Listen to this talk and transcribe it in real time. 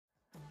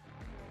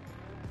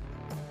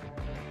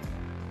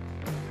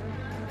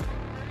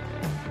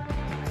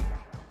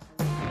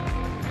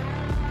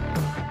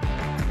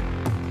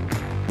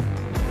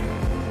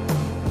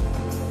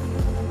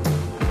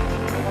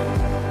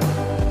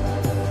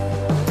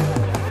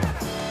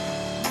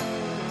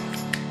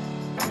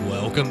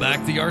Welcome back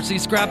to the RC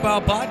Scrap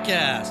Pile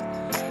Podcast.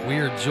 We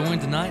are joined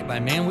tonight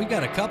by, man, we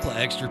got a couple of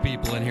extra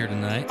people in here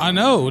tonight. I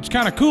know. It's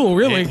kind of cool,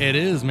 really. It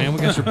is, man. We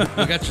got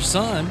your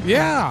son.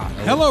 Yeah.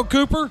 Hello,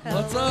 Cooper.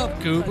 What's up,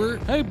 Cooper?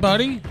 Hey,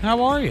 buddy.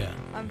 How are you?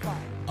 I'm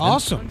fine.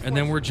 Awesome. And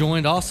then we're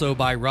joined also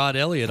by Rod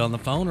Elliott on the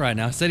phone right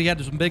now. He said he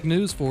had some big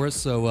news for us,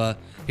 so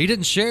he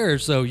didn't share,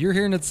 so you're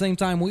hearing at the same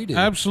time we do.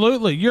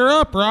 Absolutely. You're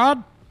up,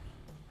 Rod.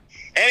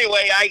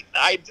 Anyway,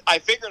 I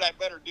figured I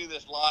better do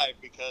this live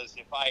because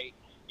if I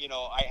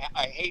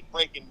hate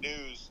breaking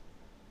news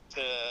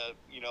to,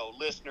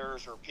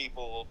 listeners or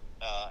people,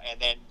 and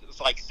then it's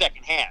like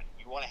secondhand.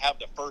 You want to have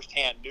the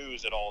firsthand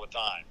news at all the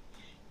time.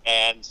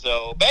 And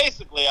so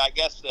basically, I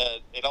guess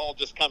it all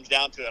just comes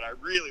down to it. I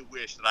really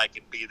wish that I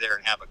could be there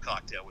and have a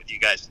cocktail with you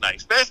guys tonight,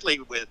 especially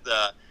with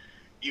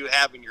you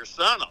having your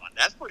son on.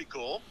 That's pretty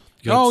cool.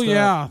 Good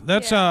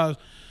stuff. stuff.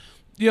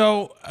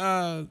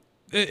 Yeah. That's,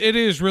 it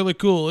is really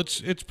cool.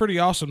 It's pretty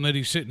awesome that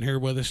he's sitting here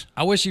with us.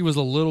 I wish he was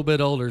a little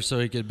bit older so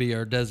he could be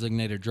our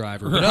designated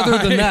driver. But other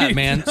than that,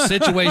 man,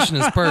 situation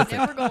is perfect.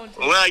 Yeah, we're going to.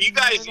 Well, you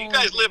guys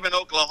live in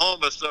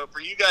Oklahoma, so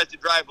for you guys to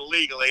drive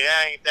illegally,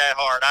 that ain't that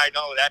hard. I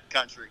know that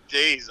country.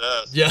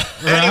 Jesus. Yeah.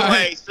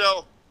 Anyway,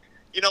 so,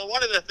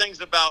 one of the things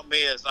about me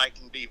is I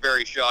can be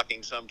very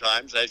shocking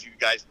sometimes, as you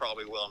guys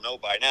probably well know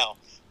by now.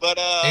 But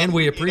And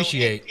we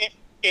appreciate.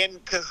 In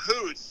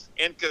cahoots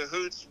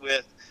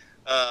with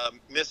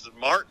Mrs.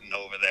 Martin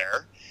over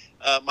there,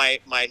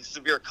 my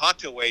severe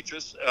cocktail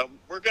waitress,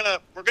 we're gonna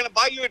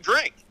buy you a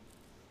drink,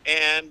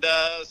 and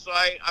so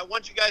I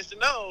want you guys to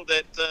know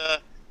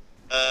that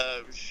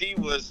she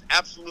was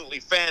absolutely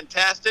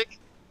fantastic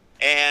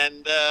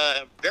and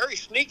very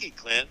sneaky.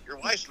 Clint, your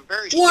wife's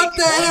very sneaky. What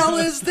the hell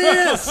is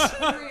this?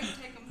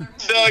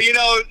 So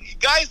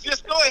guys,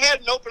 just go ahead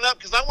and open up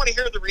because I want to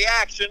hear the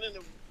reaction and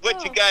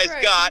what you guys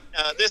great. got.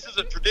 This is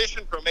a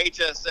tradition from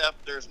HSF.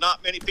 There's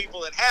not many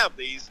people that have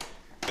these,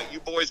 but you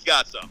boys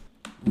got some.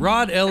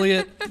 Rod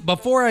Elliott,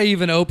 before I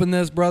even open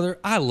this, brother,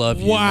 I love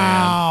you, man.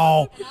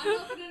 Wow. I'm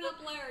opening up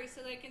Larry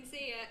so they can see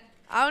it.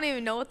 I don't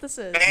even know what this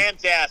is.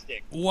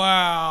 Fantastic.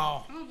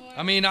 Wow. Oh boy.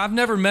 I mean, I've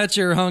never met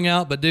you or hung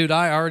out, but, dude,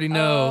 I already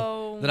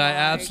know that I my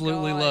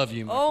absolutely God. love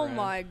you, my Oh friend.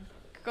 my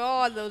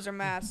God, those are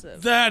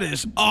massive. That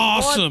is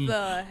awesome. What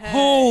the heck?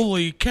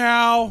 Holy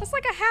cow. That's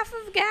like a half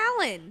of a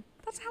gallon.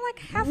 That's like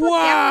half a Wow.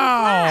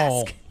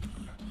 gallon flask.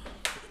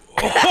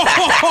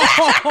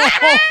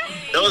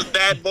 Those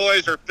bad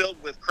boys are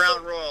filled with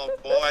Crown Royal,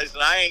 boys,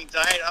 and I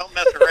don't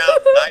mess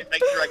around. I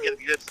make sure I get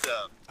the good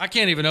stuff. I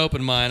can't even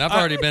open mine. I've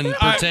already been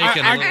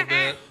partaking a little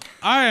bit.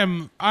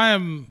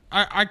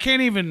 I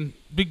can't even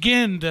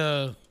begin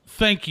to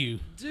thank you.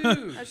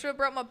 Dude. I should have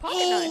brought my pocket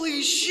knife.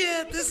 Holy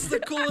shit, this is the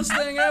coolest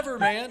thing ever,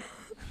 man.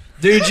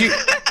 Dude,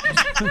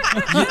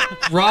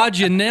 Rod,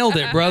 you nailed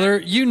it, brother.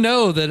 You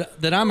know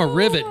that I'm a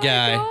rivet Oh my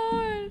guy.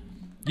 God.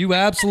 You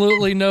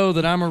absolutely know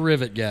that I'm a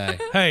rivet guy.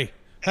 Hey,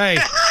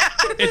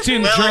 it's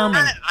in Well,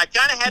 German. I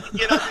kind of had to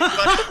get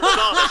everybody to put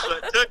on it, so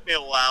it took me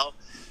a while,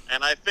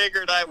 and I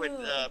figured I would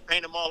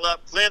paint them all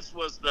up. Clint's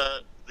was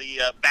the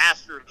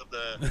bastard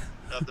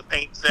of the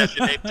paint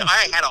session.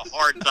 I had a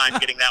hard time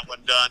getting that one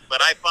done,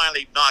 but I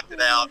finally knocked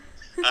it out.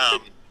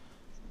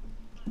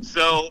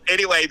 So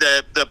anyway,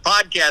 the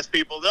podcast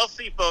people, they'll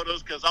see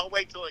photos because I'll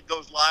wait till it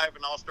goes live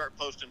and I'll start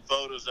posting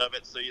photos of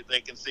it so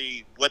they can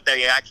see what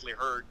they actually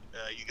heard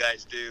you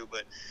guys do.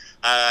 But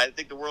I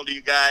think the world of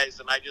you guys,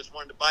 and I just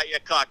wanted to buy you a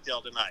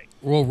cocktail tonight.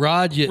 Well,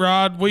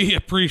 Rod, We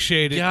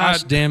appreciate it.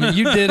 gosh damn it,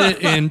 you did it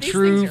in These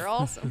true. things are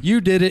awesome.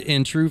 You did it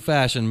in true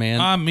fashion, man.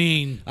 I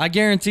mean, I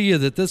guarantee you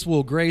that this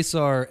will grace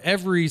our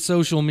every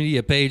social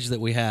media page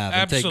that we have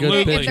and take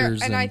Absolutely. good And,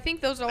 pictures. I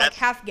think those are like That's-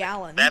 half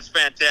gallon. That's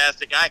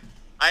fantastic.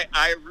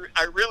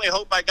 I really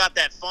hope I got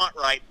that font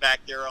right back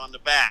there on the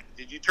back.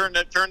 Did you turn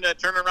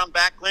around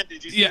back, Clint?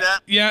 Did you see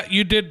that? yeah,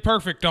 you did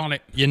perfect on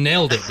it. you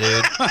nailed it,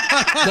 dude.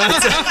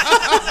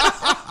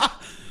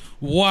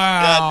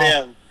 Wow.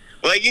 Goddamn.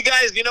 Well, you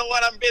guys, you know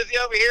what? I'm busy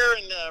over here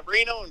in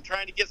Reno and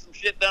trying to get some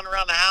shit done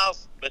around the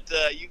house. But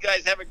you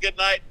guys have a good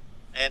night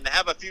and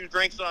have a few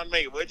drinks on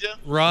me, would you?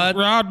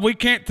 Rod, We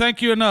can't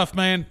thank you enough,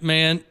 man.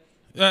 man,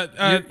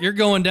 you're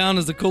going down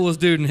as the coolest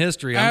dude in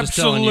history. I'm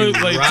Absolutely. just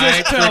telling you right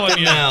Just telling frickin'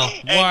 you. now.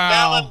 Hey, Wow.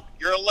 Fallon,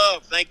 you're a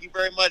love. Thank you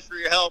very much for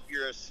your help.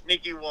 You're a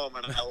sneaky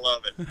woman. I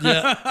love it.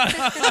 Yeah.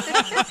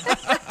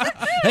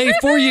 Hey,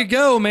 before you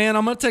go, man,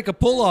 I'm gonna take a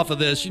pull off of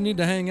this. You need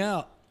to hang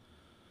out.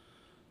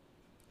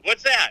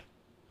 What's that?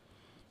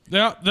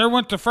 Yeah, there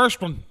went the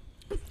first one.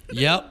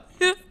 Yep.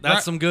 That's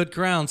Right. some good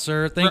crown,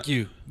 sir. Thank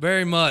you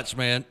very much,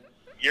 man.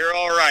 You're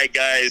all right,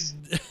 guys.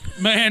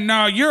 Man,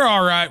 no, you're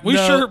all right. We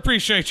No. sure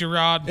appreciate you,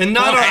 Rod. And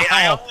not Hey,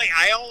 I all.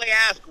 only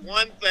ask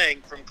one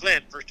thing from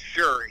Clint for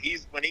sure.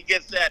 When he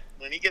gets that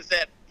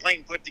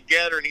plane put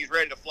together and he's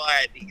ready to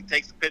fly it, he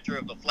takes a picture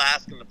of the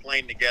flask and the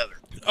plane together.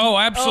 Oh, Oh,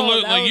 that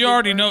absolutely. would You be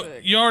already know.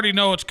 perfect. You already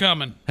know it's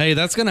coming. Hey,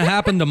 that's gonna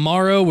happen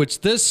tomorrow,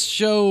 which this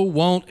show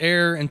won't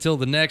air until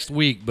the next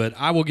week. But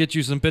I will get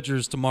you some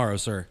pictures tomorrow,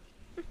 sir.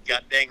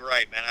 God dang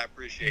right, man. I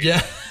appreciate it.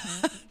 Yeah.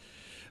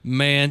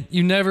 Man,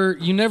 you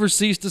never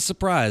cease to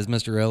surprise,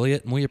 Mr.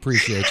 Elliott, and we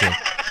appreciate you.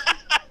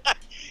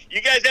 You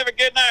guys have a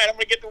good night. I'm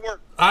gonna get to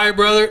work. All right,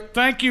 brother.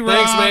 Thank you, Ron.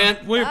 Thanks,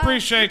 man. We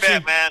appreciate You you.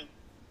 bet, man.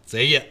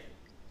 See ya.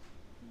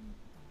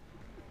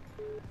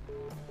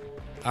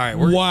 All right,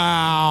 we're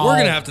Wow.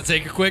 gonna have to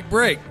take a quick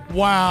break.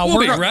 Wow. We'll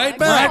We're be go- right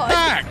back. Right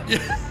back.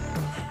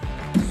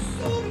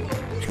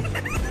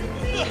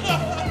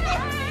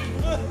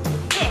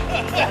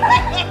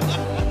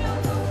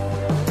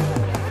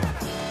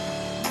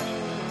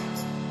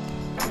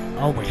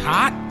 Are we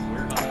hot?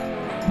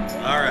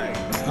 All right.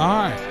 All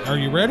right. Are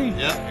you ready?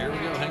 Yep, here we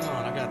go. Hang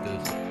on, I got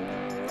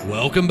this.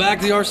 Welcome back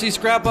to the RC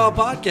Scrap Pile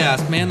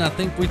Podcast. Man, I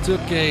think we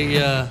took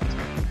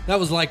that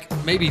was like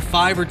maybe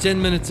 5 or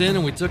 10 minutes in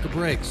and we took a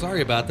break.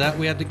 Sorry about that.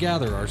 We had to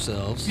gather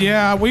ourselves.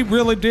 Yeah, we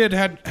really did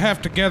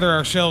have to gather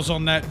ourselves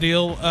on that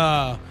deal.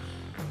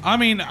 I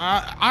mean,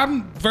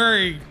 I'm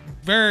very,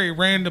 very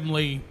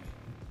randomly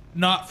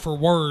not for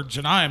words,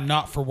 and I am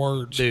not for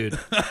words. Dude,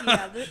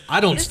 Yeah, I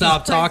don't this is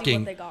stop crazy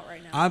talking. What they got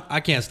right now. I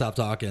can't stop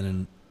talking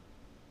and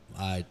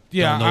I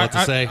Yeah, don't know what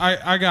to say.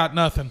 I got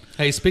nothing.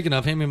 Hey, speaking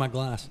of, hand me my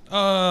glass.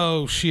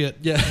 Oh, shit.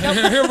 Yeah.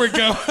 Here we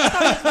go.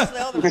 That's the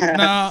other one.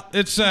 No,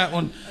 it's that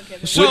one. Okay,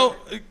 but- So,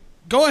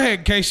 go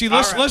ahead, Casey.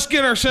 Let's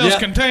get ourselves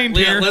contained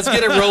Yeah, here. let's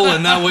get it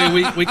rolling. That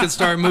way we can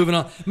start moving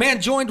on.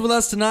 Man, joined with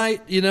us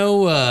tonight, we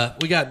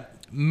got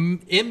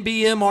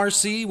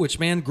MBMRC, which,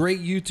 man,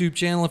 great YouTube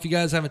channel. If you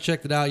guys haven't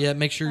checked it out yet,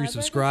 make sure you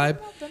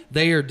subscribe.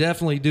 They are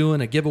definitely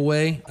doing a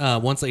giveaway.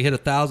 Once they hit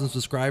 1,000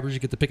 subscribers, you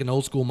get to pick an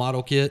old school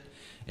model kit.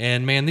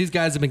 And, man, these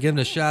guys have been giving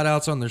us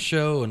shout-outs on their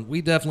show, and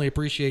we definitely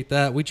appreciate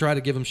that. We try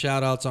to give them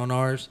shout-outs on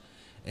ours.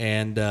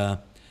 And,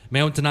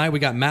 man, tonight we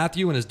got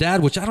Matthew and his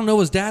dad, which I don't know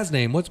his dad's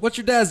name. What's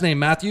your dad's name,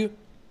 Matthew?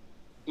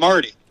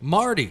 Marty.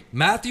 Marty.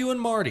 Matthew and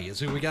Marty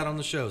is who we got on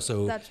the show.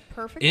 So That's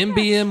perfect.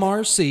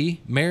 MBMRC,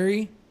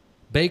 Mary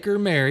Baker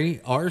Mary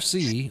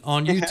RC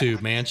on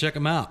YouTube, man. Check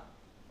them out.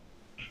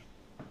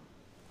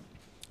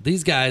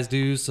 These guys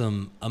do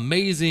some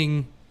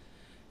amazing.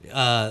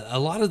 A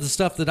lot of the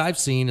stuff that I've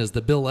seen is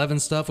the Bill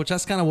Evans stuff, which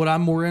that's kind of what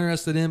I'm more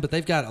interested in. But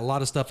they've got a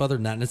lot of stuff other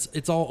than that, and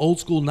it's all old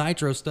school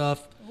nitro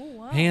stuff,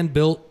 hand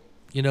built.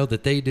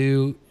 That they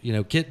do.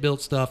 Kit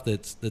built stuff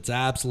that's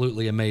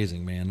absolutely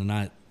amazing, man. And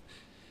I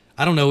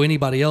don't know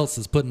anybody else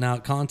that's putting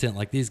out content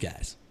like these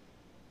guys.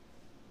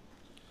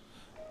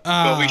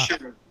 But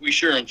we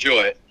sure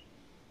enjoy it.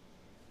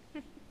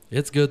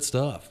 It's good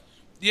stuff.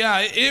 Yeah,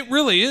 it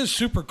really is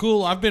super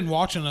cool. I've been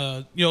watching,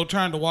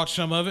 trying to watch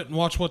some of it and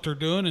watch what they're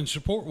doing and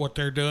support what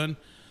they're doing.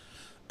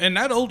 And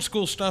that old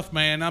school stuff,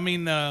 man. I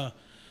mean, that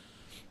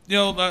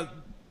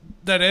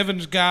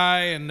Evans guy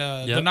and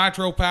the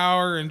Nitro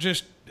Power, and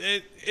just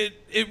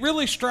it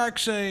really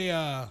strikes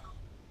a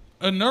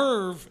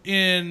nerve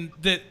in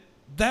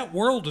that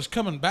world is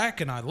coming back,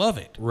 and I love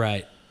it.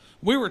 Right.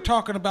 We were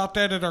talking about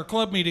that at our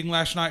club meeting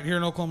last night here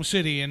in Oklahoma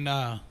City, and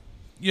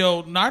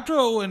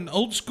Nitro and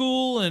old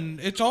school, and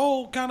it's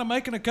all kind of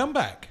making a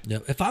comeback. Yeah.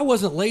 If I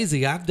wasn't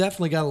lazy, I've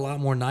definitely got a lot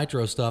more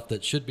nitro stuff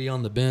that should be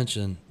on the bench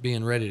and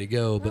being ready to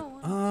go. But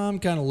I'm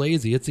kind of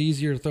lazy. It's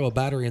easier to throw a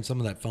battery in some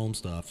of that foam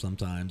stuff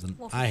sometimes, and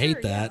I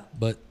hate that,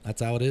 but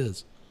that's how it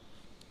is.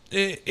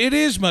 It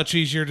is much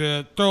easier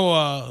to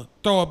throw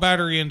a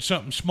battery in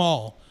something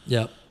small.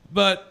 Yep.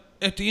 But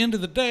at the end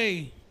of the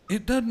day,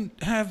 it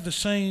doesn't have the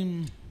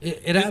same.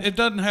 It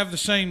doesn't have the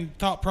same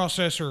thought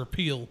process or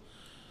appeal.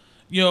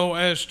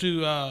 As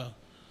to,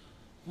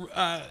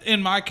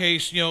 in my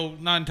case,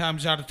 9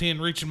 times out of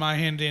 10, reaching my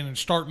hand in and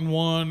starting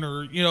one,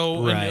 or, in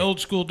the old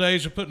school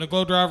days of putting a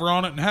glow driver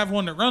on it and have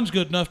one that runs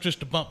good enough just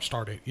to bump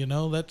start it,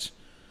 that's.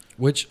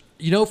 Which,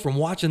 from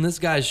watching this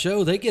guy's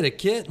show, they get a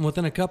kit and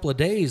within a couple of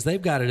days,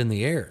 they've got it in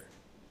the air.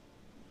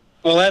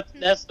 Well,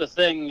 that's the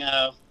thing.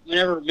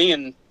 Whenever me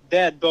and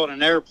Dad build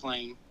an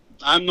airplane,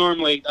 I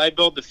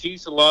build the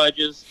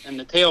fuselages and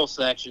the tail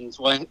sections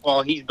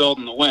while he's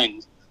building the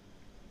wings.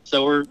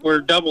 So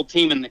we're double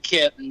teaming the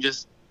kit and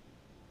just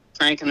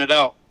cranking it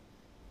out.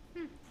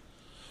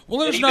 Well,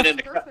 there's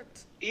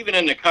even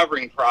in the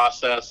covering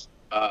process,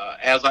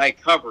 as I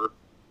cover,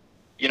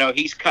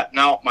 he's cutting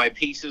out my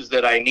pieces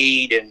that I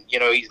need, and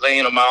he's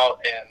laying them out,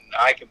 and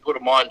I can put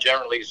them on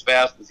generally as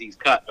fast as he's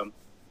cutting them.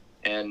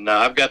 And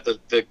I've got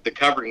the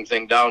covering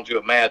thing down to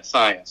a mad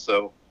science.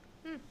 So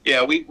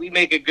yeah, we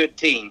make a good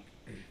team.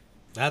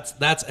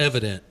 That's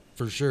evident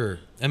for sure.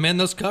 And man,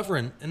 those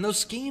covering and those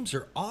schemes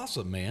are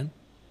awesome, man.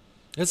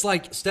 It's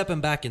like stepping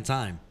back in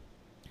time.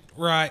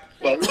 Right.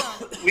 Well,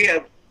 we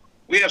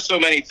have so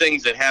many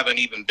things that haven't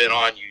even been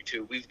on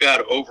YouTube. We've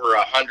got over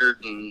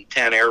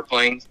 110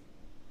 airplanes,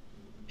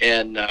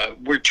 and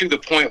we're to the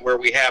point where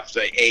we have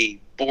a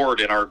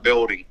board in our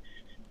building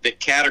that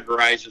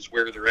categorizes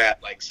where they're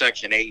at, like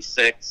section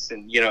A6,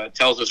 and it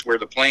tells us where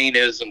the plane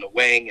is and the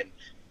wing, and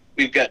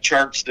we've got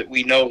charts that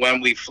we know when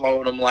we've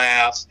flown them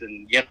last,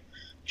 and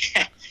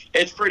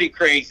it's pretty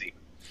crazy.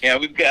 Yeah,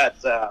 we've got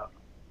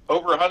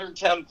over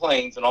 110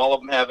 planes, and all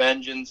of them have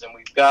engines, and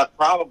we've got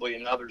probably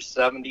another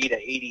 70 to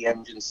 80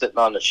 engines sitting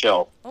on the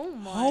shelf. Oh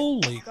my!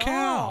 Holy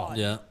cow!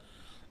 Yeah.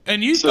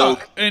 And you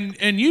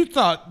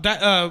thought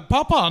that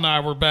Papa and I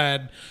were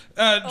bad,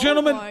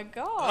 gentlemen. Oh my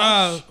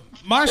gosh.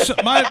 My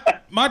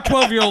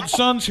 12-year-old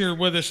son's here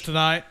with us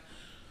tonight.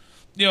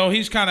 You know,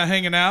 he's kind of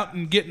hanging out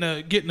and getting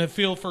a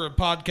feel for a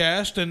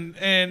podcast,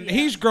 and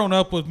he's grown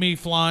up with me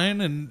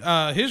flying and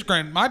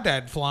my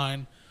dad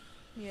flying.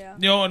 Yeah.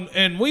 You know,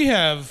 and we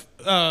have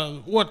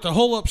the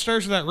whole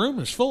upstairs of that room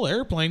is full of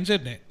airplanes,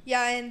 isn't it?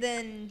 Yeah, and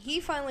then he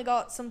finally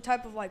got some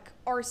type of like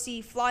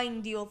RC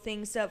flying deal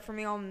thing set up for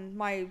me on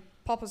my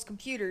Papa's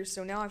computer,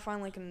 so now I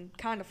finally can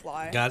kind of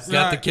fly. Got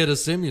the kid a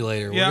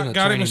simulator. Yeah, We're gonna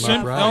got train him a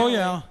up right. Oh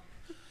yeah.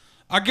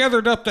 I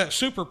gathered up that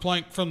super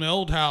plank from the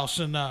old house,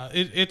 and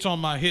it's on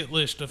my hit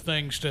list of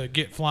things to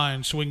get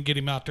flying, so we can get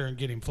him out there and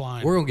get him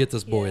flying. We're gonna get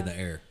this boy Yeah. in the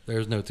air.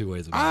 There's no two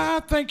ways about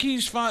it. I think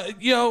he's fine.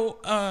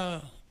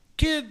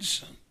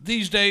 Kids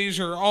these days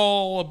are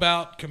all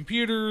about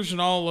computers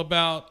and all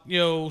about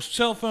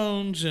cell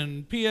phones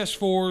and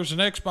PS4s and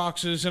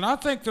Xboxes, and I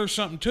think there's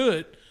something to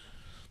it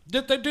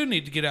that they do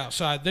need to get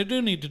outside. They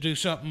do need to do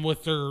something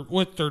with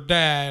their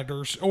dad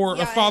or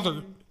a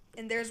father.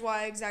 And there's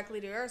why I exactly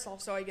do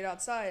airsoft, so I get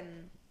outside,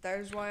 and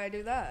there's why I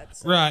do that.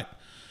 So, Right.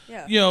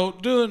 Yeah.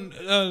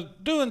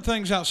 Doing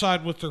things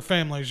outside with their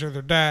families or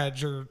their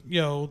dads, or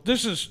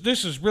this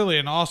is really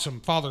an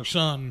awesome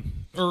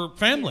father-son or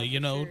family,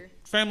 Sure.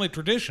 family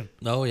tradition.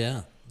 Oh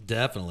yeah,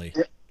 definitely.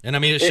 And I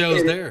mean, it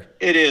shows there.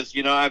 It is.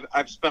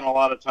 I've spent a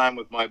lot of time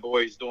with my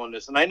boys doing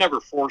this, and I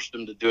never forced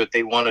them to do it.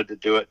 They wanted to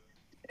do it.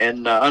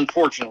 And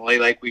unfortunately,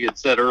 like we had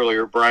said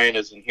earlier, Brian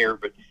isn't here,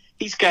 but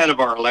he's kind of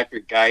our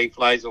electric guy. He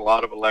flies a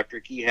lot of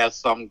electric. He has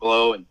some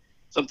glow, and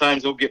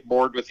sometimes he'll get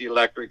bored with the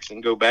electrics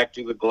and go back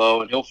to the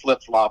glow, and he'll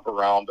flip-flop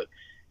around. But,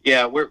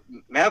 yeah,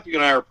 Matthew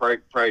and I are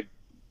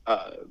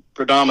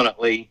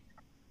predominantly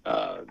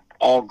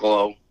all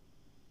glow.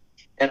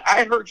 And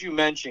I heard you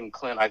mention,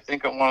 Clint, I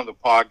think on one of the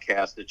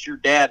podcasts, that your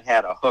dad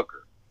had a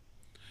hooker.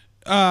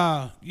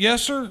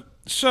 Yes, sir.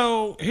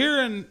 So here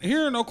in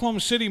Oklahoma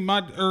City,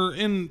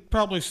 in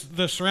probably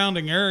the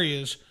surrounding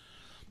areas,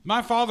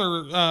 my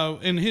father,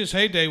 in his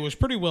heyday, was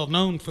pretty well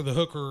known for the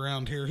hooker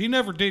around here. He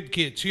never did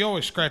kids. He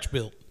always scratch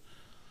built.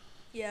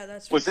 Yeah,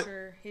 that's for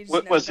sure.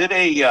 Was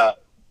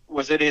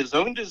it his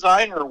own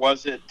design, or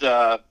was it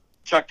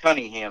Chuck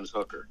Cunningham's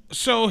hooker?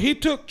 So he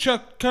took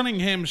Chuck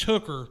Cunningham's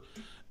hooker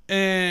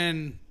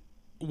and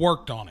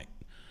worked on it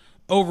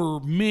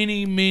over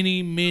many,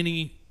 many,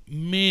 many,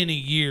 many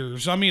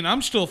years. I mean,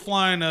 I'm still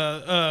flying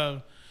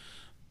a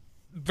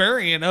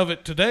variant of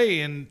it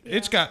today, and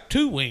it's got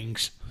 2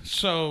 wings.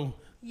 So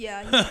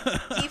yeah,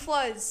 he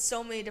flies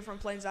so many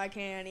different planes I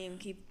can't even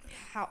keep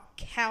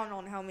count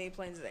on how many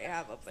planes they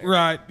have up there.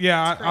 Right?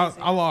 Yeah,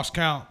 I lost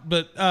count,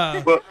 but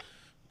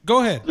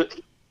go ahead.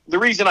 The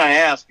reason I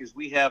ask is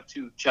we have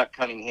 2 Chuck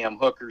Cunningham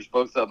hookers.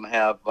 Both of them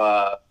have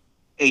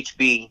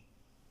HB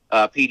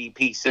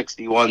PDP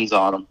 61s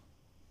on them,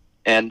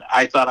 and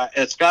I thought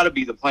it's got to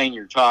be the plane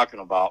you're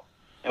talking about.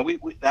 And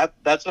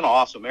that's an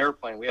awesome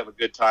airplane. We have a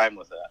good time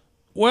with that.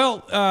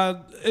 Well,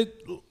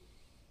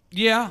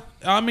 yeah.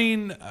 I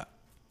mean,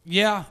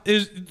 yeah.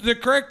 Is the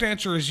correct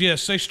answer is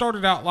yes. They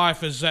started out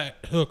life as that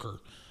hooker,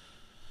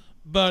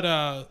 but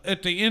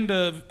at the end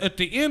of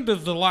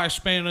the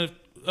lifespan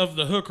of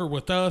the hooker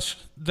with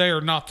us, they are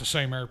not the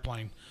same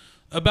airplane.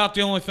 About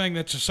the only thing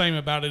that's the same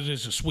about it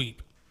is a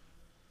sweep.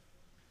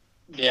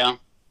 Yeah.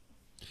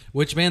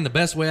 Which, man, the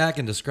best way I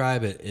can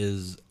describe it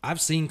is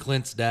I've seen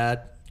Clint's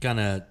dad kind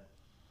of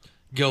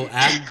go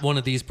at one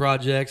of these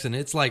projects, and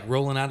it's like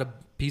rolling out a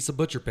piece of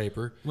butcher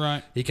paper.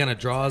 Right. He kind of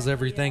draws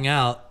everything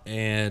out,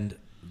 and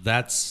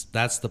that's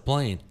the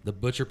plane. The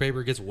butcher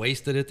paper gets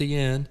wasted at the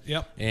end.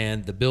 Yep.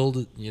 And the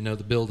build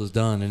is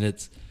done, and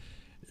it's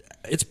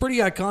pretty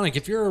iconic.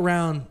 If you're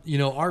around,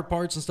 art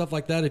parts and stuff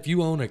like that, if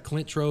you own a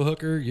Clint Tro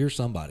hooker, you're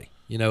somebody.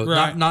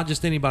 Right. Not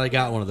just anybody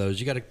got one of those.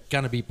 You got to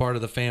kind of be part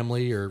of the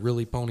family or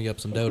really pony up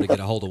some dough to get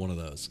a hold of one of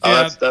those.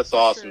 Oh, that's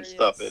awesome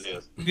stuff. Is. It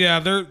is.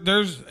 Yeah,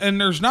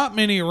 there's not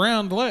many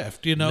around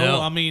left. No.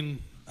 I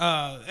mean,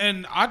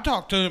 and I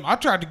talked to him. I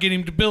tried to get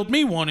him to build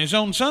me one. His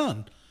own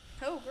son.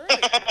 Oh, great.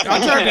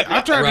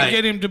 I tried Right. to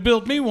get him to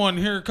build me one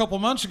here a couple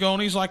months ago,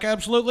 and he's like,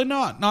 absolutely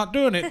not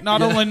doing it.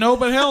 Not only no,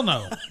 but hell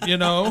no.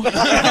 I'm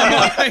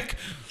like,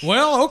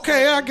 well,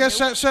 okay, I guess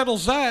that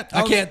settles that.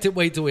 I can't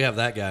wait till we have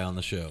that guy on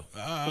the show.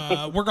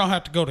 We're gonna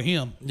have to go to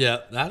him. Yeah,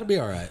 that'll be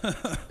all right.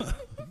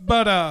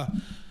 But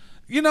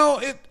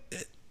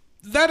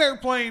that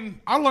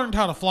airplane, I learned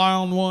how to fly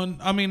on one.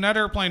 I mean, that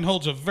airplane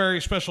holds a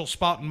very special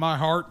spot in my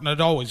heart, and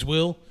it always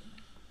will.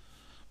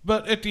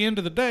 But at the end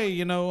of the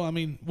day, I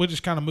mean, we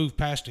just kind of moved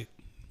past it.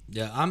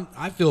 Yeah,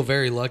 I feel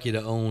very lucky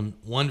to own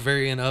one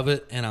variant of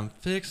it, and I'm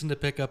fixing to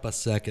pick up a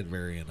second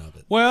variant of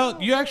it.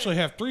 Well, you actually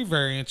have 3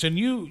 variants, and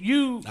you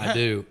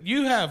do.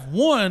 You have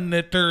one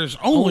that there's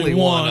only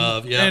one one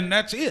of, yeah. and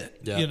that's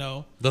it.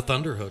 Yeah. The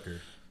Thunder Hooker.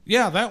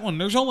 Yeah, that one.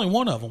 There's only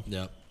one of them.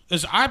 Yep.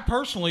 As I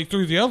personally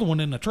threw the other one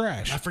in the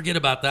trash. I forget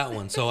about that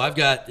one. So I've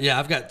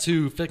got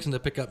 2 fixing to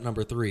pick up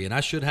number 3, and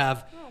I should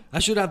have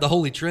the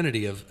holy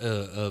trinity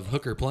of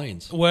hooker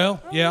planes. Well,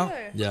 yeah.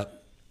 Okay.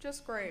 Yep.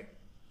 Just great.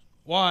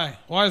 Why?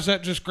 Why is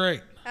that just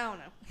great? I don't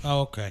know.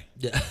 Oh, okay.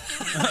 Yeah.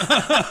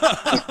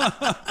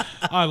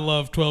 I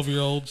love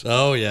 12-year-olds.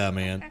 Oh yeah,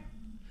 man.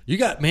 You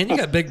got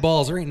big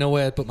balls. There ain't no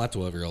way I'd put my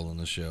 12-year-old on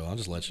this show. I'll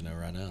just let you know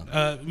right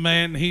now.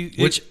 Man,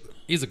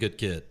 He's a good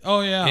kid.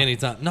 Oh yeah.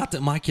 Anytime. Not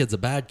that my kid's a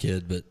bad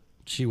kid, but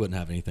she wouldn't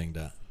have anything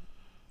to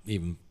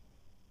even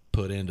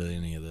put into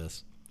any of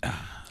this.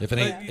 If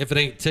it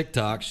ain't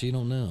TikTok, she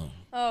don't know.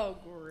 Oh,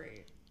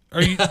 great.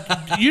 Are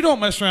you don't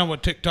mess around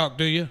with TikTok,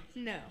 do you?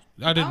 No.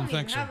 I didn't don't think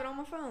even so. have it on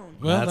my phone.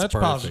 Well, That's that's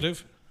perfect.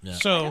 positive. Yeah.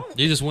 So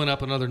You just went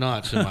up another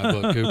notch in my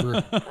book,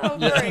 Cooper. Oh,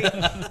 great.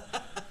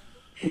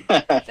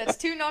 That's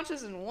 2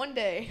 notches in one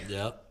day.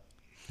 Yep.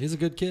 He's a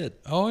good kid.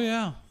 Oh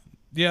yeah,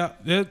 yeah.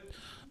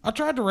 I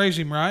tried to raise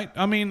him right.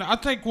 I mean, I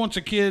think once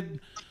a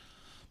kid,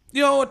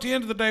 at the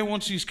end of the day,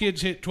 once these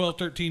kids hit 12,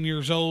 13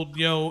 years old,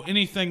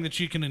 anything that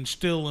you can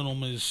instill in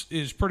them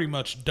is pretty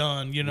much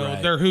done.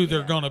 Right. They're who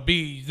they're gonna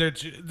be.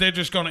 They're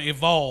just gonna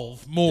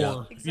evolve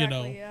more.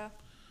 Exactly, yeah.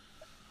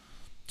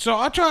 So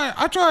I try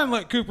and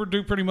let Cooper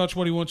do pretty much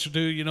what he wants to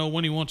do.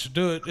 When he wants to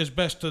do it as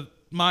best to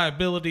my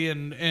ability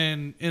and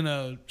in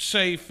a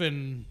safe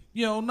and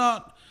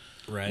not.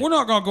 Right. We're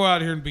not gonna go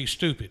out here and be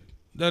stupid.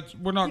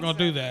 We're not going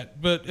to do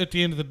that. But at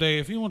the end of the day,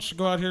 if he wants to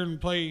go out here and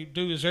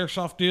do his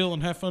airsoft deal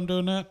and have fun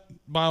doing that,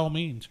 by all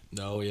means.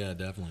 Oh, yeah,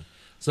 definitely.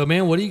 So,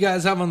 man, what do you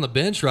guys have on the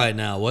bench right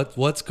now?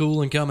 What's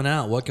cool and coming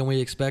out? What can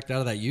we expect out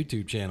of that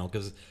YouTube channel?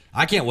 Because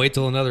I can't wait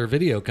till another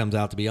video comes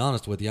out, to be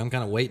honest with you. I'm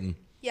kind of waiting.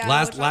 Yeah,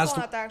 I will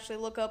have to actually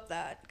look up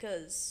that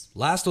because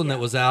last one that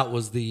was out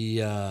was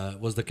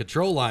the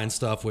control line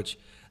stuff, which,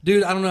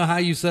 dude, I don't know how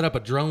you set up a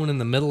drone in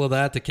the middle of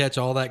that to catch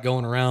all that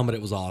going around, but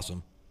it was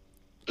awesome.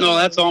 No,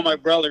 that's all my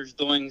brother's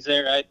doings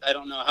there. I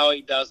don't know how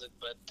he does it,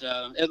 but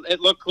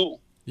it looked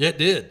cool. Yeah, it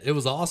did. It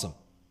was awesome.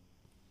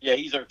 Yeah,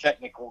 he's our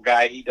technical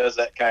guy. He does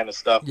that kind of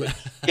stuff. But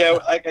yeah,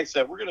 like I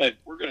said, we're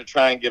gonna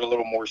try and get a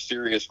little more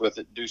serious with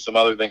it, do some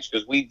other things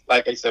because we've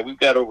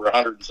got over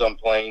 100 and some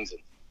planes,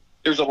 and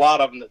there's a lot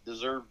of them that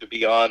deserve to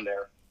be on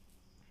there.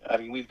 I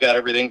mean, we've got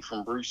everything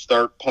from Bruce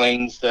Stark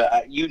planes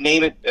to you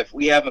name it. If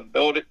we haven't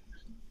built it,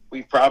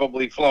 we've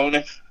probably flown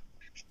it.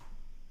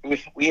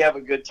 We have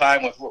a good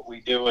time with what we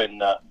do,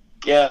 and I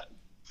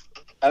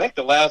think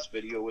the last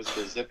video was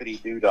the Zippity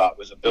Doodot,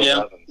 was a Bill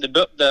Evans.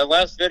 The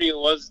last video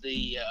was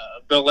the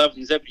Bill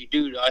Evans Zippity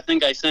Doodot. I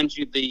think I sent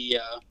you the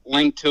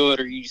link to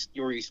it, or you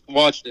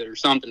watched it or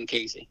something,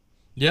 Casey.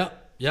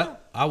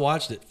 Yep, I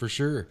watched it for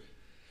sure.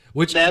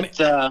 What's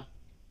that?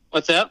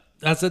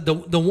 I said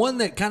the one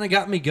that kind of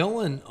got me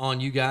going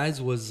on you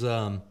guys was,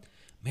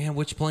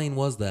 which plane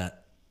was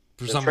that?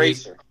 For the some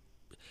Tracer. reason.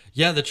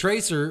 Yeah, the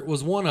Tracer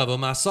was one of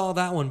them. I saw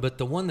that one, but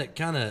the one that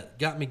kind of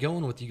got me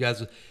going with you guys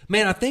was,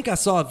 I think I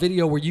saw a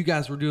video where you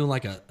guys were doing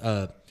like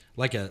a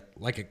kind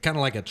of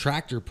like a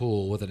tractor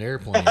pull with an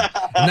airplane,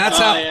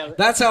 and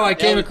that's how I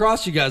came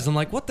across you guys. I'm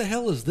like, what the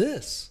hell is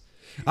this?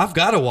 I've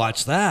got to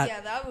watch that.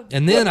 Yeah, that would be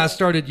and then I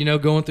started,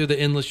 going through the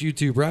endless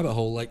YouTube rabbit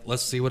hole, like,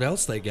 let's see what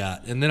else they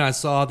got. And then I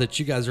saw that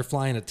you guys are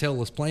flying a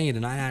tailless plane,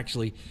 and I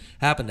actually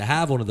happened to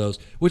have one of those.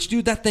 Which,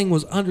 dude, that thing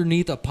was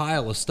underneath a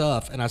pile of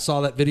stuff, and I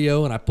saw that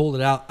video, and I pulled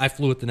it out. I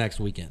flew it the next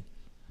weekend.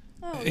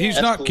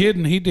 He's not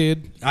kidding. He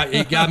did.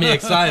 It got me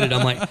excited.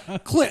 I'm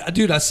like, Clint,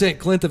 dude, I sent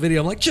Clint the video.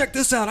 I'm like, check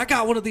this out. I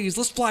got one of these.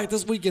 Let's fly it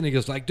this weekend. He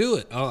goes, like, do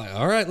it. I'm like,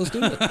 all right, let's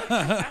do it.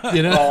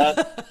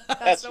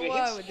 That's what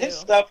I would do. His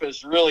stuff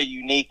is really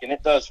unique, and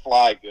it does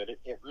fly good.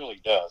 It really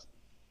does.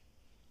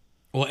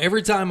 Well,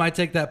 every time I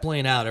take that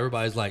plane out,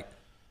 everybody's like,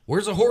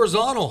 where's a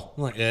horizontal?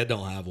 I'm like, it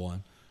don't have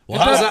one. Well,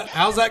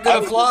 how's that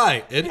going to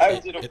fly? I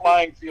was at a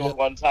flying field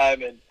one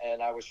time,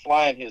 and I was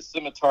flying his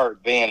Scimitar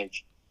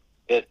Advantage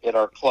at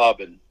our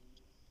club, and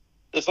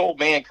this old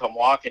man come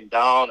walking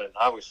down, and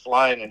I was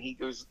flying, and he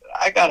goes,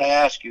 I got to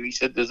ask you. He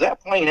said, does that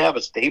plane have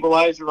a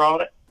stabilizer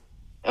on it?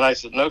 And I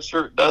said, no,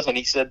 sir, it doesn't.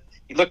 He said,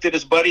 he looked at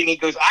his buddy, and he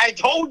goes, I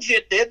told you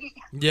it didn't.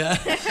 Yeah.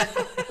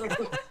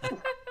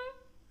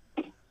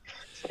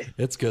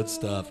 It's good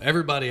stuff.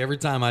 Everybody, every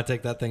time I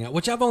take that thing out,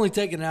 which I've only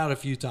taken it out a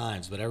few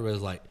times, but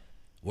everybody's like,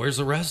 where's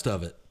the rest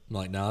of it? I'm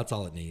like, no, that's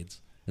all it needs.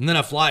 And then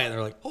I fly it, and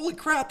they're like, holy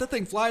crap, that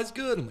thing flies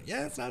good. I'm like,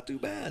 yeah, it's not too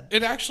bad.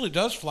 It actually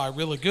does fly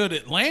really good.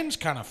 It lands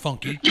kind of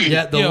funky.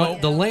 Yeah,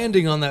 the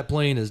landing on that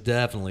plane is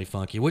definitely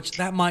funky, which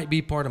that might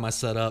be part of my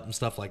setup and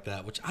stuff like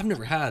that, which I've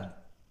never had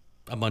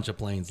a bunch of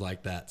planes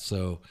like that.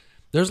 So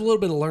there's a little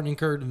bit of learning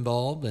curve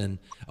involved. And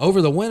over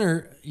the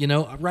winter,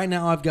 right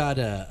now I've got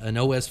an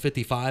OS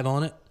 55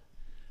 on it.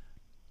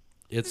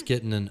 It's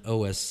getting an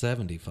OS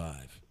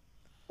 75.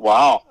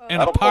 Wow.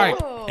 And a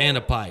pipe. And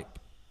a pipe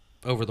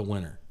over the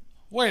winter.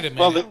 Wait a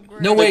minute.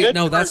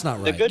 Well, that's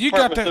not right. The good You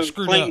part got with that those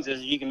screwed planes up.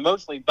 is you can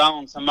mostly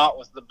balance them out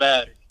with the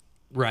battery.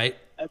 Right.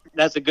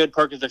 That's a good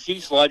part because the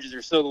fuselages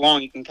are so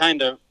long, you can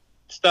kind of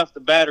stuff the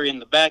battery in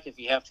the back if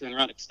you have to and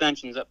run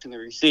extensions up to the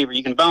receiver.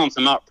 You can balance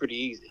them out pretty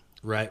easy.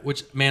 Right,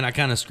 which, man, I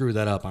kind of screwed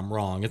that up. I'm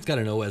wrong. It's got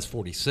an OS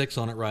 46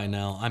 on it right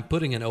now. I'm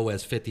putting an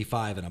OS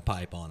 55 and a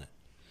pipe on it.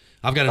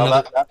 I've got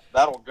another.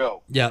 That'll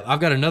go. Yeah,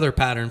 I've got another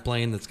pattern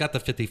plane that's got the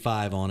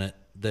 55 on it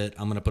that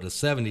I'm going to put a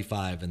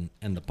 75 and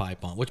the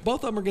pipe on, which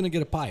both of them are going to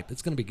get a pipe.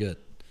 It's going to be good.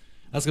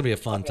 That's gonna be a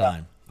fun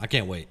time. I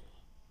can't wait.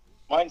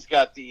 Mine's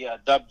got the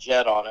Dub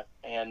Jet on it,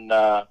 and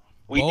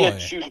we Boy.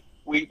 did shoot.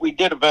 We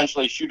did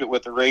eventually shoot it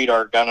with the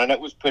radar gun, and it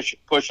was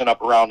pushing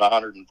up around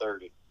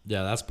 130.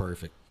 Yeah, that's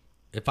perfect.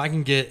 If I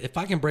can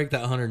break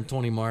that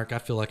 120 mark, I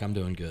feel like I'm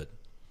doing good.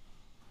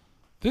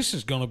 This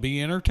is going to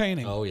be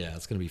entertaining. Oh yeah,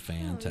 it's gonna be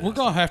fantastic. We're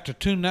going to have to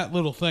tune that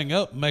little thing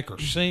up and make her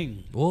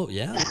sing. Well,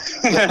 yeah.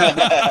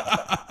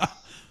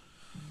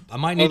 I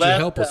might need your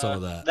help with some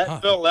of that.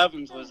 That Phil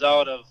Evans was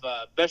out of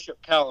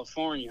Bishop,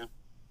 California.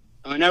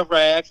 And whenever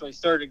I actually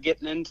started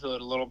getting into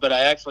it a little bit,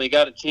 I actually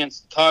got a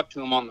chance to talk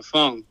to him on the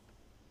phone.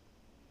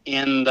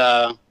 And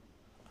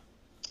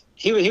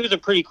he was a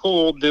pretty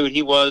cool old dude.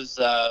 He was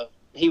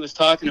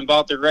talking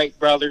about the Wright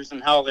brothers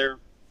and how their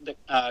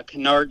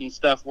canard and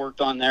stuff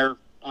worked on their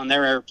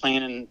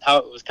airplane, and how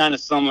it was kind of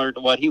similar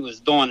to what he was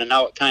doing, and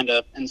how it kind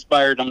of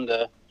inspired him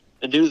to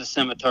do the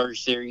Scimitar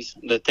series,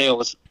 the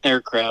tailless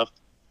aircraft.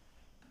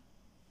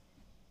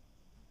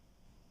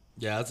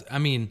 Yeah, I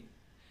mean,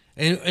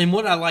 and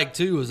what I like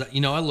too is,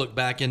 I look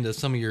back into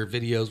some of your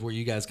videos where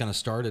you guys kind of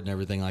started and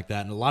everything like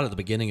that, and a lot of the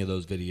beginning of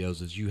those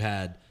videos is you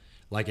had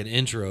like an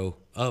intro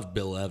of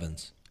Bill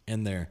Evans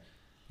in there.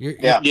 You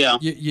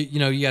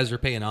guys are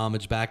paying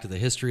homage back to the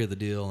history of the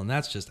deal, and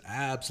that's just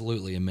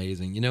absolutely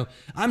amazing.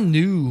 I'm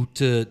new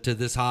to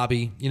this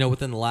hobby,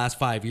 within the last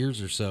 5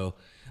 years or so,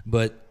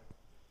 but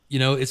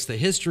it's the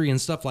history and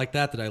stuff like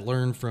that I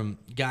learned from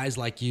guys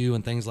like you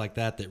and things like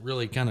that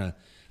really kind of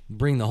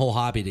bring the whole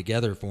hobby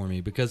together for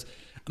me, because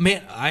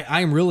man,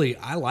 I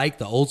like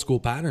the old school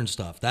pattern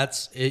stuff.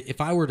 That's, if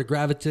I were to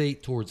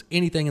gravitate towards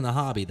anything in the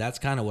hobby, that's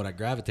kind of what I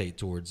gravitate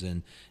towards.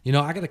 And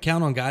I got to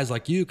count on guys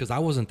like you, because I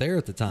wasn't there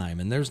at the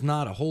time, and there's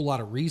not a whole lot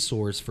of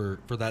resource for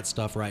that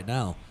stuff right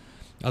now,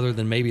 other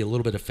than maybe a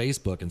little bit of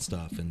Facebook and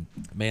stuff. And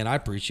man, I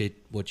appreciate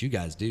what you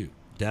guys do,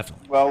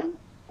 definitely. Well,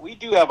 we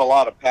do have a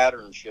lot of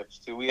pattern ships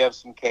too. We have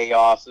some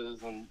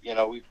chaoses, and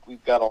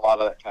we've got a lot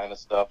of that kind of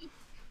stuff.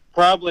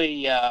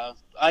 Probably,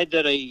 I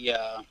did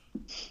a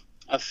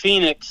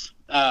Phoenix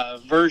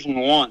version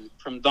 1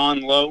 from Don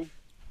Lowe.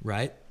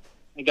 Right.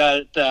 I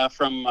got it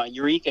from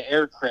Eureka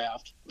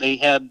Aircraft.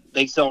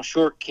 They sell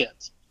short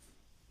kits,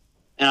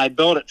 and I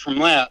built it from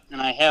that. And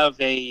I have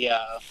a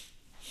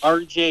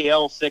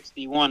RJL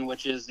 61,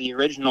 which is the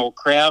original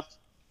Craft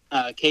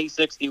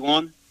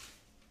K61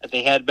 that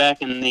they had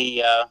back in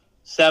the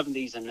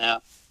 70s and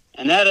that.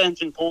 And that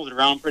engine pulls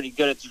around pretty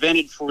good. It's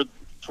vintage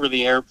for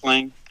the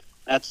airplane.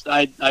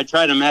 I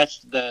try to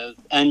match the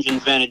engine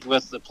vintage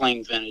with the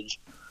plane vintage.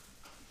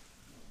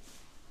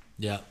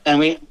 Yeah. And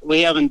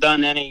we haven't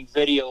done any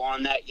video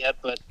on that yet,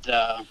 but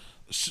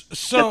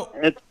so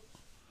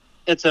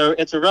it's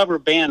a rubber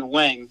band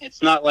wing.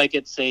 It's not like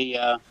it's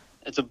a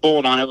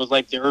bolt on it. It was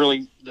like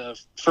the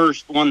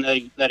first one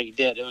that he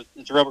did.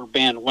 It's a rubber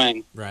band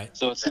wing. Right.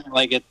 So it's not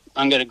like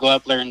I'm going to go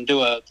up there and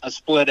do a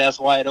split S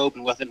wide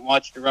open with it and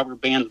watch the rubber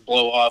bands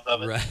blow off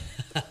of it. Right.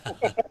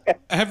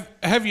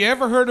 Have you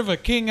ever heard of a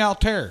King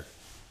Altair?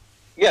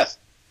 Yes.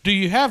 Do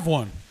you have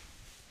one?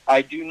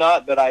 I do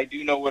not, but I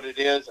do know what it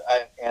is.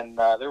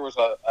 There was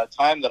a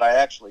time that I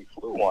actually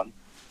flew one,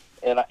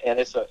 and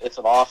it's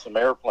an awesome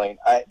airplane.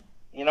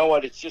 You know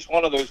what? It's just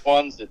one of those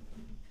ones that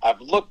I've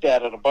looked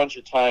at it a bunch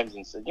of times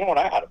and said, you know what?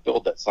 I ought to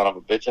build that son of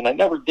a bitch, and I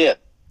never did.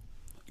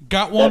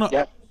 Got one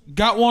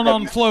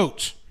on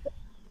floats.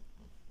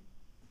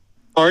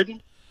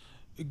 Pardon?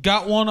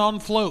 Got one on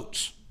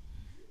floats.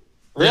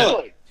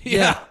 Really?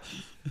 Yeah.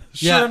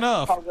 Sure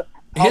enough.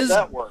 How's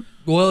that work?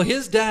 Well,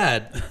 his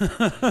dad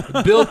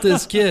built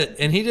this kit,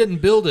 and he didn't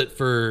build it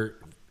for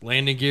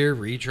landing gear,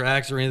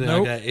 retracts, or anything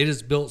like that. It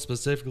is built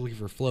specifically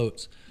for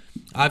floats.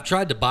 I've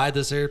tried to buy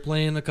this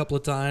airplane a couple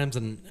of times,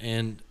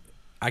 and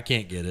I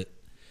can't get it.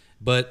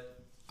 But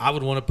I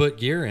would want to put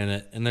gear in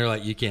it, and they're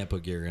like, you can't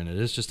put gear in it.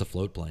 It's just a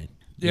float plane.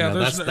 Yeah,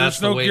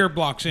 there's no gear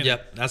blocks in it.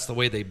 Yep, that's the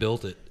way they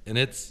built it, and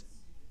it's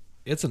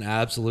an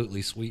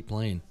absolutely sweet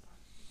plane.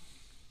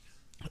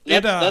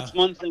 That's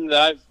one thing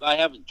that I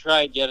haven't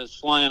tried yet, is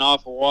flying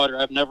off of water.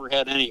 I've never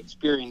had any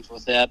experience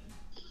with that.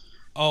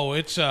 Oh,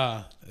 it's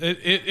a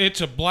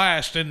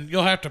blast, and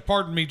you'll have to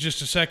pardon me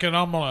just a second.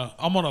 I'm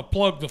gonna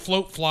plug the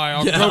float fly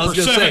on October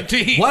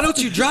 17th. Why don't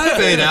you drive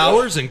 8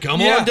 hours and come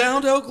on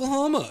down to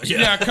Oklahoma?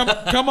 Yeah,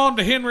 come on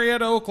to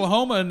Henrietta,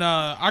 Oklahoma, and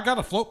I got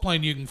a float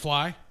plane you can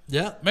fly.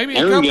 Yeah, maybe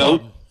a couple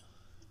of them.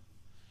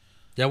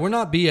 Yeah, we're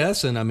not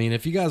BSing. I mean,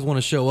 if you guys want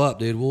to show up,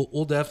 dude,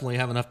 we'll definitely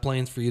have enough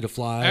planes for you to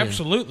fly.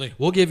 Absolutely.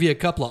 We'll give you a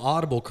couple of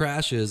audible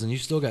crashes, and you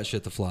still got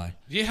shit to fly.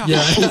 Yeah.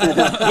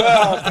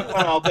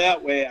 Well,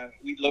 that way,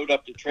 we'd load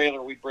up the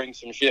trailer, we'd bring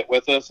some shit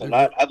with us, and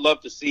I'd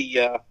love to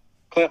see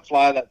Clint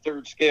fly that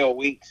third scale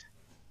Weeks.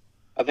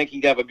 I think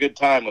he'd have a good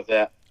time with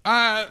that.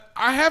 I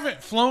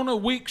haven't flown a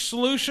Weeks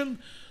solution,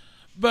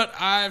 but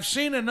I've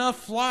seen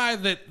enough fly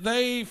that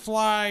they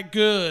fly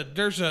good.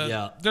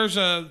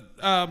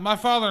 My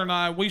father and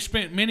I, we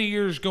spent many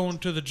years going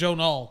to the Joe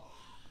Knoll.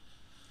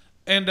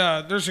 And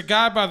there's a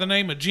guy by the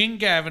name of Gene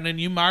Gavin,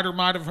 and you might or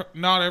might have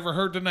not ever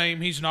heard the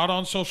name. He's not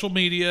on social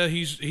media.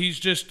 He's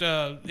just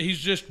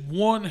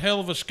one hell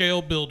of a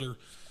scale builder.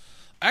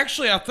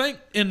 Actually, I think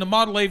in the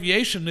Model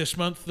Aviation this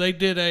month they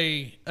did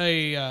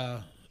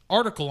a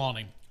article on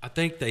him. I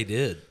think they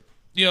did.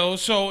 You know,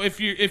 so if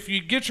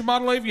you get your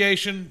Model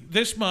Aviation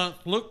this month,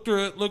 look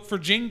through it. Look for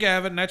Gene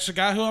Gavin. That's the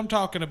guy who I'm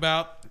talking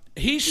about.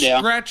 He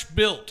scratch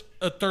built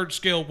a third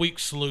scale weak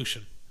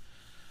solution.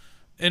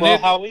 And well,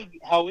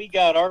 how we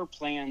got our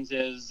plans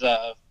is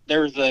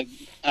there's a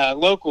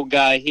local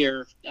guy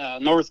here,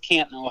 North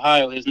Canton,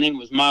 Ohio. His name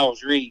was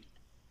Miles Reed,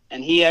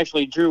 and he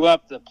actually drew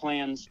up the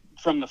plans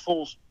from the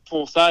full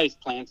size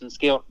plans and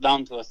scaled it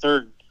down to a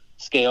third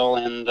scale.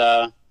 And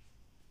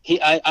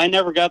I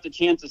never got the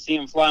chance to see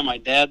him fly. My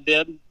dad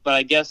did, but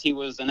I guess he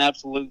was an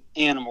absolute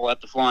animal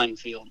at the flying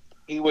field.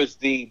 He was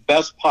the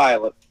best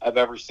pilot I've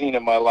ever seen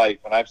in my life,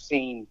 and I've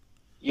seen,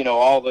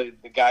 all the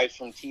guys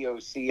from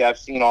TOC. I've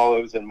seen all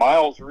those. And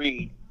Miles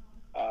Reed,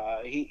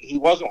 he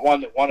wasn't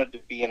one that wanted to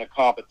be in a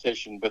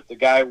competition, but the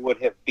guy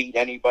would have beat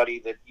anybody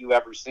that you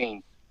ever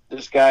seen.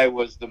 This guy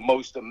was the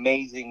most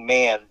amazing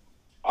man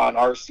on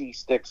RC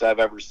sticks I've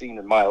ever seen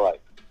in my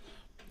life.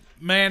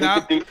 Man,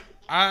 he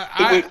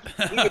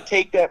would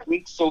take that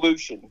weak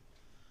solution,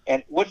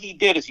 and what he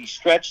did is he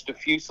stretched the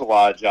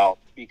fuselage out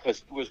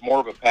because he was more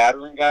of a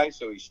pattern guy,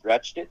 so he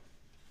stretched it,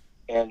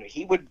 and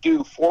he would do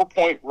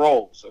 4-point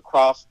rolls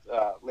across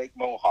Lake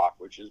Mohawk,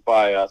 which is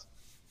by us,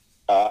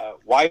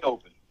 wide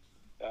open,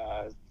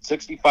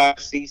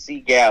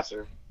 65cc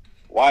gasser,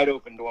 wide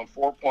open, doing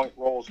 4-point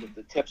rolls with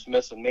the tips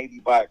missing maybe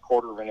by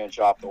 1/4 of an inch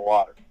off the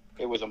water.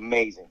 It was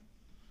amazing.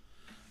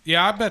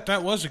 Yeah, I bet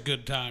that was a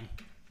good time.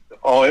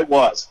 Oh, it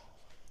was.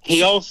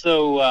 He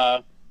also,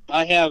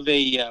 I have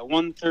a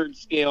 1/3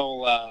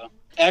 scale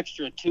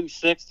extra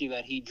 260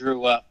 that he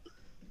drew up,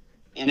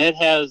 and it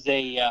has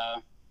a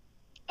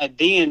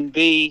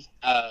D&B,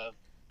 I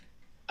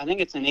think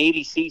it's an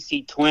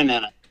 80cc twin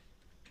in it,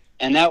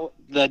 and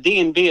the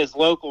D&B is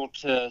local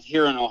to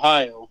here in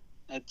Ohio.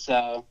 It's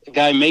a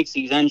guy makes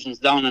these engines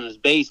down in his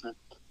basement,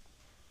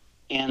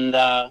 and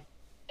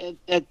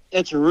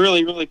it's a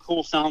really, really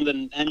cool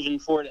sounding engine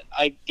for it.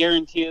 I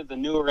guarantee you the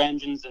newer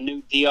engines, the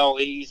new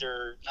DLEs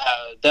or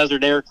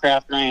Desert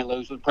Aircraft or any of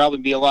those would probably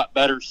be a lot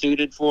better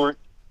suited for it.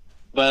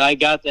 But I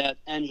got that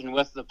engine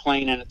with the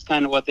plane, and it's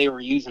kind of what they were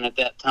using at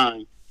that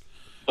time.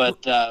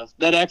 But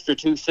that extra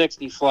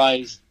 260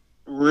 flies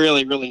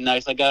really, really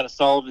nice. I got a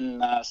Sullivan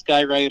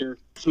Skyrider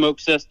smoke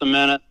system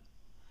in it.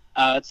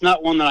 It's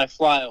not one that I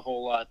fly a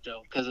whole lot,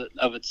 though, because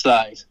of its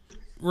size.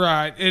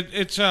 Right.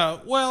 It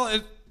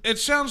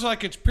sounds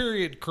like it's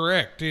period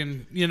correct,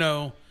 and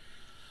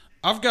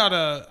I've got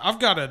a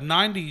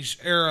 90s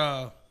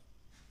era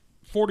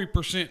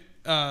 40%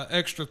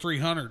 extra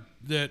 300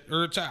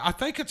 I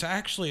think it's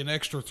actually an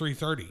extra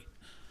 330.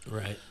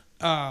 Right.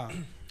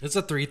 It's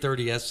a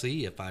 330 SC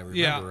if I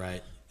remember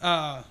right.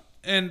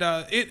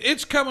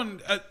 It's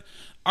coming.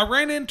 I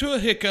ran into a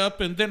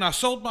hiccup, and then I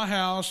sold my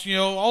house.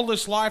 All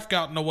this life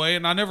got in the way,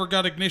 and I never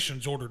got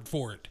ignitions ordered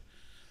for it.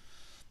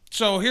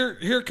 So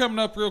here coming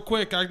up real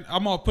quick,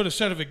 I'm going to put a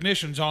set of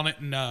ignitions on it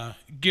and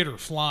get her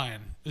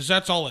flying, because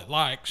that's all it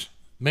likes.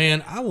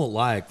 Man, I won't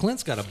lie.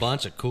 Clint's got a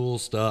bunch of cool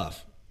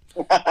stuff.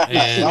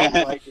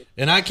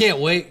 And I can't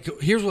wait.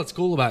 Here's what's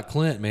cool about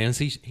Clint, man, is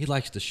he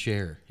likes to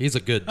share. He's a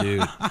good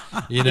dude,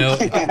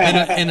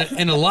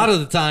 and a lot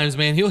of the times,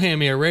 man, he'll hand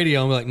me a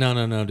radio and be like,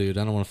 no, dude,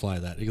 I don't want to fly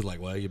that. He's like,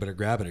 well, you better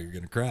grab it or you're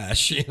gonna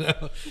crash,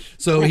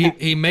 So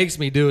he makes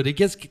me do it. He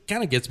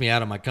kind of gets me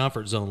out of my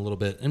comfort zone a little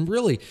bit. And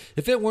really,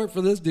 if it weren't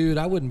for this dude,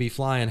 I wouldn't be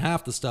flying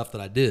half the stuff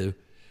that I do.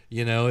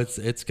 It's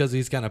because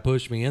he's kind of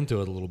pushed me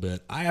into it a little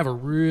bit. I have a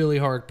really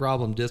hard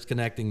problem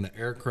disconnecting the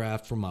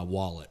aircraft from my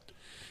wallet.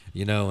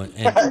 And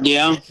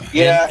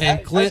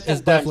Clint I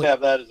is definitely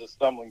have that as a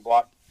stumbling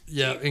block.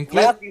 Yeah, and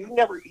Clint, Matthew,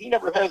 he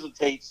never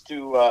hesitates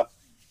to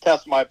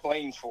test my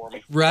planes for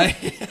me. Right.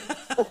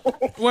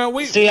 Well,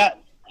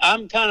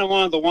 I'm kind of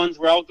one of the ones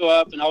where I'll go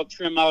up and I'll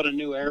trim out a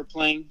new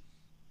airplane,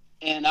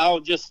 and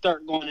I'll just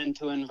start going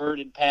into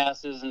inverted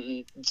passes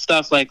and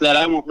stuff like that.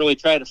 I won't really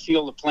try to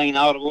feel the plane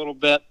out a little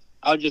bit.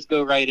 I'll just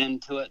go right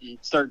into it and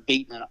start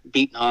beating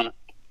on it.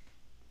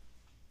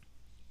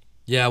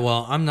 Yeah,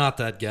 well, I'm not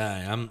that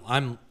guy.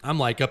 I'm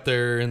like up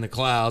there in the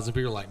clouds, and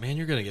people are like, "Man,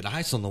 you're gonna get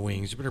ice on the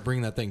wings. You better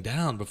bring that thing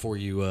down before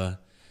you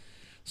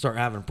start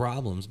having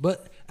problems."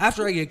 But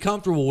after I get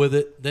comfortable with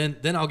it,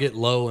 then I'll get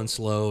low and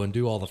slow and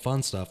do all the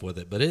fun stuff with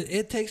it. But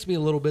it takes me a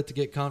little bit to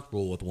get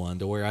comfortable with one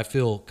to where I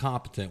feel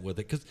competent with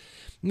it. Because,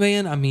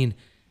 man, I mean,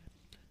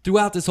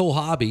 throughout this whole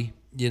hobby,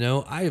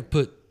 I have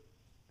put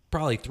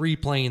probably 3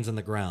 planes in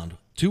the ground.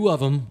 2 of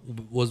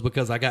them was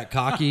because I got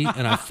cocky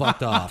and I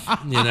fucked off.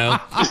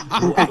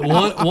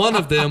 One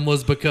of them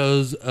was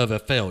because of a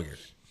failure.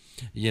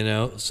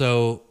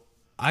 So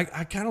I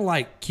kind of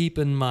like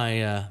keeping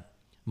my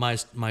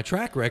my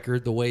track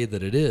record the way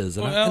that it is,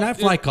 and I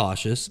fly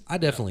cautious. I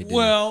definitely do.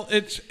 Well,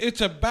 it's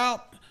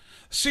about.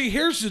 See,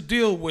 here's the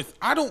deal with.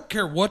 I don't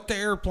care what the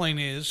airplane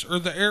is or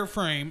the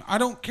airframe. I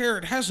don't care.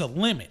 It has a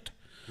limit.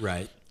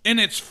 Right. And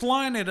it's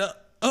flying it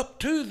up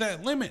to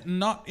that limit and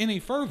not any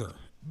further.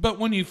 But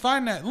when you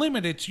find that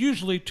limit, it's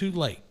usually too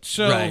late.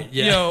 So, right,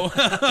 yeah.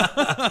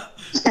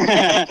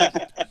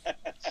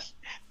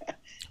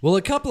 Well,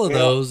 a couple of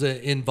those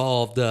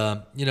involved,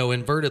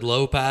 inverted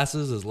low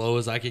passes as low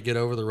as I could get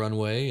over the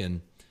runway.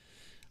 And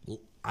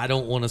I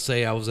don't want to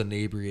say I was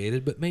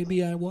inebriated, but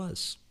maybe I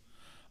was.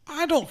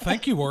 I don't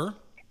think you were.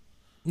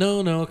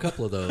 No, a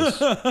couple of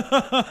those.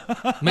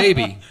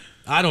 Maybe.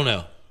 I don't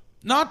know.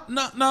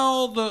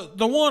 No,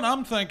 the one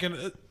I'm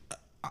thinking,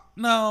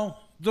 no.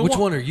 Which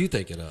one are you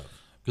thinking of?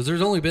 Because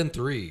there's only been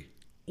 3.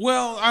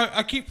 Well,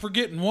 I keep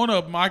forgetting one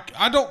of them.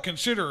 I don't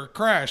consider a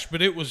crash,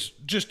 but it was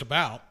just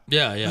about.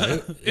 Yeah.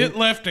 It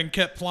left and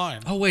kept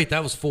flying. Oh, wait,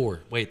 that was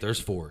 4. Wait, there's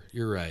 4.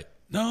 You're right.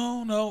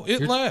 No,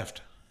 it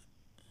left.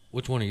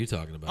 Which one are you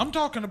talking about? I'm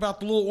talking about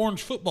the little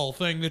orange football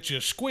thing that you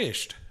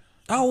squished.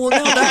 Oh,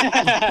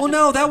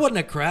 that wasn't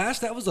a crash.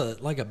 That was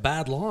like a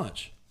bad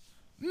launch.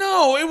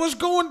 No, it was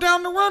going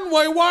down the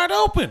runway wide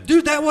open.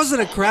 Dude, that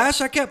wasn't a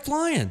crash. I kept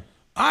flying.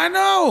 I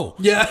know.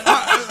 Yeah.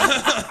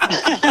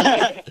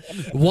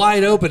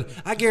 Wide open.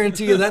 I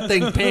guarantee you that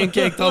thing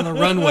pancaked on the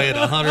runway at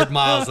 100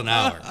 miles an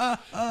hour.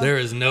 There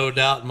is no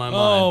doubt in my mind.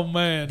 Oh,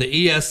 man.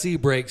 The ESC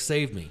brake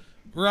saved me.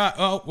 Right.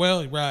 Oh,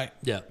 well, right.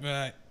 Yeah.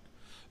 Right.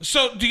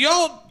 So do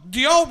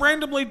y'all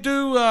randomly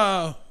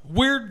do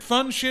weird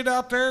fun shit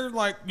out there,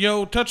 like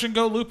touch and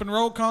go loop and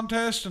roll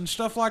contest and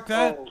stuff like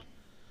that? Oh,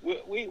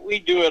 we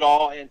do it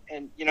all,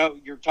 and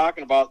you're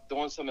talking about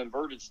doing some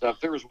inverted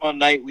stuff. There was one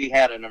night we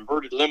had an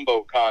inverted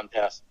limbo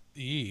contest,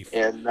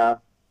 and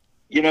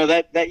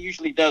that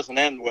usually doesn't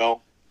end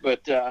well.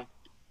 But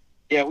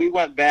we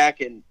went back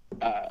and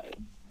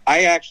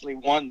I actually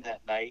won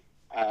that night.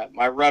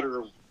 My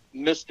rudder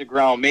missed the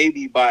ground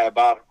maybe by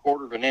about a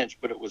quarter of an inch,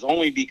 but it was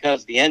only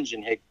because the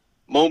engine had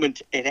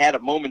a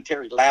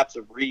momentary lapse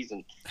of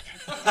reason.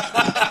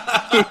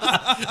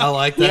 I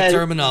like that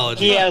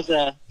terminology. He has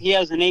an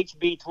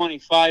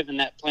HB-25 in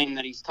that plane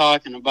that he's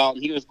talking about,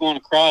 and he was going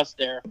across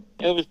there.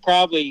 It was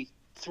probably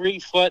 3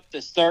 foot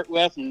to start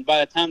with, and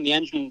by the time the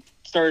engine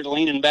started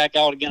leaning back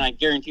out again, I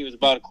guarantee it was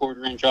about a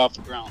quarter inch off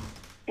the ground.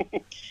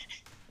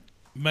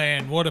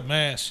 Man, what a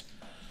mess.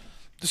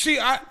 See,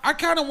 I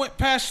kind of went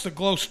past the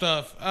glow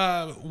stuff.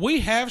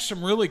 We have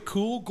some really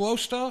cool glow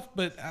stuff,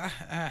 but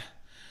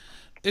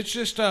it's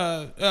just,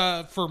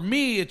 for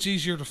me, it's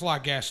easier to fly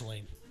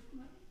gasoline.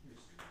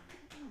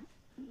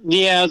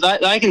 Yeah,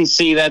 I can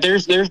see that.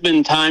 There's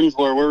been times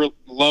where we're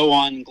low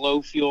on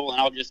glow fuel, and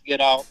I'll just get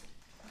out.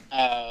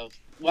 I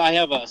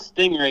have a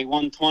Stingray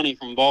 120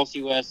 from Balsa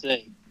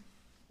USA.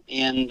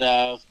 And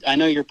I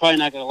know you're probably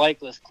not going to like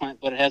this, Clint,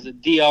 but it has a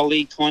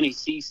DLE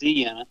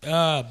 20cc in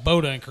it.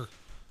 Boat anchor.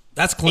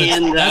 That's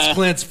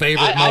Clint's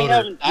favorite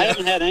motor. I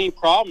haven't had any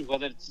problems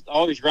with it. It's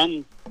always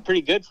run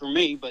pretty good for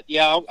me. But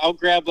yeah, I'll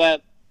grab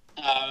that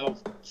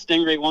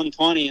Stingray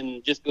 120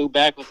 and just go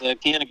back with a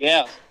can of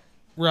gas.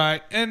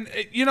 Right, and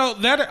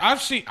that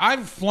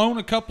I've flown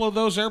a couple of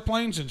those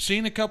airplanes and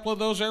seen a couple of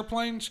those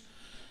airplanes.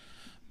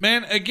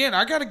 Man, again,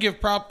 I got to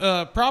give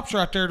props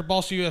right there to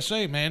Balsa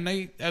USA. Man,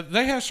 they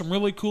have some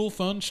really cool,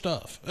 fun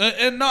stuff,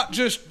 and not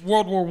just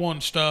World War I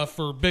stuff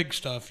or big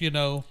stuff.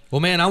 Well,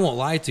 man, I won't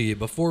lie to you.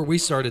 Before we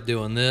started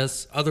doing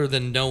this, other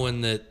than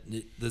knowing that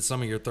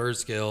some of your third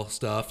scale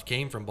stuff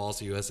came from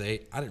Balsa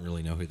USA, I didn't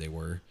really know who they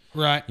were.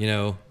 Right.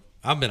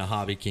 I've been a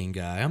Hobby King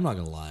guy. I'm not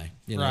going to lie.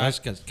 Right. That's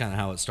kind of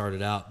how it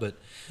started out. But,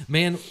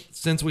 man,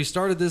 since we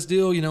started this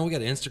deal, we got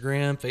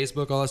Instagram,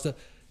 Facebook, all that stuff.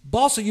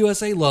 Balsa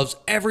USA loves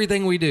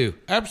everything we do.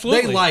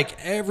 Absolutely. They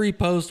like every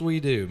post we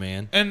do,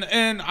 man. And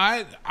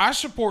I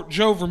support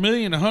Joe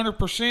Vermillion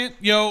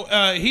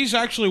 100%. He's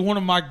actually one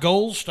of my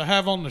goals to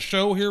have on the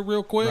show here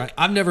real quick. Right.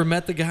 I've never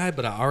met the guy,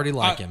 but I already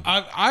like him.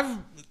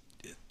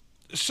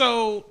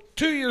 So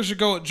 2 years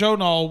ago at Joe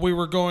Nall, we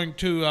were going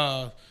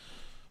to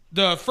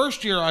the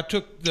first year I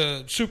took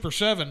the Super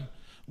 7,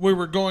 we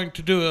were going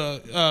to do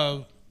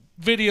a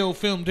video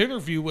filmed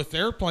interview with the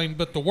airplane,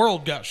 but the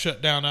world got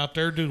shut down out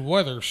there due to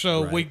weather,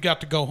 so we got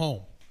to go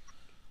home.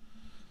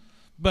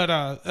 But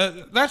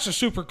that's a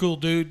super cool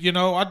dude.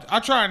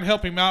 I try and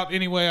help him out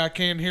any way I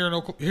can here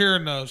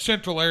in the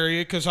central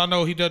area, because I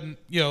know he doesn't.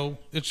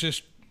 It's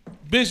just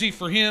busy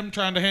for him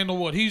trying to handle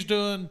what he's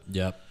doing.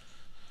 Yep.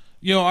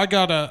 I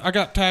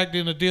got tagged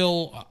in a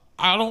deal.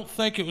 I don't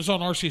think it was on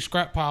RC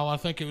Scrap Pile. I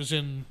think it was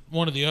in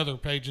one of the other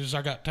pages.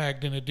 I got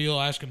tagged in a deal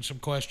asking some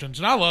questions,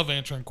 and I love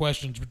answering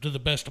questions to the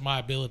best of my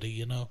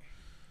ability.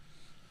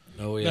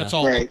 Oh yeah,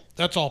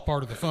 that's all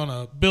part of the fun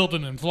of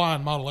building and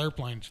flying model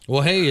airplanes.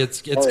 Well, hey,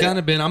 it's kind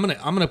of been. I'm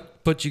gonna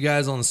put you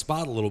guys on the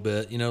spot a little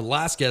bit. The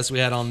last guest we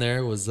had on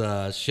there was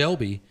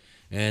Shelby,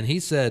 and he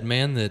said,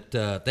 man,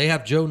 that they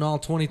have Joe Nall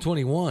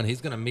 2021.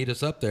 He's gonna meet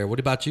us up there. What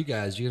about you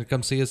guys? You gonna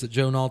come see us at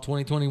Joe Nall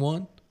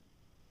 2021?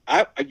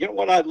 You know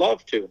what? I'd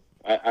love to.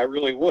 I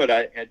really would.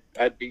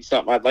 I'd be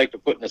something I'd like to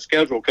put in the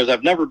schedule, because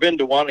I've never been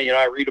to one.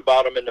 I read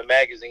about them in the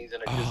magazines,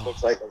 and it just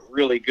looks like a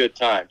really good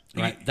time.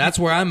 Right. That's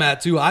where I'm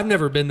at, too. I've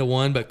never been to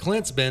one, but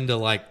Clint's been to,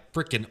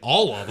 freaking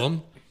all of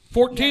them.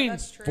 14. Yeah,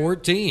 that's true.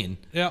 14.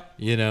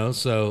 Yeah.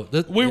 So...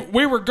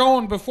 We were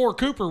going before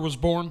Cooper was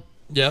born.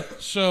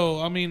 Yep.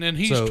 So, and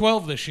he's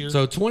 12 this year.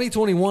 So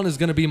 2021 is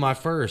going to be my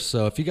first.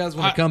 So if you guys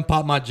want to come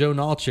pop my Joe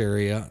Nall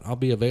cherry, I'll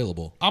be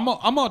available. I'm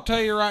going to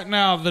tell you right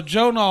now, the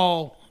Joe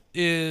Nall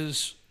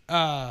is,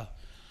 I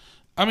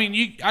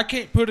mean, I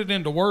can't put it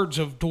into words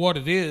of to what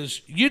it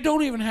is. You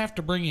don't even have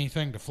to bring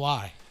anything to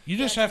fly. You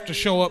just have to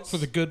show up for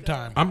the good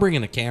time. I'm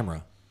bringing a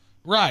camera.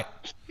 Right.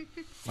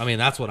 I mean,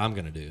 that's what I'm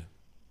going to do.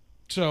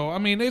 So, I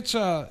mean, it's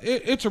a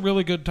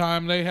really good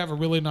time. They have a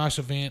really nice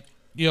event.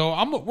 You know,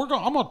 I'm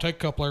gonna take a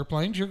couple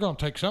airplanes. You're gonna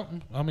take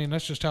something. I mean,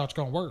 that's just how it's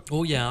gonna work.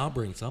 Oh yeah, I'll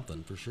bring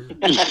something for sure.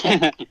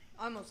 I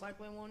most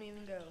likely won't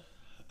even go.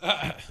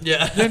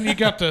 Yeah. Then you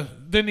got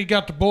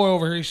the boy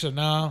over here. He said,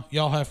 "Nah,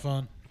 y'all have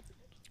fun."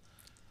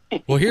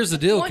 Well, here's the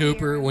deal, One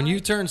Cooper. year, When you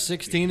right? turn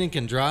 16 and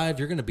can drive,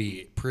 you're going to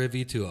be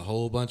privy to a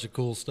whole bunch of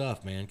cool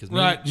stuff, man. Cause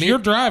Right. You're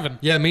driving.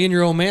 Yeah, me and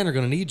your old man are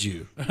going to need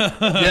you.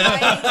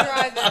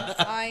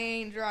 I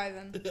ain't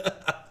driving.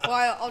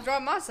 Well, I'll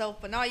drive myself,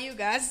 but not you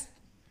guys.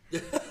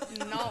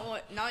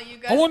 Not you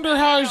guys. I wonder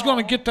how he's going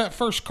to to get that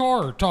first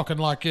car talking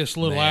like this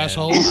little Man.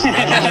 asshole.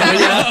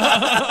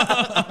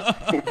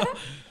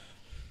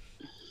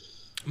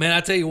 Man,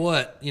 I tell you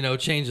what,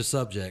 change the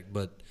subject,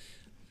 but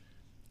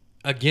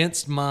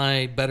against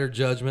my better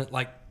judgment,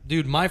 like,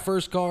 dude, my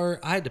first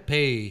car, I had to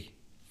pay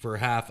for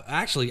half.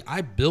 Actually,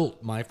 I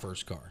built my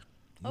first car,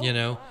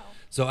 wow.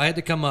 So I had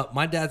to come up.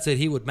 My dad said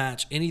he would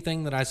match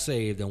anything that I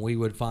saved, and we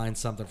would find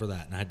something for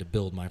that, and I had to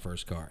build my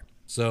first car.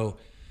 So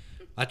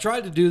I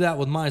tried to do that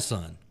with my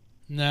son.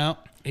 No.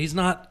 He's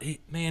not,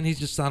 he's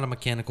just not a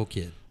mechanical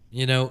kid.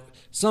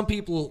 Some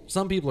people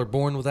are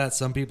born with that.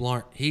 Some people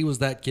aren't. He was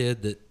that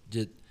kid that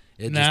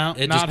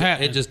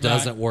it just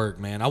doesn't work,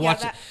 man. I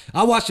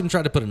watched him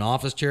try to put an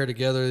office chair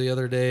together the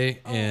other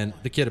day, and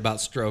the kid about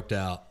stroked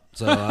out.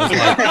 So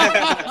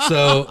I was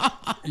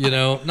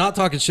like, not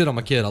talking shit on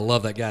my kid. I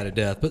love that guy to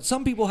death. But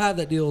some people have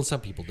that deal and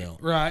some people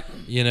don't. Right.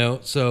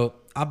 So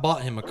I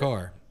bought him a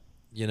car,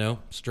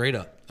 straight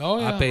up. Oh,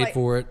 yeah. I paid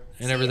for it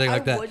and everything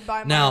like that. I would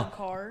buy my own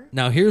car.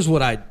 Now here's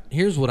what I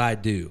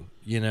do.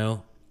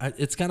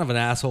 It's kind of an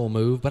asshole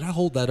move, but I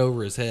hold that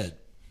over his head.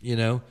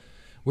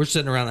 We're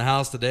sitting around the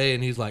house today,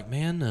 and he's like,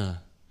 "Man,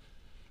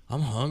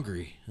 I'm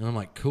hungry," and I'm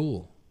like,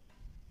 "Cool,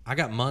 I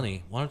got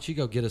money. Why don't you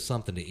go get us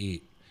something to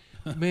eat?"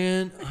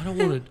 Man, I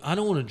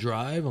don't want to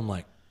drive. I'm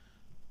like,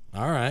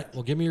 "All right,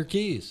 well, give me your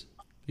keys."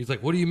 He's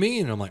like, "What do you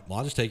mean?" And I'm like, "Well,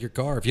 I'll just take your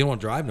car. If you don't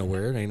want to drive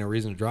nowhere, there ain't no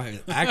reason to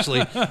drive.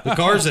 Actually, the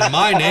car's in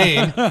my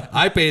name.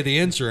 I pay the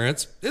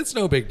insurance. It's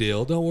no big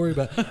deal. Don't worry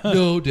about it."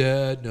 "No,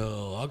 Dad,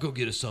 no. I'll go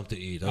get us something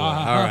to eat." I'm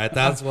like, all right,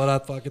 that's what I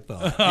fucking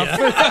thought.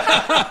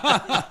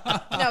 Yeah.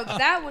 No,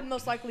 that would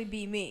most likely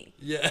be me.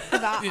 Yeah.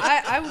 'Cause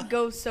I would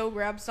go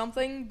grab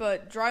something,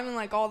 but driving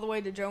like all the way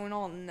to Joe and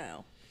all,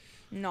 no.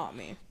 Not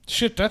me.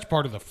 Shit, that's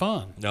part of the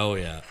fun. Oh,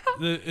 yeah.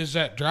 Is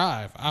that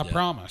drive. I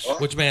promise.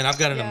 Which, man, I've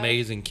got an Yeah.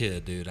 amazing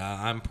kid, dude.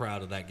 I'm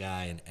proud of that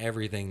guy and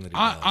everything that he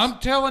does. I'm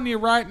telling you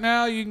right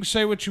now, you can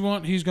say what you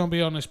want. He's going to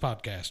be on this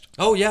podcast.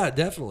 Oh, yeah,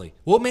 definitely.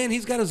 Well, man,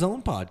 he's got his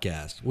own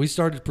podcast. We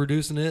started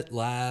producing it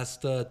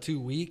last 2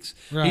 weeks.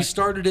 Right. He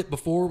started it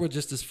before with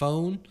just his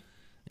phone,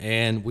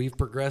 and we've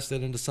progressed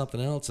it into something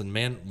else. And,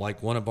 man,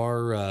 like one of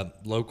our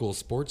local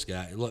sports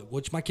guys,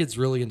 which my kid's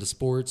really into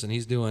sports, and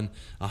he's doing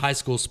a high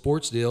school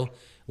sports deal.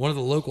 One of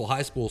the local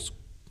high school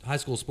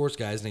sports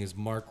guys, his name is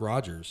Mark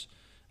Rogers,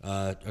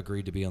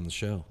 agreed to be on the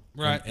show.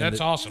 Right,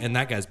 that's awesome. And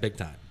that guy's big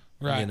time.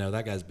 Right.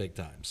 That guy's big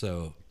time.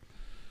 So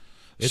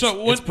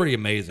it's pretty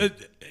amazing.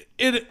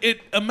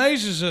 It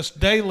amazes us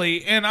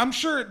daily, and I'm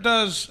sure it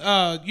does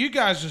you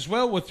guys as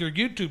well with your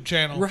YouTube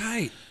channel.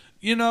 Right.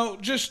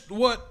 Just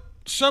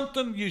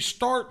something you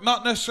start,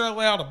 not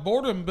necessarily out of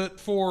boredom, but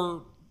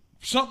for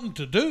something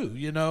to do,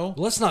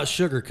 Let's not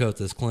sugarcoat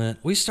this, Clint.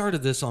 We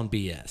started this on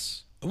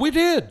BS. We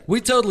did.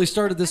 We totally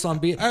started this on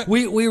BS.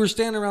 We were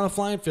standing around the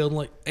flying field and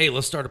like, hey,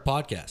 let's start a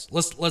podcast.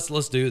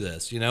 Let's do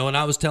this, And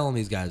I was telling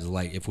these guys,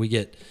 like, if we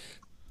get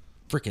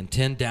freaking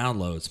 10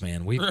 downloads,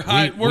 man, we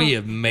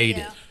have made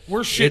it.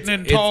 We're shitting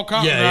in tall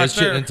cotton. Yeah, it's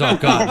shitting in tall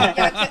cotton.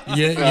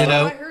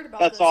 I heard about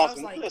That's this. I was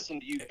awesome. like, We listen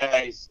to you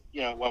guys,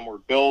 when we're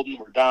building,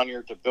 we're down here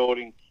at the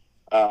building.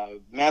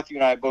 Matthew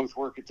and I both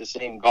work at the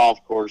same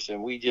golf course,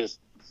 and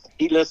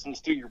he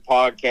listens to your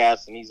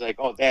podcast, and he's like,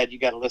 "Oh, Dad, you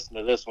got to listen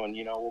to this one.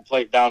 We'll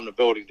play it down in the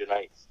building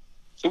tonight."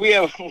 So we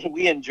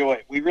enjoy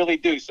it. We really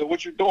do. So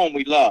what you're doing,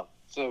 we love.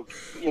 So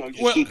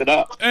just keep it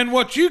up. And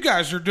what you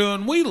guys are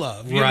doing, we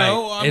love. You right.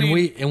 know, I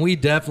mean, we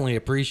definitely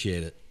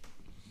appreciate it.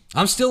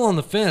 I'm still on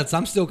the fence.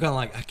 I'm still kind of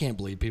like, I can't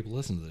believe people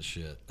listen to this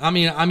shit. I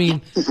mean,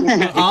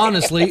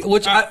 honestly,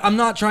 which I'm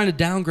not trying to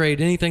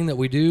downgrade anything that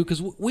we do,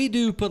 because we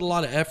do put a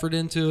lot of effort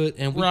into it,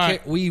 and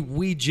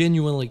we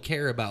genuinely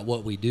care about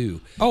what we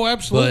do. Oh,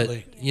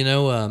 absolutely.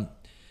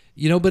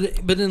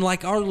 But but in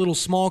like our little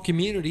small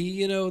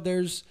community,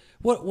 there's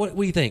what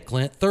do you think,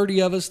 Clint?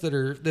 30 of us that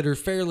are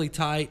fairly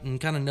tight and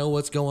kind of know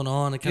what's going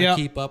on and kind of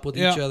keep up with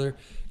each other.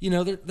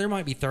 There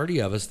might be 30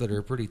 of us that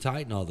are pretty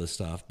tight and all this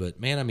stuff, but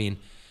man, I mean,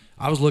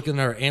 I was looking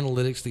at our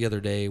analytics the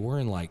other day. We're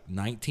in like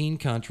 19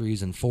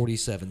 countries and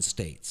 47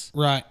 states.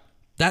 Right.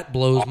 That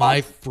blows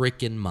my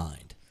freaking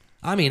mind.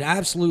 I mean,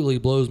 absolutely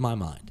blows my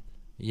mind.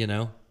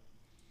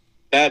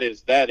 That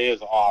is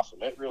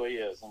awesome. It really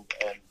is, and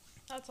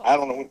that's awesome. I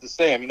don't know what to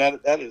say. I mean,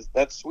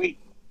 that's sweet.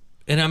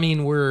 And I mean,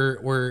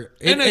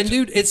 and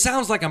dude, it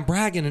sounds like I'm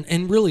bragging,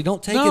 and really,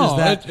 don't take it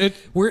as that.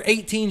 We're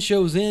 18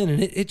 shows in,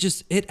 and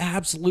it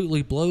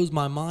absolutely blows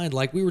my mind.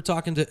 Like, we were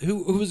talking to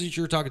who was it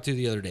you were talking to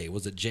the other day?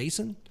 Was it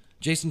Jason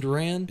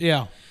Duran?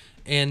 Yeah.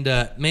 And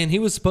man, he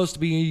was supposed to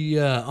be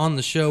on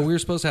the show. We were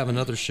supposed to have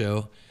another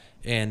show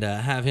and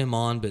have him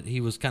on, but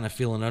he was kind of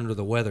feeling under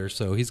the weather,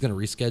 so he's going to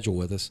reschedule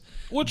with us.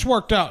 Which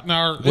worked out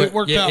out for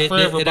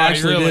everybody. It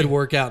actually really did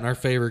work out in our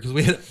favor, because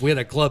we had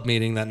a club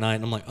meeting that night,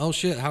 and I'm like, oh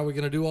shit, how are we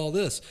going to do all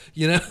this?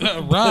 You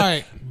know,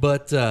 right?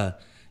 But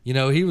you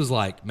know, he was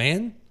like,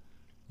 man,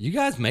 you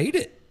guys made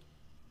it.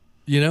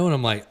 You know, and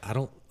I'm like, I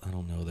don't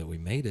know that we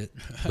made it,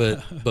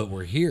 but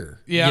we're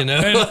here. Yeah, you know,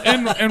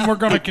 and we're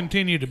going to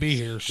continue to be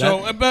here.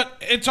 So, but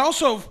it's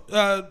also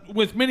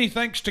with many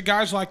thanks to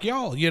guys like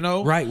y'all. You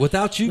know, right?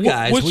 Without you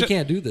guys, we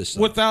can't do this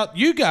stuff. Without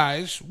you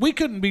guys, we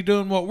couldn't be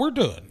doing what we're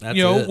doing. That's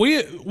you know,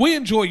 it. we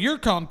enjoy your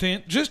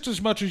content just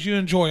as much as you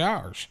enjoy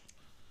ours.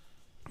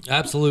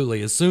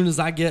 Absolutely. As soon as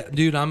I get,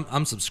 dude,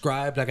 I'm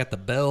subscribed. I got the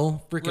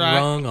bell freaking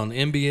rung on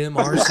MBM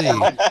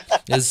RC.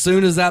 As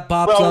soon as that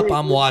pops up,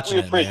 I'm watching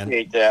it, man. We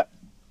appreciate that.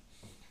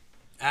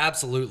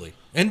 Absolutely.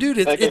 And dude,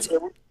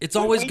 it's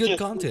always good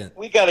content.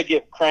 We got to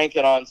get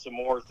cranking on some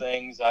more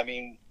things. I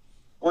mean,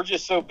 we're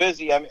just so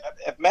busy. I mean,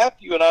 if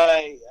Matthew and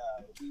I,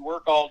 we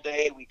work all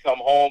day, we come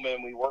home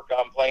and we work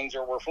on planes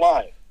or we're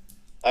flying.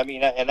 I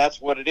mean, and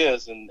that's what it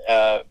is. And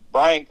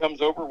Brian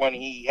comes over when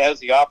he has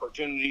the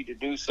opportunity to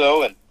do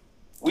so, and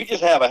we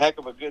just have a heck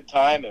of a good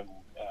time, and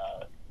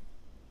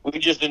we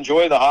just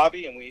enjoy the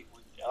hobby. And we,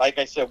 like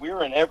I said,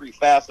 we're in every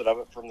facet of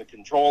it, from the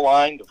control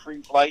line to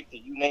free flight to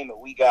you name it,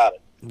 we got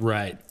it.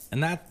 Right.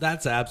 And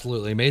that's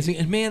absolutely amazing.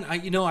 And man,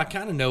 I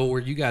kind of know where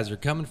you guys are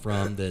coming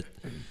from, that,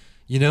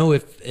 you know,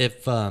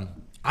 if I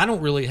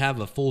don't really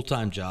have a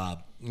full-time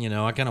job, you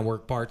know, I kind of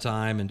work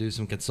part-time and do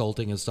some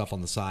consulting and stuff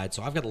on the side.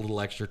 So I've got a little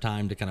extra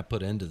time to kind of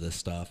put into this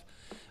stuff.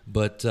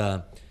 But,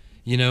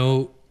 you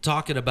know,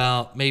 talking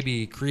about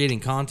maybe creating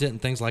content and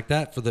things like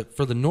that for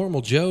the normal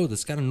Joe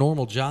that's got a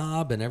normal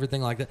job and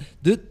everything like that,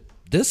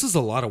 this is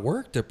a lot of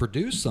work to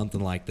produce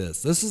something like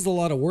this. This is a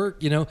lot of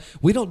work. You know,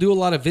 we don't do a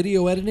lot of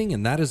video editing,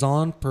 and that is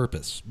on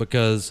purpose,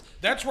 because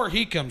that's where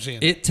he comes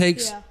in. It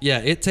takes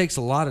it takes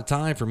a lot of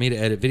time for me to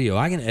edit video.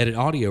 I can edit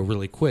audio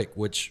really quick,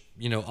 which,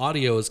 you know,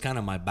 audio is kind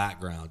of my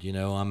background. You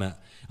know, I'm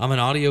an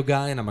audio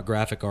guy and I'm a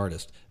graphic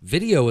artist.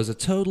 Video is a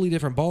totally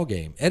different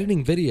ballgame.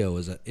 Editing video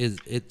is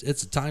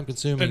a time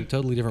consuming,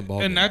 totally different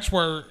ballgame. And that's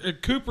where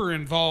Cooper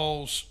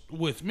involves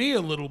with me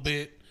a little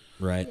bit.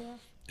 Right. Yeah.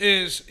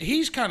 Is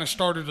he's kind of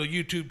started a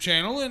YouTube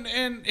channel,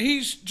 and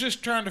he's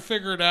just trying to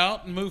figure it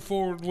out and move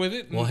forward with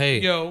it. And, well,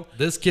 hey,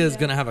 this kid's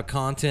going to have a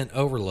content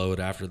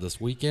overload after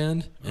this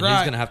weekend, and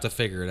he's going to have to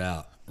figure it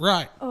out.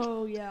 Right.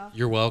 Oh, yeah.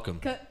 You're welcome.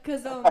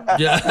 Because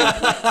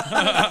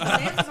yeah.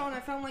 Amazon, I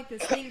found like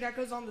this thing that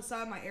goes on the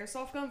side of my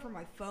airsoft gun for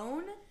my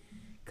phone.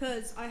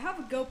 Because I have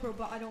a GoPro,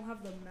 but I don't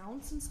have the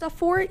mounts and stuff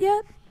for it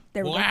yet.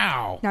 There we go.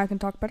 Wow. Now I can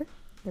talk better.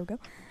 There we go.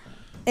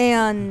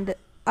 And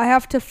I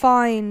have to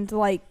find,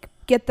 like,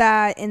 get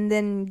that and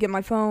then get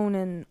my phone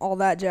and all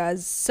that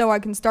jazz so I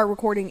can start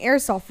recording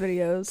airsoft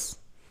videos,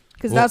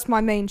 because that's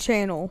my main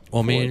channel.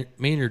 Well, me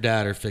and your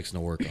dad are fixing to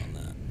work on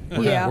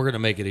that. We're gonna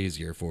make it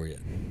easier for you.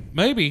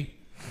 Maybe.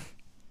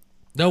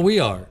 No,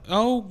 we are.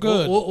 Oh,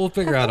 good. We'll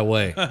figure out a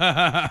way.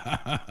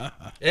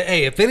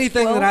 Hey, if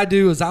anything that I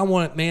do is I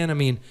want it, man. I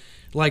mean,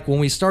 like when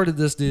we started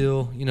this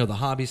deal, you know, the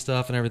hobby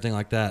stuff and everything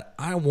like that,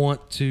 I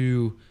want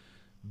to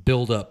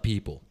build up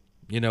people.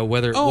 You know,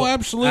 whether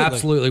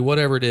absolutely,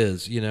 whatever it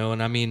is, you know,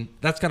 and I mean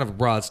that's kind of a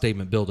broad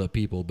statement, build up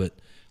people, but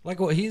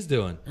like what he's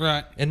doing,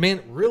 right? And man,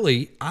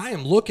 really, I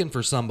am looking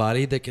for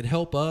somebody that could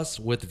help us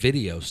with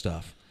video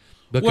stuff,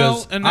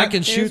 because I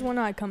can shoot. When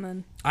I come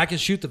in, I can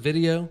shoot the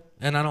video,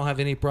 and I don't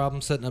have any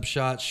problem setting up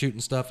shots, shooting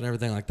stuff, and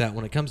everything like that.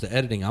 When it comes to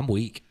editing, I'm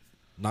weak.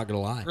 Not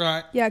gonna lie.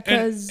 Right? Yeah,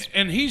 because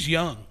and he's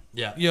young.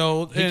 Yeah, you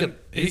know,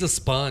 he's a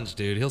sponge,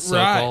 dude. He'll soak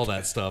all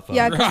that stuff up.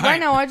 Yeah, because right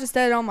now I just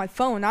edit on my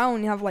phone. I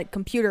don't have like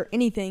computer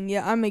anything.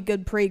 Yeah, I make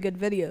pretty good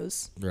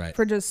videos. Right.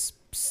 For just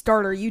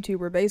starter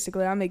YouTuber,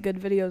 basically, I make good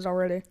videos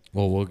already.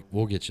 Well,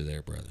 we'll get you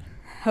there, brother.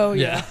 Oh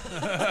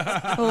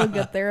yeah, we'll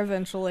get there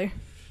eventually.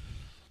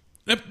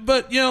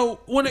 But you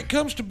know, when it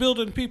comes to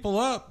building people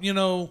up, you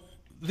know,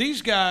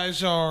 these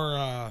guys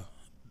are.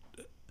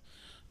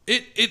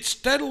 It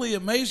steadily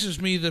amazes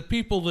me the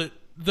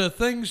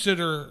things that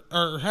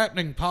are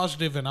happening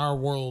positive in our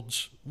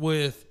worlds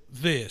with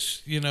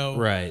this, you know.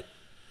 Right.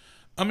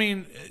 I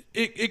mean,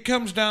 it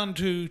comes down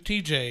to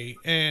TJ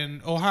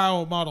and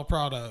Ohio Model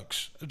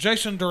Products,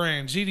 Jason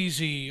Duran,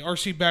 ZDZ,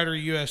 RC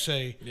Battery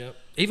USA. Yep.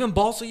 Even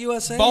Balsa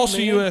USA.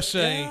 Balsa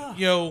USA. Yeah.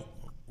 You know,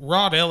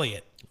 Rod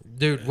Elliott.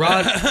 Dude,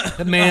 Rod,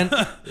 man,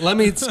 let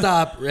me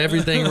stop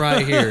everything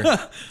right here.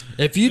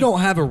 If you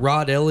don't have a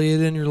Rod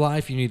Elliott in your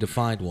life, you need to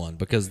find one,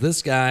 because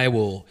this guy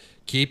will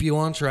keep you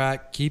on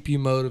track, keep you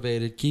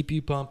motivated, keep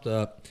you pumped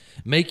up,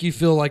 make you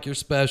feel like you're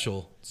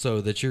special, so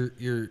that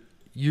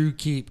you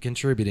keep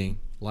contributing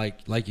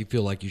like you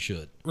feel like you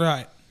should.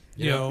 Right.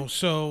 You know,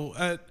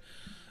 so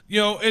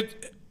you know,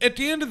 at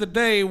the end of the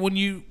day, when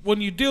you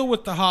deal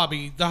with the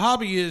hobby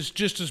is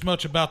just as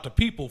much about the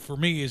people for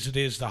me as it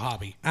is the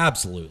hobby.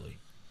 Absolutely.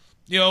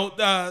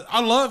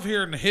 I love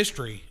hearing the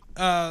history.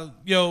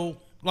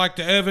 Like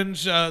the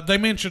Evans, they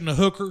mentioned the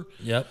hooker.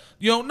 Yep.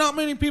 Not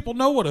many people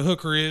know what a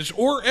hooker is,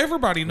 or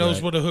everybody knows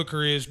Right. what a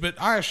hooker is, but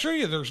I assure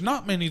you there's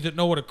not many that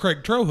know what a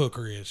Craig Trow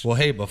hooker is. Well,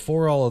 hey,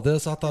 before all of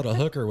this, I thought a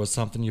hooker was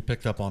something you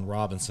picked up on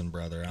Robinson,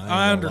 brother.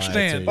 I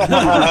understand.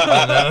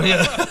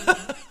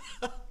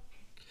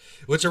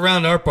 Which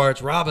around our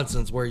parts,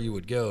 Robinson's where you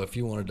would go if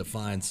you wanted to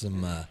find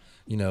some,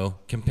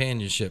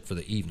 companionship for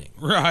the evening.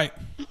 Right.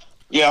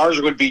 Yeah,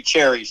 ours would be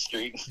Cherry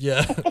Street.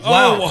 Yeah.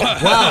 Wow.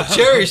 Wow.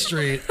 Cherry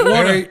Street.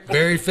 Very,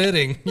 very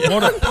fitting.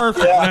 What a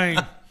perfect name.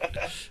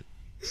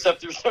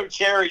 Except there's no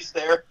cherries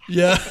there.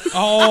 Yeah.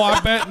 Oh, I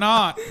bet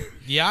not.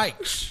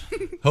 Yikes.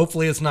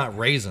 Hopefully it's not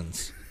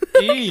raisins.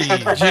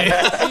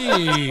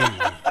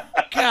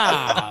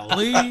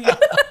 Golly.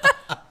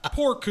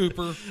 Poor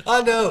Cooper.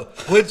 I know.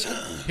 Which,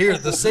 here,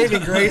 the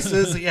saving grace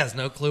is he has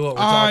no clue what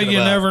we're talking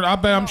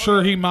about. I'm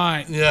sure he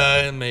might.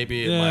 Yeah, and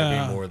maybe it might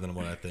Yeah. be more than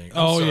what I think.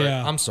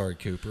 I'm sorry,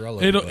 Cooper. I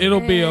love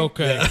It'll be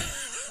okay.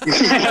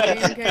 I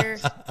don't care.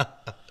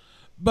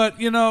 But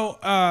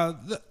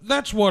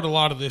that's what a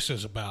lot of this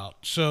is about.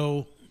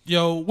 So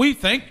we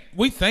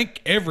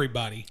thank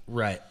everybody.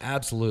 Right,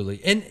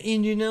 absolutely. And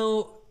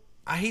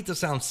I hate to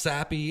sound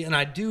sappy, and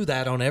I do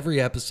that on every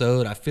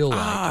episode, I feel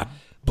like.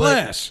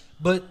 Bless.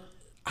 But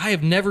I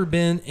have never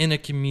been in a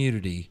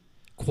community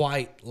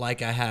quite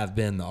like I have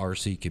been the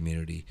RC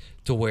community,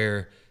 to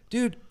where,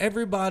 dude,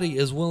 everybody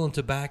is willing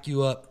to back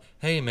you up.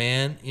 Hey,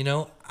 man,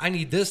 I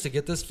need this to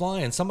get this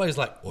flying. Somebody's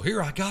like, well,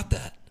 here, I got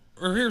that.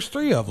 Or here's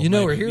 3 of them.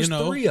 Or here's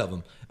 3 of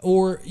them.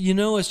 Or,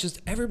 it's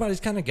just everybody's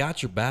kind of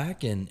got your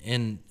back,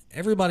 and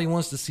everybody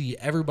wants to see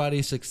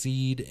everybody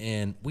succeed,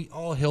 and we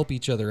all help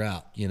each other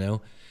out,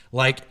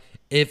 Like,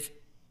 if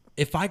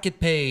I could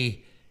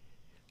pay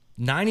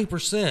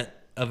 90%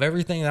 of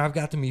everything that I've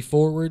got to move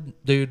forward,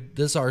 dude,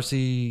 this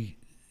RC,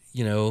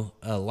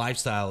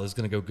 lifestyle is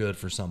going to go good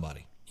for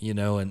somebody,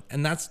 and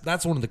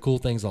that's one of the cool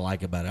things I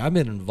like about it. I've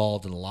been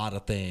involved in a lot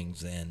of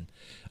things, and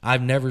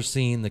I've never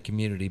seen the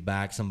community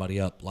back somebody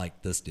up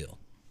like this deal.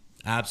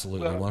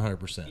 Absolutely,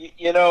 100%.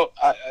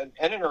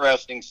 An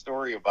interesting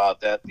story about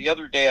that. The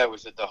other day I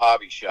was at the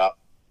hobby shop,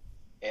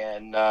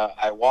 and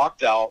I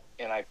walked out,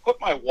 and I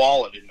put my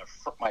wallet in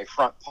my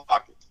front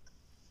pocket,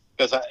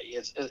 because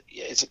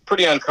it's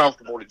pretty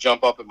uncomfortable to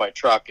jump up in my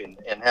truck and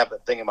have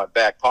that thing in my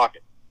back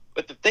pocket.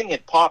 But the thing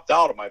had popped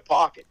out of my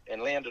pocket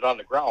and landed on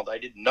the ground. I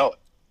didn't know it.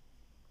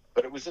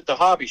 But it was at the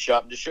hobby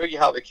shop. And to show you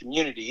how the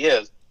community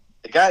is,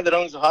 the guy that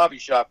owns the hobby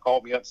shop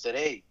called me up and said,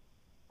 "Hey,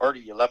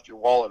 Artie, you left your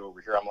wallet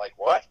over here." I'm like,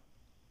 "What?"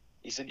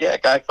 He said, "Yeah, a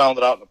guy found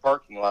it out in the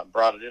parking lot and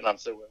brought it in." I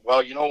said,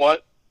 "Well, you know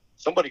what?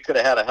 Somebody could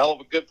have had a hell of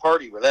a good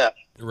party with that."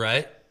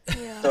 Right.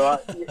 Yeah. So,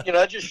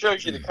 that just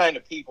shows you the kind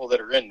of people that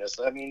are in this.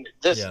 I mean,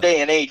 this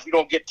day and age, you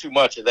don't get too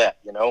much of that,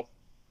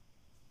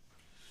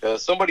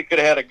 Because somebody could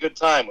have had a good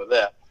time with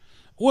that.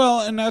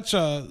 Well, and that's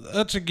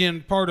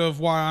again part of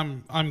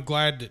why I'm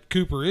glad that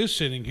Cooper is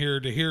sitting here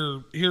to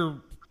hear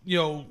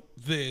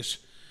this.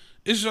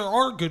 Is there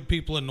are good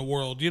people in the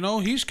world.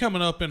 He's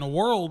coming up in a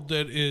world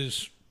that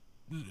is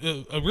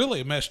a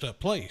really messed up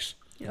place.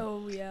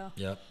 Oh yeah.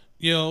 Yep.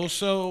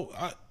 So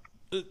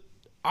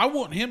I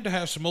want him to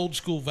have some old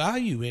school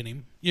value in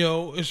him,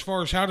 as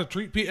far as how to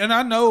treat people. And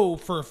I know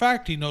for a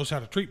fact he knows how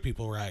to treat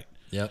people right.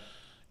 Yep.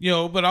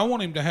 But I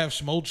want him to have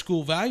some old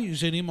school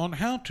values in him on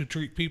how to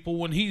treat people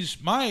when he's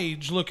my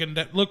age, looking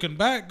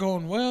back,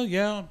 going, well,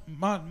 yeah,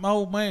 my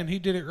old man, he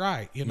did it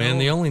right. Man,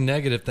 the only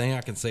negative thing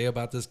I can say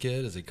about this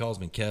kid is he calls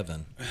me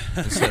Kevin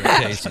instead of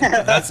Casey.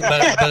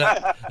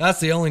 But that's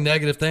the only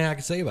negative thing I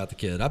can say about the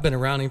kid. I've been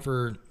around him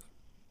for a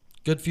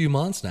good few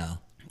months now.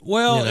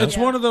 Well, it's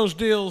one of those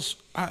deals.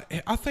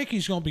 I think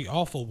he's going to be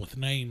awful with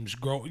names.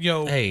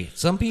 Hey,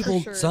 some people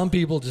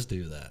just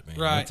do that, man.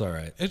 Right. That's all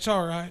right. It's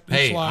all right.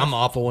 Hey, I'm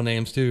awful with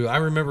names too. I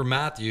remember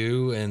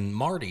Matthew and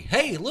Marty.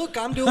 Hey, look,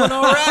 I'm doing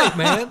all right,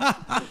 man.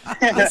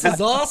 This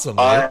is awesome,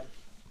 man.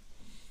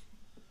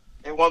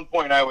 At one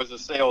point, I was a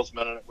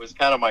salesman, and it was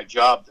kind of my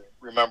job to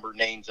remember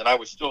names, and I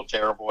was still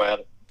terrible at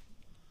it.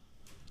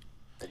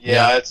 But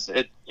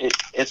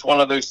it's one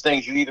of those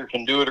things. You either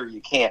can do it or you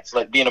can't. It's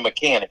like being a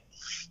mechanic.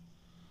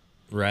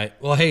 Right.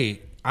 Well,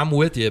 hey, I'm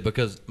with you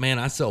because, man,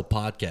 I sell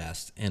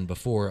podcasts, and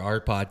before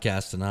our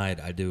podcast tonight,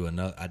 I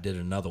did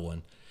another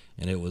one,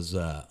 and it was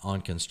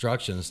on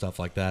construction and stuff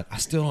like that. I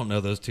still don't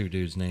know those two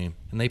dudes' name,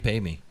 and they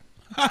pay me.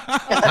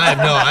 I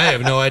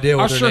have no idea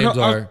what their names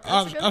are.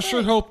 I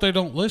sure hope they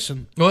don't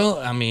listen. Well,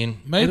 I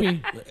mean,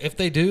 maybe if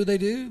they do, they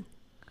do.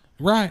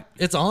 Right.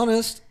 It's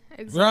honest.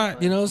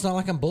 Exactly. Right. It's not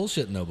like I'm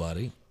bullshitting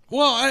nobody.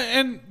 Well,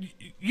 and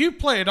you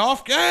play it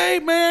off. Hey,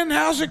 man,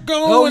 how's it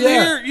going Oh,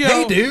 yeah. here?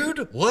 Hey,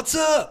 dude, what's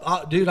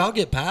up? Dude, I'll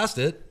get past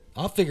it.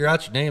 I'll figure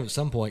out your name at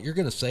some point. You're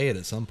going to say it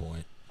at some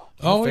point.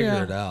 I'll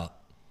figure it out.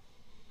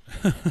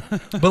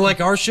 But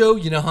like our show,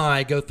 you know how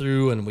I go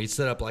through and we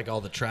set up like all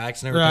the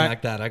tracks and everything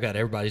like that. I got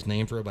everybody's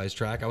name for everybody's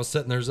track. I was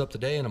setting theirs up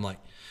today, and I'm like,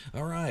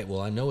 all right,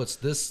 well, I know it's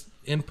this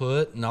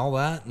input and all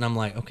that, and I'm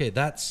like, okay,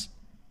 I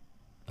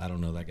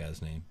don't know that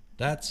guy's name.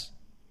 I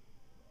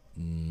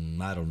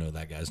don't know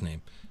that guy's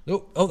name.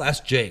 Oh, that's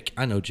Jake.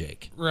 I know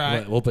Jake.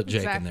 Right. We'll put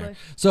Jake in there.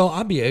 So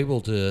I'll be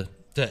able to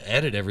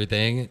edit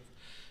everything,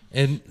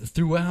 and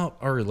throughout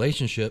our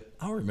relationship,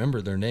 I'll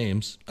remember their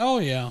names. Oh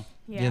yeah.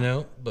 Yeah. You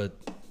know, but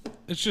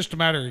it's just a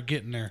matter of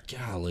getting there.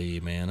 Golly,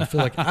 man, I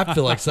feel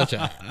like such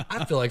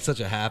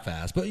a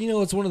half-ass. But you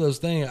know, it's one of those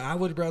things. I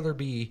would rather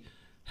be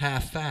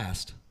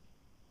half-fast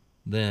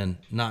than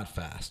not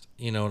fast.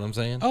 You know what I'm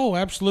saying? Oh,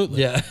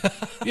 absolutely. Yeah.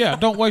 Yeah.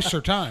 Don't waste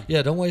their time.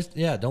 Yeah, don't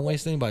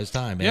waste anybody's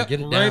time, man. Yep,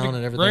 Get it ready down to-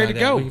 and everything ready like to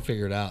that. go. We can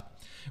figure it out.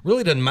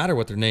 Really doesn't matter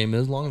what their name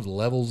is, as long as the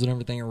levels and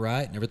everything are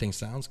right and everything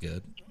sounds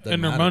good. Doesn't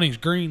And their matter. money's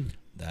green.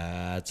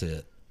 That's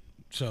it.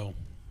 So,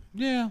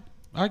 yeah,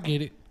 I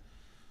get it.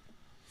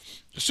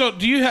 So,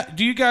 do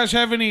you guys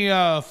have any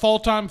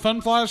fall-time fun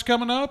flies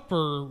coming up,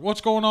 or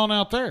what's going on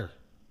out there?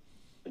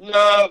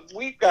 No,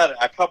 we've got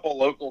a couple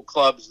local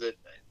clubs that,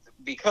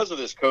 because of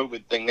this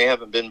COVID thing, they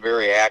haven't been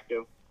very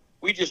active.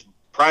 We just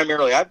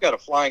primarily, I've got a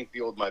flying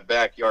field in my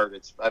backyard.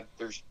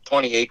 There's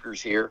 20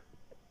 acres here,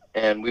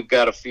 and we've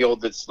got a field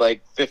that's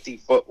like 50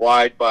 foot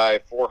wide by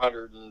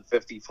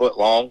 450 foot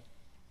long.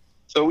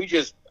 So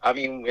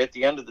at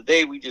the end of the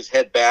day, we just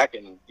head back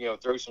and,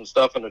 throw some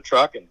stuff in the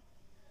truck and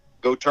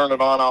go turn it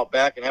on out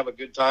back and have a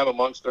good time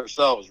amongst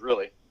ourselves,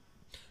 really.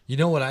 You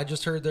know what I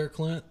just heard there,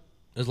 Clint?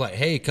 It was like,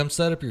 hey, come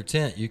set up your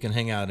tent. You can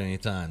hang out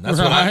anytime. That's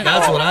Right.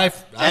 what I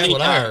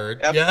heard.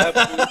 Yeah.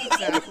 Absolutely.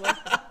 Exactly.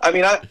 I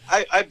mean,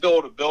 I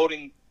built a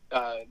building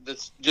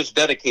that's just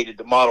dedicated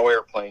to model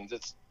airplanes.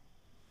 It's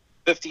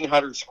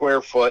 1,500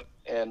 square foot,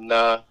 and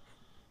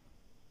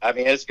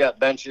it's got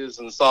benches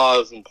and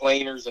saws and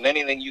planers and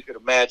anything you could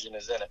imagine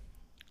is in it.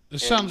 It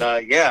sounds.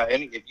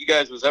 And if you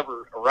guys was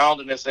ever around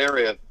in this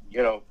area,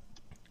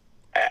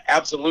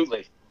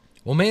 absolutely.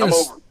 Well, man, Come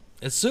over.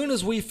 as soon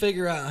as we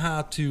figure out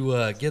how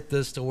to get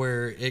this to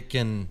where it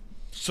can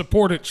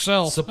support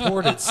itself.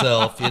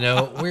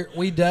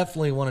 We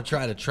definitely want to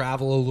try to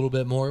travel a little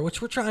bit more,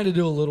 which we're trying to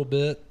do a little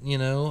bit.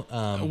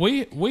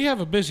 We have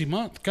a busy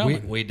month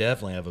coming. We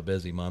definitely have a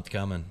busy month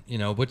coming.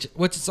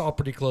 Which is all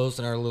pretty close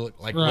in our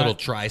little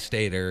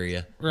tri-state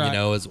area. Right.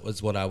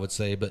 Is what I would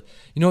say. But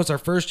it's our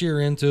first year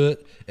into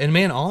it, and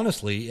man,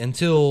 honestly,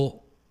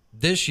 until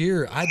this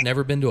year, I'd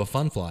never been to a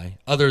fun fly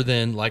other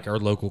than like our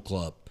local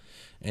club,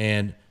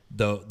 and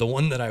the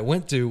one that I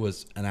went to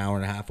was an hour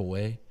and a half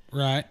away.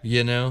 Right.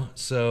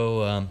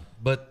 So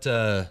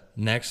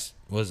next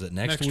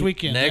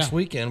weekend? Next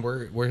weekend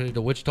we're headed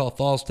to Wichita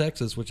Falls,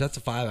 Texas, which that's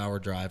a 5-hour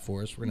drive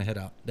for us. We're gonna head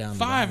out down.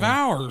 5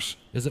 hours?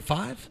 Is it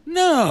 5?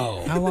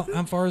 No.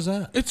 How far is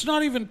that? It's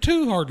not even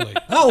 2 hardly.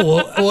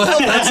 Oh well,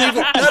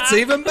 that's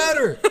even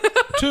better.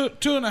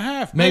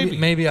 2.5.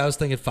 Maybe I was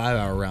thinking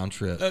 5-hour round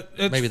trip.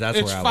 Maybe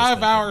that's where I was. It's 5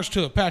 thinking. hours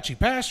to Apache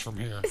Pass from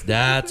here.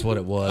 That's what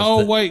it was.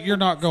 Oh wait, you're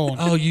not going.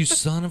 Oh, you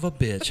son of a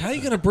bitch! How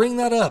you gonna bring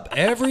that up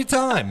every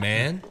time,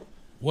 man?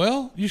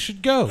 Well, you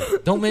should go.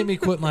 Don't make me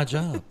quit my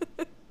job.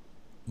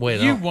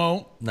 Wait, you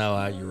won't.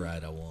 No, you're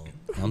right. I won't.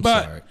 I'm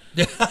sorry.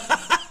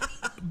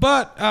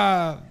 But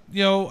that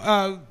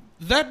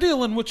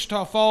deal in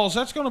Wichita Falls,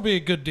 that's going to be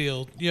a good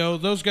deal.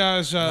 Those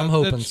guys. I'm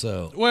hoping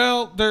so.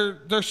 Well,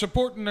 they're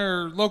supporting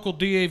their local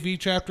DAV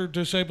chapter,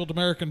 Disabled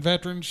American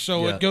Veterans,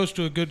 so it goes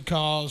to a good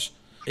cause.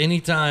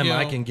 Anytime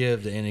I can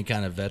give to any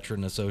kind of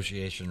veteran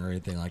association or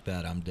anything like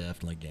that, I'm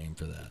definitely game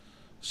for that.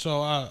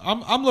 So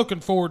I'm looking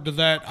forward to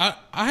that.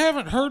 I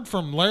haven't heard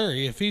from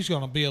Larry if he's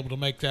going to be able to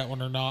make that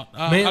one or not.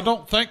 I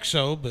don't think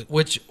so, but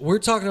which we're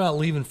talking about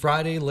leaving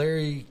Friday.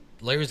 Larry's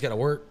got to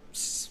work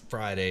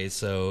Friday,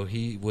 so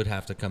he would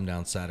have to come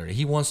down Saturday.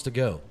 He wants to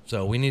go,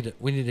 so we need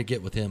to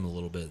get with him a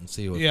little bit and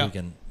see if we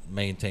can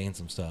maintain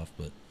some stuff.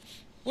 But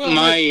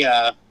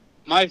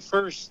my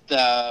first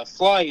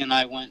fly-in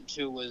I went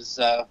to was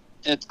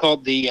it's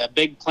called the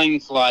Big Plane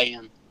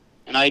Fly-In,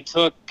 and I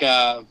took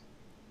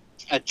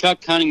a Chuck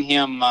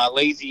Cunningham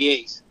Lazy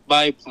Ace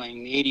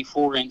biplane, the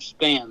 84-inch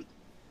span,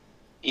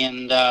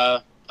 and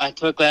I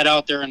took that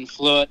out there and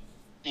flew it,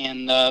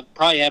 and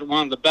probably had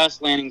one of the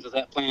best landings of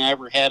that plane I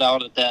ever had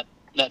out at that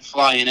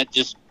fly-in. It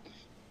just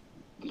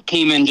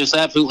came in just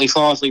absolutely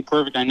flawlessly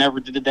perfect. I never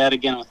did that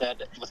again with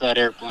that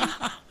airplane.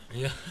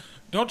 Yeah,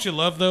 don't you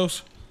love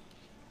those?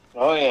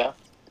 Oh yeah.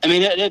 I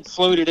mean, it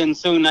floated in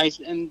so nice,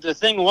 and the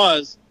thing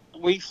was,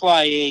 we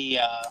fly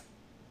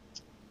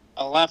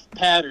a left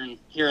pattern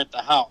here at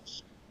the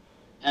house,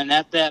 and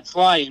at that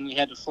fly-in we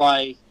had to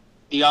fly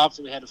the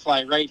opposite. We had to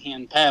fly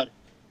right-hand pattern,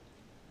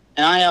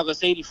 and I have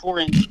this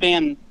 84-inch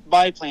span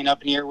biplane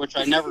up in the air, which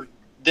I never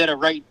did a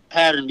right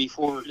pattern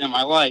before in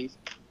my life,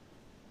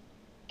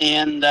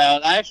 and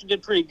I actually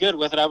did pretty good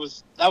with it. I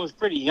was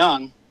pretty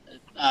young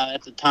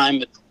at the time,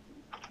 but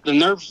the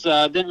nerves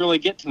didn't really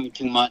get to me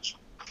too much.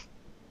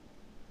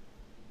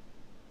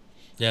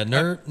 Yeah,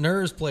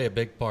 nerves play a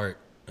big part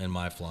in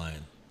my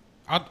flying.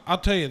 I'll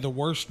tell you, the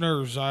worst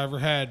nerves I ever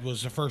had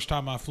was the first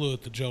time I flew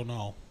at the Joe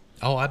Nall.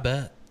 Oh, I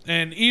bet.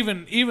 And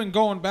even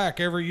going back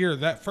every year,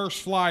 that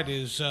first flight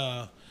is,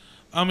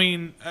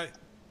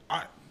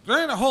 There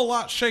ain't a whole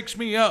lot shakes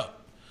me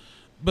up,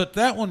 but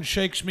that one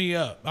shakes me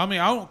up. I mean,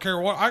 I don't care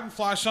what. I can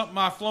fly something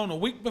I've flown a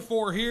week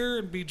before here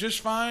and be just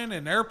fine,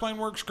 and the airplane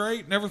works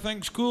great, and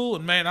everything's cool,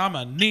 and, man, I'm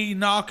a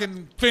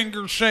knee-knocking,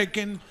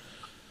 finger-shaking.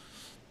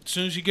 As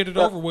soon as you get it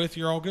over with,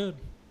 you're all good.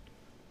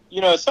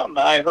 You know, something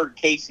I heard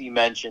Casey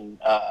mention,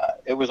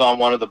 it was on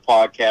one of the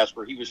podcasts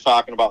where he was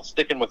talking about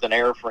sticking with an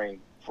airframe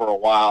for a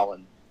while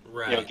and,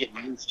 you know,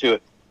 getting used to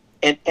it.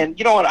 And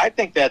you know what, I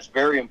think that's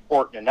very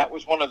important, and that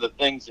was one of the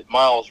things that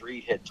Miles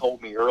Reed had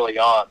told me early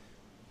on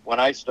when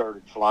I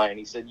started flying.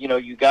 He said, you know,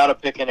 you got to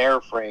pick an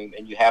airframe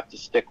and you have to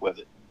stick with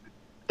it.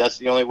 That's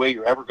the only way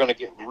you're ever going to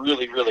get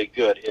really, really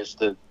good, is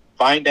to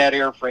find that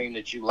airframe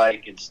that you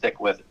like and stick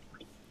with it.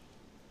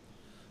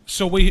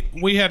 So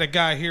we had a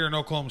guy here in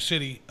Oklahoma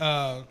City,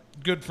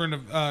 good friend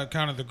of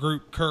kind of the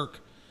group,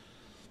 Kirk,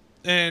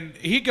 and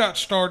he got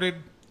started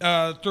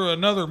through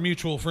another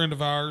mutual friend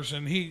of ours,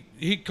 and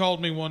he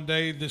called me one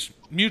day, this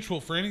mutual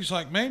friend. He's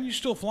like, man, you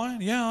still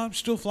flying? Yeah, I'm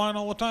still flying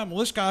all the time. Well,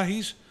 this guy,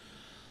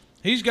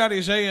 he's got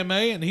his AMA,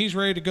 and he's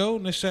ready to go,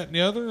 and this, that, and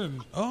the other,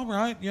 and all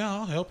right, yeah,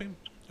 I'll help him.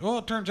 Well,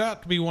 it turns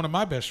out to be one of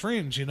my best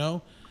friends, you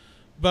know.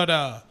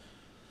 But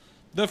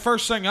the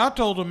first thing I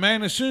told him,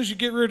 man, as soon as you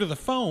get rid of the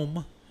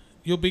foam,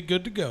 you'll be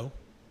good to go.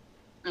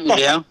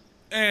 Yeah.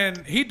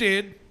 And he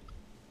did.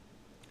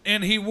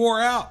 And he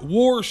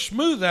wore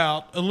smooth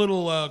out a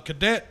little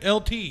Cadet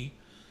LT.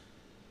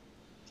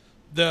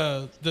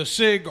 The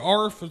SIG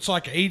ARF, it's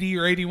like 80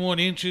 or 81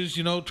 inches,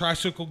 you know,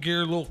 tricycle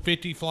gear, little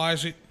 50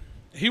 flies it.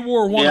 He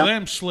wore one of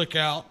them slick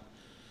out.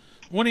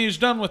 When he was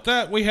done with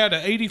that, we had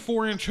an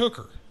 84-inch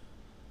hooker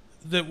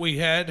that we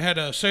had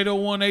a Sato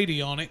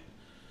 180 on it.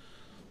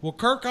 Well,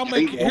 Kirk, I'll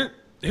make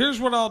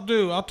here's what I'll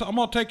do. I'm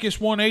going to take this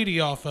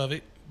 180 off of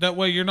it. That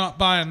way you're not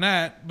buying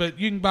that, but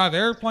you can buy the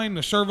airplane,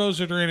 the servos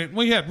that are in it. And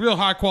we had real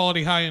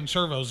high-quality, high-end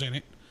servos in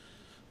it.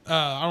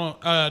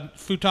 Futaba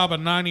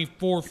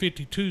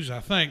 9452s, I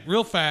think.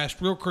 Real fast,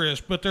 real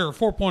crisp, but they're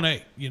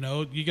 4.8. You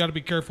know, you got to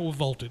be careful with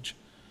voltage.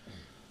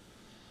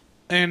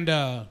 And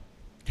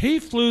he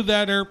flew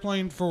that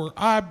airplane for,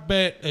 I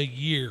bet, a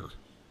year.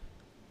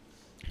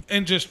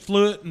 And just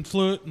flew it and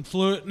flew it and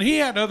flew it. And he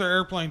had other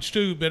airplanes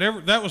too,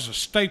 but that was a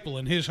staple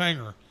in his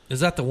hangar. Is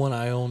that the one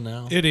I own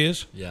now? It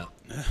is. Yeah.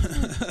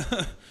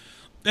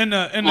 and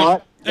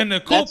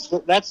the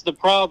cool. That's the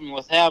problem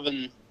with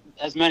having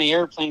as many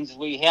airplanes as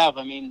we have.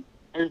 I mean,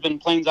 there's been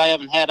planes I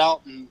haven't had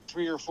out in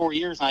 3 or 4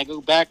 years, and I go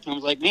back to them, I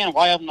was like, man,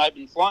 why haven't I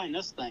been flying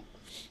this thing?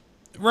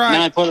 Right. And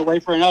then I put it away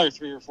for another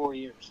 3 or 4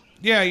 years.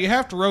 Yeah, you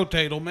have to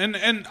rotate them,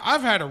 and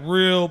I've had a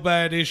real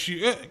bad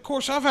issue. Of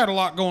course, I've had a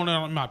lot going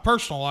on in my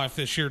personal life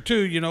this year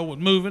too. You know, with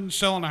moving,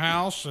 selling a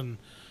house, and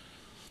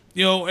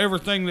you know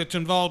everything that's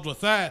involved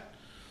with that.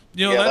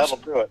 You know, that'll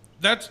do it.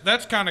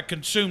 That's kind of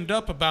consumed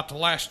up about the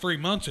last 3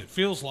 months, it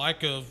feels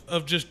like,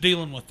 of just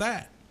dealing with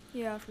that.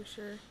 Yeah, for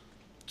sure.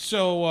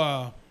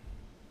 So,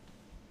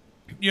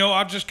 you know,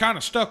 I just kind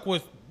of stuck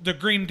with the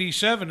Green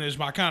D7 as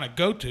my kind of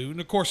go-to. And,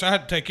 of course, I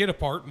had to take it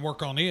apart and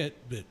work on it.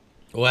 But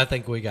well, I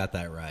think we got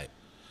that right.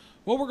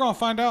 Well, we're going to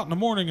find out in the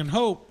morning and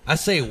hope. I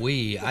say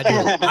we.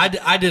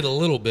 I did a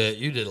little bit.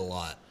 You did a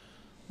lot.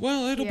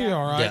 Well, it'll be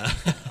all right.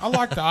 Yeah. I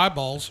like the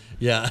eyeballs.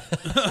 Yeah.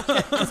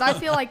 Because I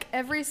feel like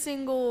every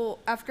single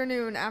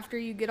afternoon after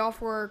you get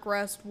off work,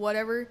 rest,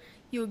 whatever,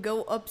 you would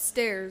go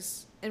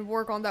upstairs and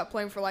work on that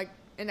plane for like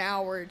an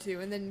hour or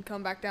two and then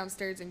come back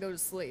downstairs and go to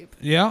sleep.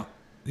 Yeah.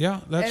 Yeah.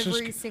 That's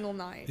every single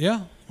night.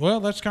 Yeah. Well,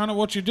 that's kind of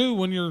what you do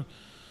when you're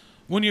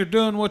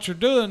doing what you're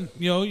doing.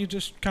 You know, you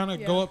just kind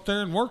of go up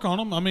there and work on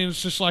them. I mean,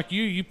 it's just like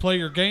you play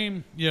your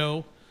game, you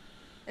know.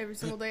 Every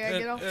single day I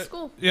get off of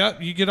school. Yeah,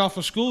 you get off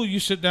of school,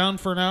 you sit down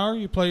for an hour,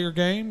 you play your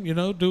game, you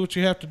know, do what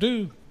you have to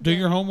do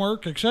your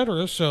homework,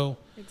 etc. So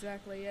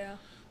exactly, yeah.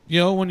 You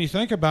know, when you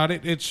think about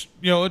it, it's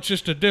it's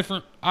just a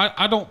different.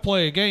 I don't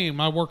play a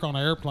game. I work on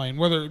an airplane,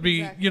 whether it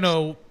be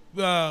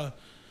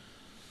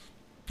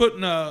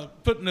putting the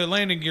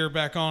landing gear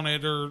back on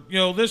it, or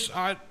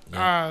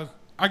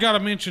I got to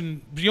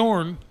mention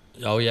Bjorn.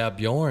 Oh, yeah,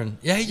 Bjorn.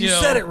 Yeah, you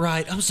said it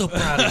right. I'm so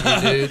proud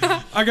of you, dude.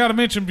 I got to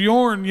mention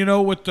Bjorn,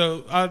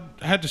 I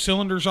had the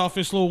cylinders off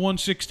this little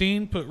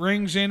 116, put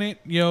rings in it,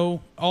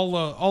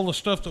 all the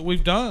stuff that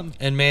we've done.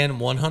 And, man,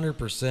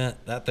 100%,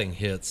 that thing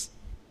hits.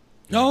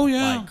 Oh,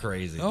 yeah. Like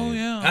crazy, dude. Oh,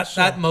 yeah.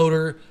 That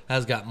motor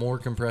has got more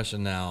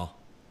compression now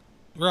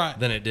right,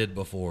 than it did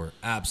before.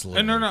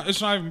 Absolutely. And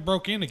it's not even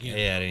broke in again.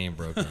 Yeah, it ain't even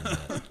broke in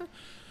yet.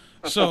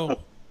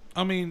 So,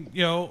 I mean,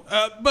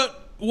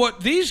 but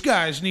what these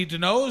guys need to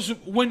know is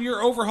when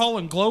you're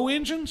overhauling glow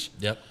engines,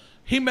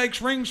 he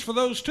makes rings for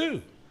those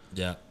too.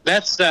 Yeah.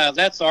 That's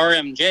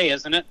RMJ,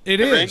 isn't it?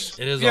 It is. Rings?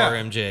 It is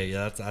RMJ.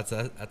 Yeah,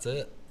 that's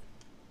it.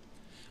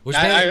 Which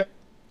I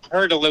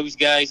heard of those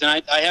guys,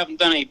 and I haven't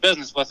done any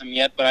business with them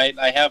yet, but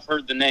I have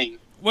heard the name.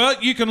 Well,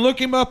 you can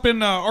look him up in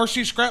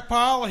RC Scrap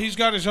Pile. He's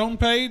got his own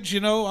page,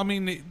 I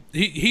mean,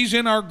 he's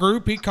in our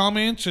group. He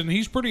comments, and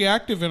he's pretty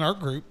active in our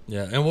group.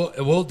 Yeah, and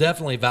we'll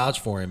definitely vouch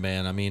for him,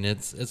 man. I mean,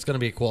 it's going to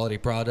be a quality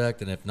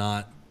product, and if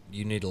not,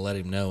 you need to let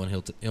him know,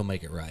 and he'll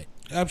make it right.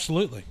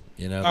 Absolutely.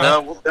 You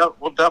know,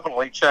 we'll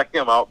definitely check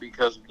him out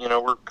because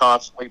we're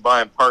constantly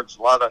buying parts.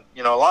 A lot of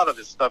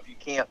this stuff you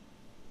can't.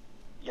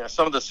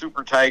 Some of the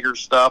Super Tiger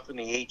stuff and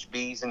the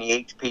HBs and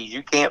the HPs,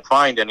 you can't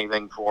find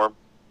anything for them.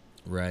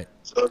 Right.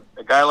 So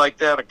a guy like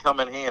that would come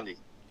in handy.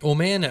 Well,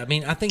 man, I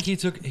mean, I think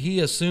he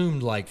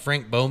assumed like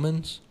Frank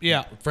Bowman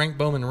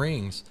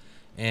rings.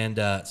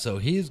 And so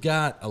he's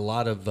got a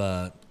lot of,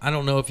 I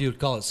don't know if you would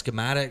call it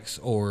schematics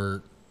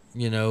or,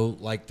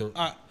 like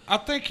I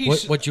think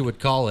he's what you would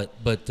call it,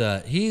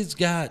 but he's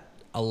got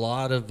a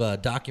lot of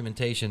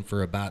documentation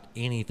for about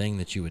anything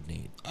that you would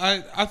need.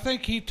 I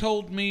think he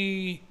told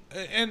me,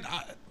 and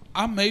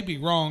I may be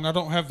wrong, I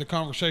don't have the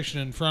conversation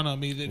in front of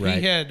me, that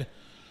he had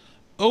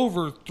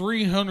over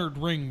 300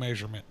 ring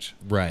measurements.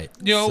 Right.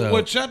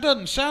 Which that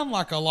doesn't sound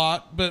like a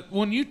lot, but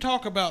when you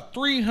talk about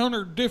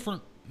 300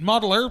 different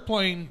model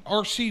airplane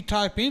RC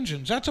type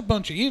engines, that's a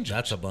bunch of engines.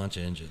 That's a bunch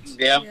of engines.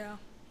 Yeah.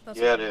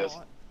 Yeah, it is.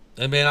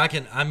 I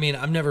mean,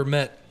 I've never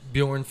met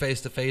Bjorn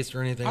face to face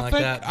or anything like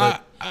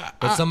that,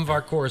 but some of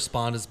our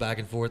correspondence back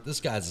and forth,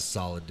 this guy's a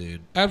solid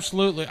dude.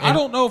 Absolutely. I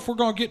don't know if we're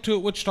going to get to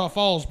it Wichita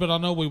Falls, but I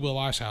know we will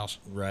Icehouse.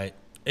 Right.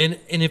 And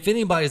if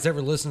anybody's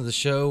ever listened to the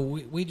show,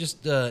 we just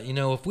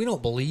if we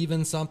don't believe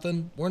in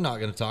something, we're not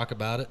going to talk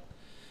about it.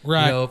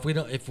 Right.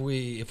 If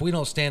we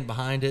don't stand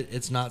behind it,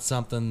 it's not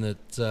something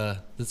that's going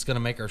to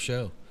make our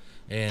show.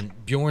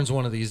 And Bjorn's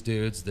one of these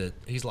dudes that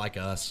he's like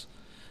us,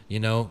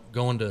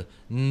 going to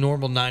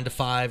normal 9 to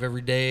 5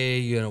 every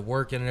day,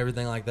 working and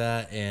everything like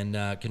that,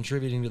 and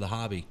contributing to the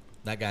hobby.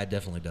 That guy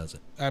definitely does it.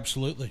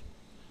 Absolutely.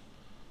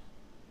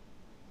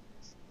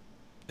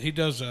 He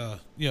does a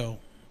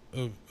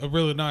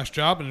really nice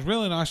job, and is a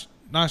really nice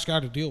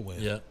guy to deal with.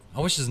 Yeah. I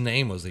wish his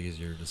name was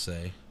easier to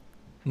say.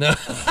 No.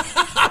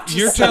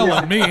 You're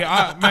telling me,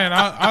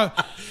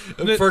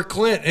 for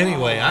Clint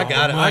anyway. I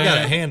got it. I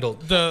got it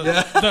handled.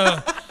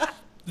 The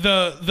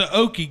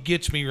Okie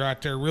gets me right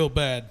there real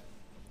bad.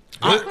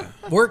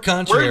 We're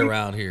country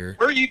around here.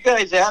 Where are you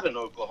guys at in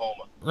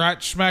Oklahoma?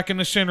 Right smack in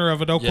the center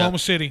of it, Oklahoma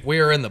City. We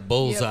are in the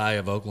bullseye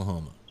of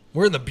Oklahoma.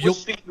 We're in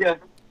the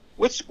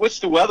What's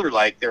the weather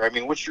like there? I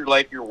mean, what's your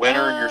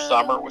winter and your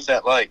summer? What's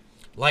that like?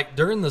 Like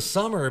during the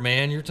summer,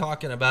 man, you're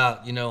talking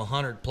about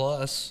 100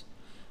 plus.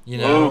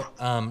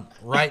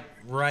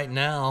 Right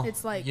now,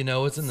 it's like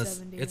it's in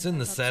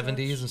the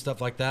 70s and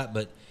stuff like that.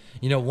 But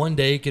one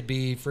day could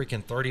be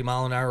freaking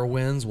 30-mile-an-hour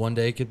winds. One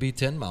day could be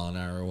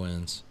 10-mile-an-hour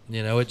winds.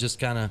 It just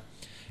kind of.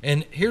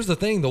 And here's the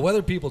thing: the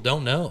weather people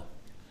don't know.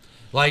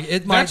 Like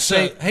it might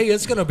say, "Hey,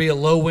 it's going to be a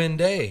low wind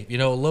day."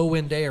 A low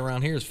wind day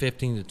around here is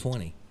 15 to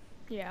 20.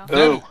 Yeah.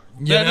 That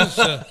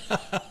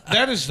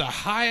is the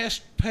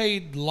highest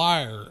paid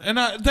liar, and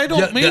they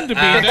don't mean to be.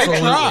 They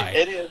try.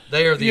 It is.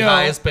 They are the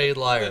highest paid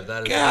liar.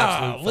 That is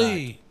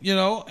absolute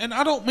fact. And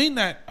I don't mean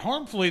that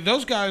harmfully.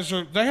 Those guys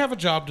they have a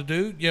job to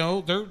do.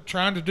 They're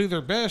trying to do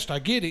their best. I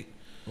get it.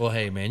 Well,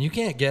 hey, man, you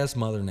can't guess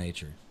Mother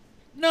Nature.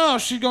 No,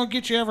 she's gonna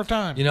get you every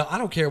time. I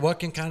don't care what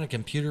kind of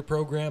computer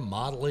program,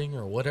 modeling,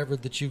 or whatever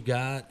that you've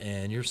got,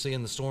 and you're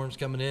seeing the storms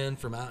coming in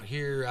from out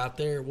here, out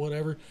there,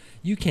 whatever.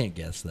 You can't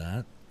guess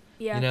that.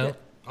 Yeah.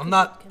 I'm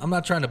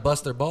not trying to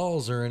bust their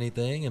balls or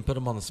anything and put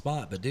them on the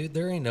spot, but dude,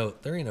 there ain't no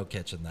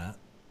catching that.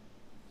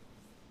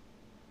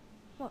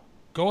 What?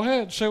 Go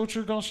ahead, say what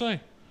you're gonna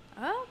say.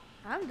 Oh,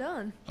 I'm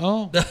done.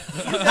 Oh,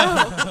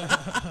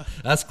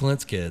 that's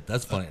Clint's kid.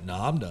 That's funny. No,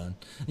 I'm done.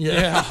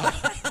 Yeah.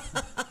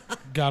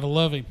 Gotta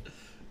love him.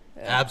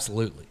 Yeah.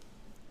 Absolutely.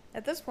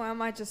 At this point, I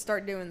might just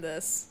start doing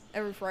this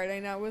every Friday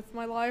night with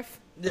my life.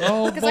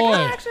 Oh Because boy. I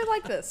kind of actually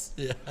like this.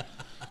 Yeah.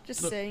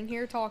 Just sitting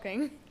here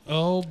talking.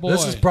 Oh boy.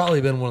 This has probably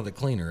been one of the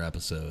cleaner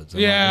episodes.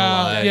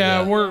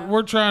 Yeah.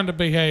 We're trying to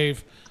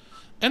behave,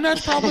 and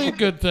that's probably a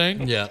good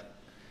thing. Yeah.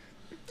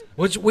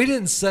 Which we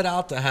didn't set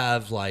out to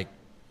have like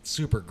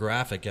super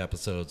graphic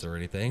episodes or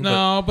anything.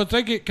 No, but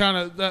they get kind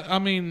of.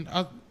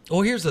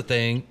 Well, here's the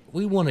thing: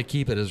 we want to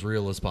keep it as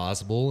real as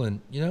possible,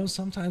 and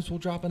sometimes we'll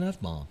drop an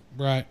F-bomb.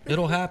 Right.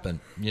 It'll happen.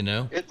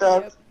 It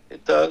does. Yep.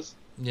 It does.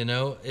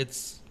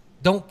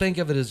 Don't think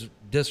of it as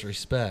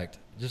disrespect.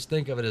 Just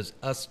think of it as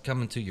us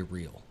coming to you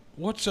real.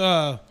 What's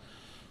the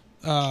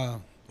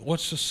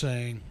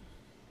saying?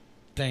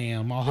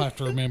 Damn, I'll have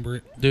to remember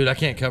it. Dude, I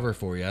can't cover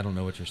for you. I don't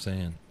know what you're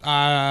saying.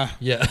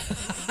 Yeah.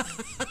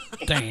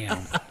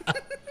 Damn.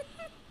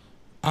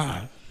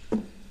 I'm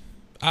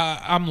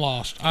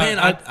lost. Man,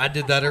 I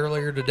did that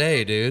earlier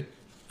today, dude.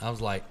 I was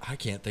like, I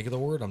can't think of the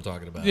word I'm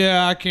talking about.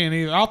 Yeah, I can't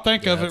either. I'll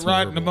think of it that's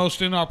right in the horrible. most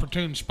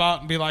inopportune spot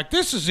and be like,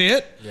 this is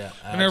it. Yeah,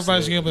 and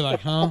everybody's going to be like,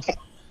 huh?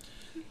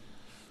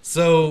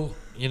 So,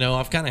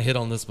 I've kind of hit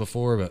on this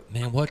before, but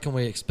man, what can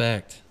we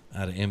expect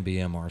out of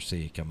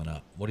MBMRC coming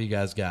up? What do you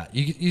guys got?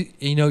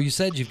 You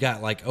said you've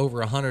got like over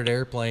 100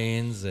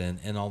 airplanes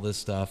and all this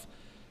stuff.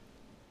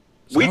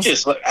 We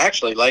just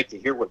actually like to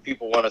hear what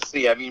people want to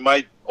see. I mean,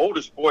 my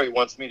oldest boy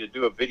wants me to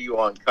do a video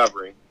on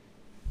covering.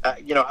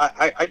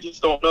 I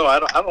just don't know. I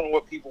don't know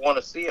what people want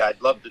to see.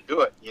 I'd love to do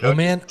it.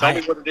 Man, tell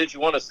me what it is you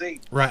want to see.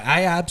 Right.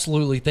 I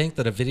absolutely think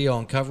that a video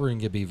on covering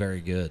could be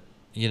very good.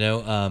 You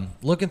know,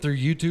 looking through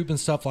YouTube and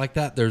stuff like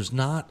that, there's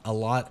not a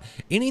lot.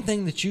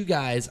 Anything that you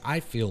guys, I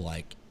feel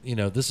like, you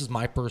know, this is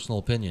my personal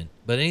opinion,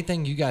 but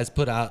anything you guys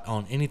put out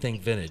on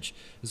anything vintage,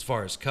 as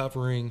far as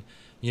covering,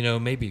 you know,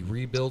 maybe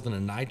rebuilding a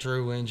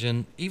nitro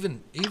engine,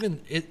 even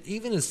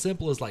as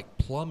simple as like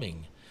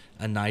plumbing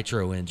a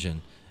nitro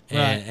engine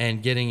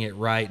and getting it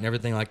right and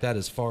everything like that,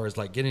 as far as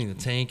like getting the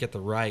tank at the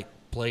right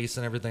place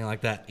and everything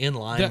like that in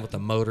line with the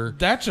motor.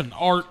 That's an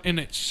art in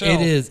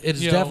itself. It is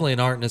definitely an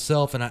art in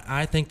itself, and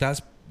I think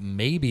that's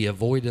maybe a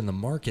void in the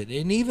market.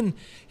 And even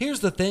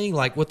here's the thing,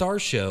 like with our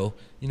show,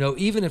 you know,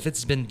 even if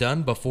it's been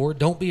done before,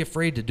 don't be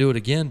afraid to do it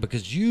again,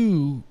 because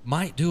you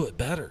might do it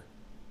better.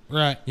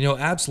 Right. You know,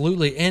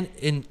 absolutely.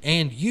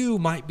 And you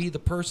might be the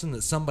person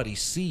that somebody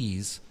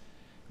sees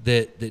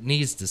that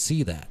needs to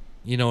see that.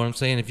 You know what I'm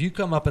saying? If you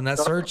come up in that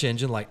search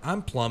engine like,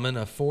 I'm plumbing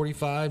a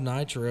 45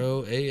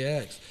 Nitro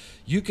AX,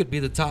 you could be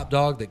the top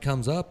dog that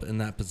comes up in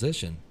that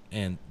position,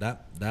 and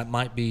that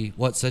might be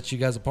what sets you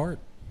guys apart.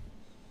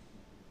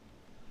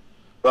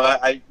 Well,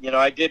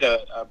 I did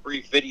a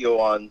brief video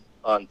on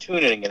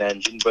tuning an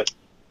engine, but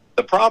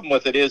the problem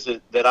with it is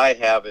that I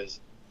have is,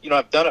 you know,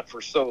 I've done it for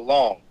so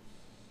long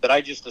that I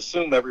just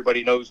assume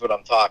everybody knows what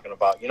I'm talking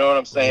about. You know what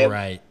I'm saying?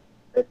 Right.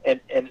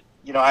 And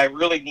you know, I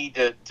really need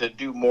to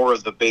do more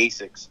of the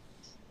basics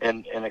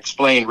and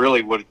explain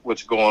really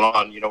what's going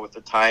on, you know, with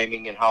the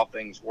timing and how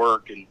things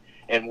work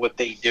and what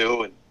they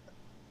do.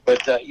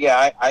 But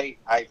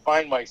I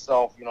find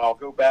myself, you know, I'll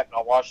go back and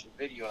I'll watch the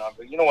video and I'll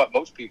go, you know what,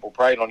 most people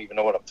probably don't even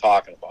know what I'm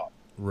talking about.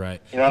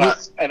 Right. You know,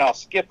 and I'll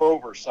skip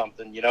over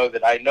something, you know,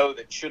 that I know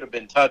that should have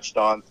been touched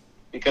on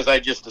because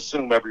I just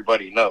assume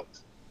everybody knows.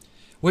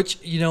 Which,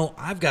 you know,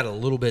 I've got a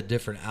little bit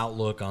different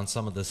outlook on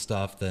some of this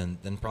stuff than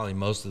probably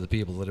most of the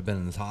people that have been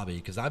in this hobby,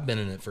 because I've been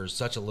in it for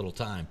such a little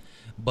time.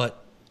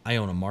 But I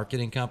own a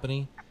marketing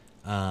company.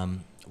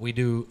 We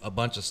do a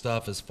bunch of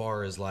stuff as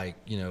far as, like,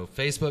 you know,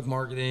 Facebook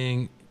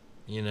marketing,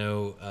 you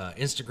know,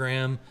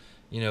 Instagram,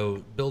 you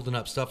know, building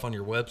up stuff on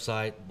your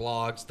website,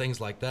 blogs,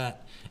 things like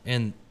that.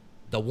 And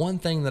the one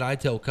thing that I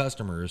tell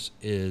customers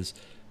is,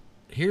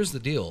 here's the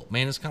deal,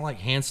 man, it's kind of like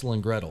Hansel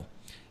and Gretel,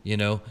 you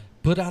know.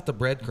 Put out the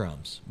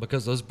breadcrumbs,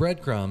 because those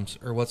breadcrumbs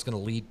are what's going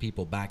to lead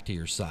people back to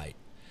your site,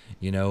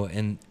 you know.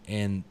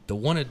 And the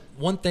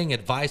one thing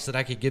advice that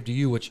I could give to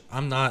you, which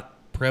I'm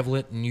not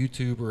prevalent in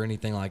YouTube or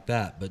anything like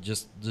that, but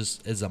just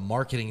as a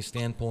marketing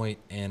standpoint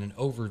and an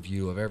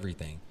overview of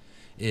everything,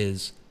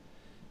 is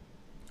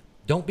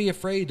don't be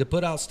afraid to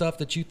put out stuff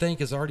that you think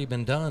has already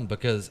been done,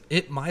 because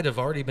it might have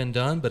already been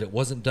done, but it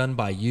wasn't done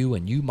by you,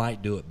 and you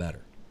might do it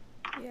better.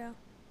 Yeah.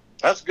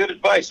 That's good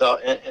advice,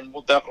 and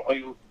we'll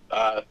definitely.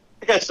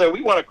 Like I said,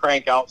 we want to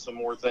crank out some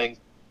more things.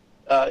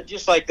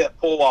 Just like that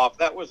pull-off,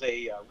 that was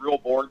a real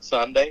board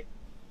Sunday.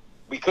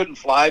 We couldn't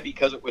fly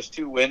because it was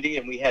too windy,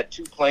 and we had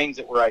two planes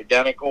that were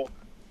identical.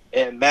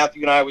 And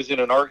Matthew and I was in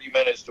an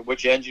argument as to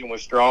which engine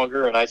was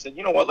stronger. And I said,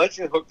 you know what, let's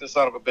just hook the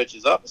son of a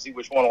bitches up and see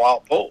which one will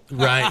outpull.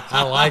 Right,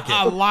 I like it.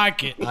 I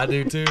like it. I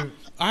do too.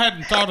 I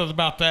hadn't thought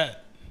about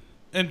that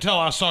until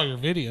I saw your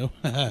video.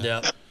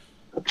 Yeah.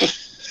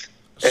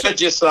 It's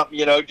just something,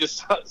 you know,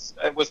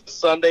 it was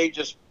Sunday,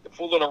 just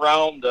fooling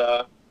around.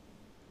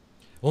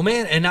 Well,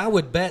 man, and I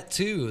would bet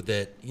too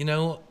that, you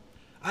know,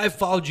 I've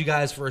followed you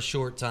guys for a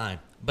short time,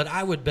 but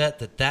I would bet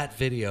that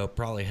video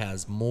probably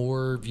has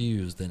more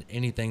views than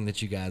anything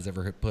that you guys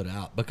ever had put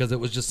out, because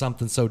it was just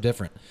something so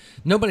different.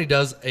 Nobody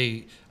does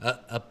a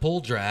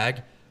pull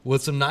drag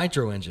with some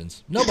nitro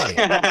engines.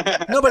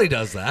 Nobody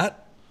does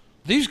that.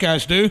 These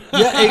guys do.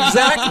 Yeah,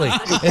 exactly.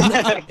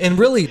 And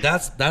really,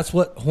 that's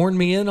what horned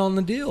me in on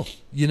the deal.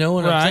 You know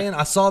what I'm saying?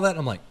 I saw that and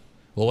I'm like,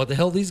 well, what the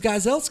hell these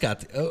guys else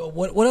got?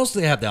 What else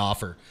do they have to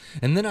offer?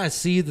 And then I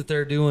see that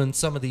they're doing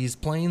some of these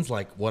planes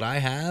like what I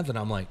have, and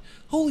I'm like,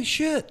 holy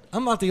shit,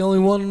 I'm not the only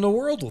one in the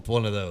world with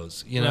one of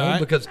those, you know?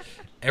 Because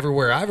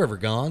everywhere I've ever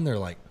gone, they're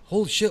like,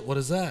 holy shit, what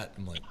is that?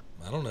 I'm like,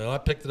 I don't know. I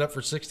picked it up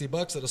for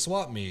 $60 at a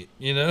swap meet,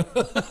 you know?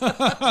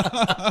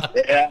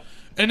 Yeah.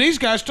 And these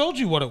guys told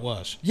you what it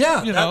was.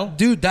 Yeah, you know,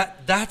 dude,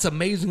 that's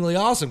amazingly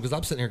awesome, because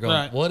I'm sitting here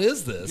going, what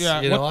is this?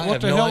 Yeah, you know, I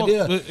have no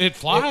idea. It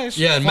flies.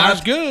 Yeah, it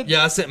flies good.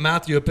 Yeah, I sent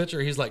Matthew a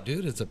picture. He's like,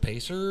 dude, it's a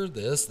Pacer,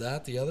 this,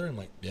 that, the other. I'm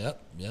like, yeah,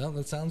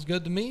 that sounds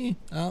good to me.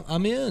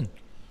 I'm in.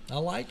 I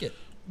like it.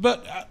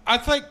 But I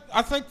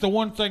think the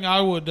one thing I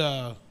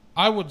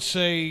would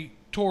say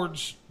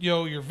towards, you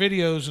know, your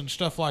videos and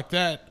stuff like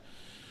that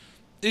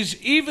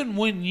is, even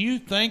when you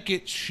think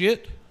it's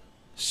shit,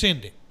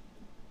 send it.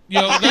 You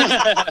know,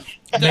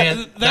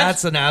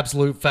 that's an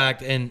absolute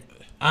fact, and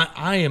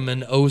I am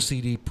an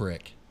OCD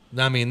prick.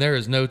 I mean, there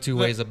is no two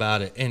ways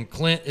about it. And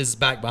Clint is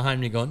back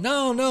behind me going,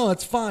 no,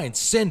 it's fine,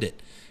 send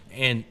it.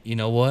 And you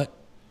know what?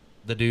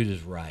 The dude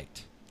is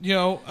right. You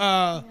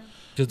know,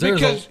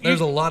 because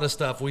there's a lot of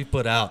stuff we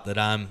put out that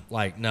I'm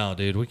like, no,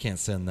 dude, we can't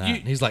send that.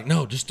 And he's like,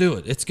 no, just do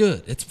it. It's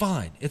good. It's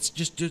fine. It's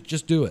just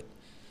do it.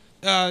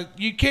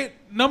 You can't.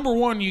 Number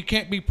one, you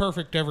can't be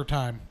perfect every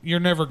time. You're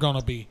never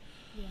gonna be.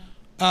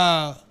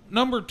 Yeah.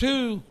 Number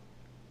two,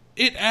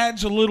 it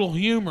adds a little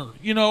humor.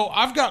 You know,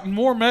 I've gotten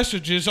more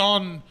messages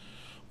on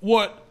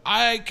what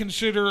I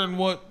consider and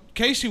what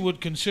Casey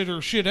would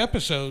consider shit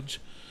episodes,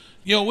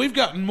 we've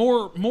gotten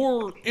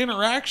more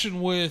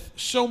interaction with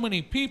so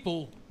many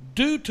people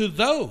due to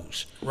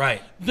those.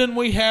 Right. Than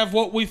we have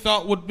what we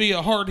thought would be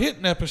a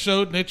hard-hitting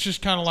episode, and it's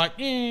just kind of like,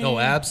 Oh,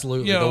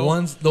 absolutely.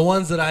 The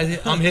ones that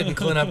I'm hitting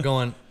Clint up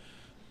going,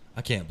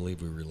 I can't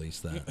believe we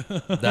released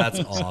that. That's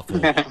awful.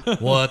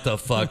 What the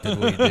fuck did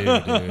we do,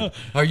 dude?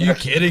 Are you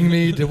kidding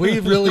me? Did we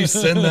really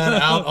send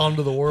that out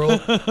onto the world?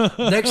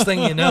 Next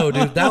thing you know,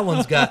 dude, that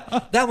one's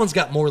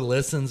got more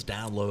listens,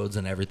 downloads,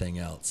 and everything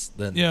else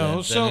than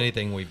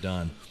anything we've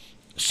done.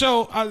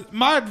 So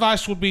my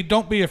advice would be,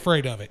 don't be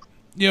afraid of it.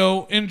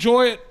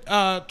 Enjoy it.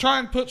 Try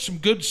and put some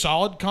good,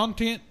 solid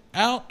content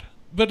out,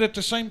 but at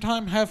the same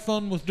time, have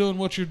fun with doing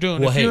what you're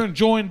doing. If you're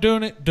enjoying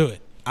doing it, do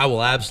it. I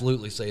will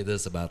absolutely say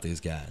this about these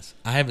guys.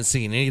 I haven't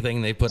seen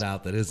anything they put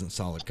out that isn't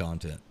solid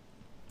content.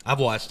 I've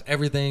watched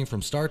everything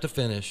from start to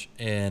finish,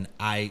 and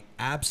I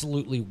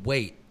absolutely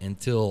wait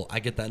until I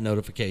get that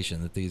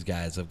notification that these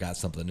guys have got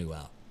something new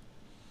out.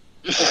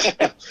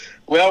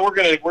 Well,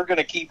 we're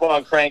gonna keep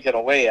on cranking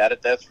away at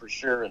it, that's for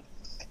sure. And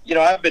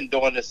I've been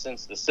doing this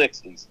since the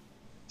 '60s,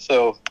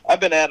 so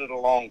I've been at it a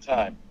long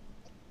time,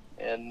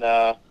 and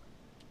I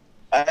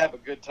have a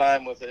good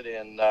time with it.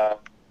 And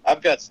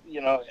I've got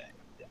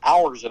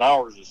hours and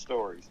hours of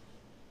stories.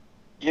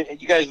 You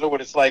guys know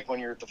what it's like when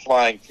you're at the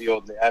flying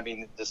field. I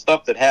mean, the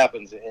stuff that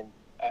happens, and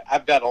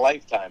I've got a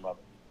lifetime of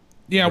it.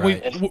 Yeah,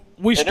 right.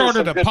 we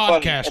started a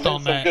podcast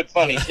on that. Some good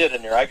funny shit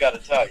in there, I got to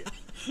tell you.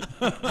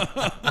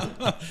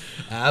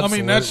 I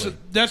mean,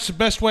 that's the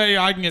best way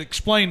I can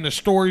explain the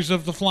stories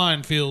of the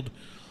flying field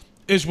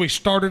is we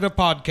started a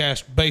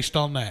podcast based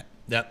on that.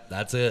 Yep,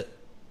 that's it.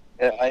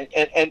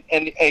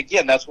 And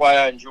again, that's why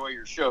I enjoy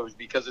your shows,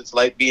 because it's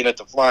like being at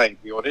the flying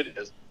field. It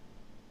is.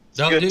 It's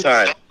a good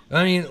time.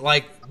 I mean,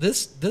 like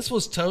this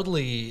was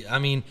totally. I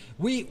mean,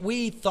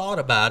 we thought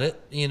about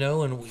it,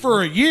 and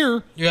for a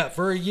year. Yeah,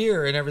 for a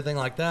year and everything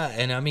like that.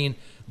 And I mean,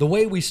 the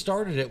way we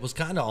started it was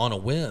kind of on a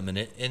whim,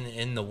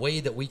 and the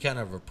way that we kind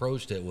of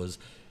approached it was,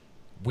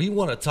 we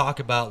want to talk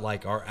about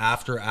like our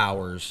after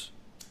hours,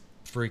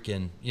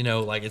 freaking,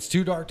 like it's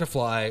too dark to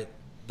fly.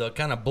 The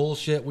kind of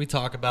bullshit we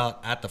talk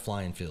about at the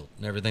flying field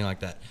and everything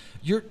like that.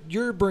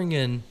 You're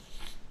bringing,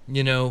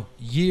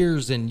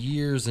 years and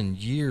years and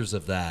years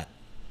of that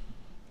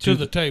to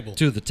the table.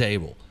 To the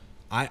table.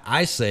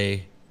 I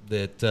say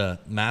that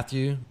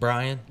Matthew,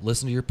 Brian,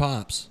 listen to your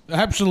pops.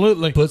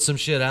 Absolutely. Put some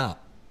shit out.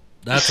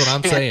 That's what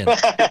I'm saying.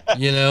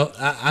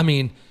 I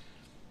mean,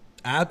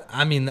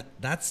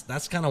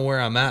 that's kind of where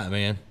I'm at,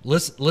 man.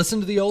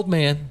 Listen to the old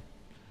man.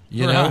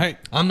 Right.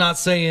 I'm not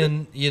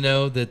saying,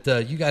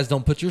 that you guys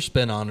don't put your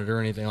spin on it or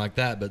anything like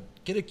that, but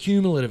get a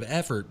cumulative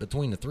effort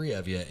between the three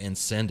of you and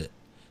send it.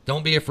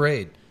 Don't be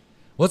afraid.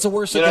 What's the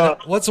worst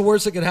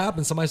that could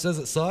happen? Somebody says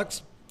it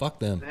sucks? Fuck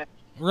them.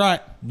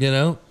 Right.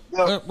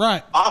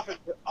 Right.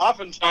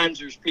 Oftentimes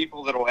there's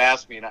people that will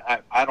ask me, and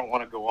I don't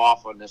want to go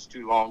off on this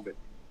too long, but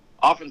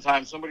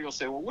oftentimes somebody will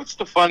say, well, what's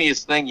the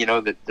funniest thing,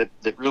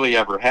 that really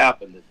ever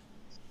happened?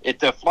 At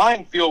the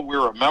flying field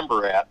we're a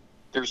member at,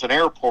 there's an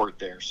airport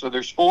there. So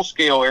there's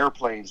full-scale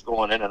airplanes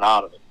going in and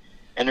out of it.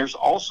 And there's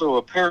also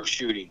a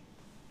parachuting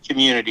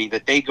community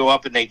that they go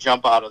up and they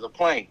jump out of the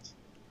planes.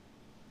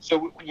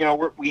 So,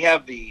 we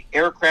have the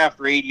aircraft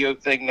radio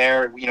thing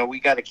there. We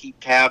got to keep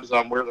tabs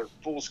on where the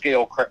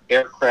full-scale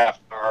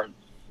aircraft are and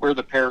where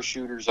the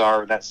parachuters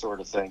are and that sort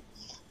of thing.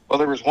 Well,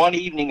 there was one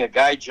evening a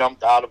guy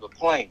jumped out of a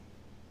plane.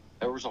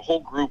 There was a whole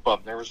group of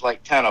them. There was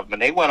like 10 of them,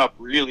 and they went up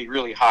really,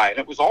 really high, and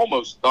it was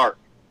almost dark.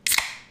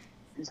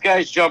 These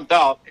guys jumped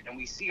out, and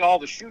we see all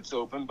the chutes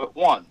open but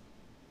one.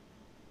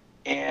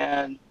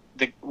 And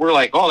we're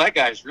like, oh, that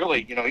guy's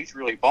really, he's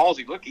really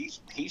ballsy. Look,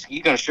 he's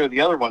going to show the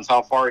other ones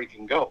how far he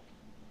can go.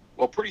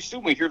 Well, pretty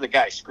soon we hear the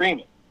guy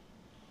screaming.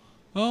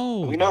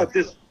 Oh. We know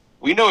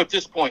at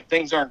this point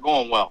things aren't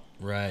going well.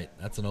 Right.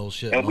 That's an old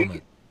shit and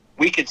moment.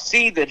 We could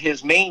see that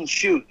his main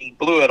chute, he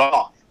blew it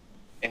off.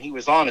 And he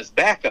was on his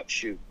backup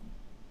chute,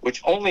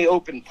 which only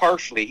opened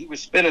partially. He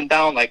was spinning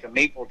down like a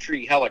maple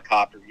tree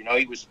helicopter.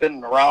 He was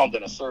spinning around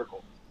in a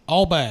circle.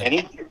 All bad.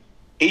 And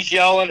he's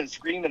yelling and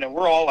screaming, and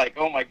we're all like,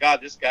 oh, my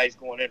God, this guy's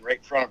going in right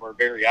in front of our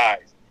very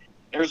eyes.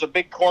 There's a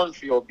big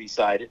cornfield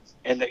beside it,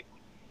 and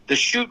the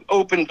chute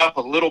opened up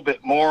a little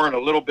bit more and a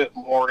little bit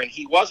more, and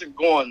he wasn't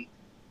going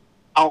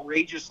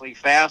outrageously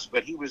fast,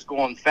 but he was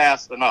going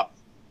fast enough.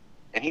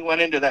 And he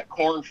went into that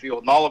cornfield,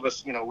 and all of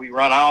us, we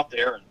run out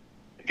there, and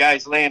the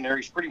guy's laying there.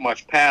 He's pretty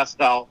much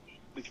passed out.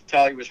 We could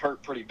tell he was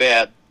hurt pretty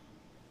bad.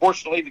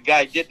 Fortunately, the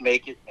guy did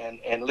make it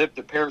and lived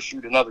to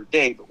parachute another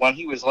day. But when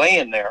he was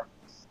laying there,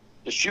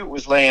 the chute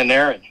was laying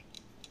there, and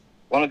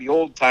one of the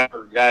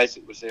old-timer guys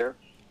that was there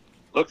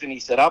looked and he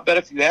said, I'll bet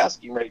if you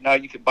ask him right now,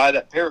 you could buy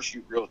that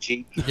parachute real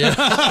cheap. Yeah.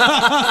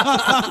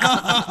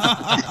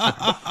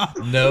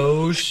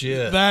 No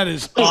shit. That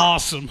is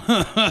awesome.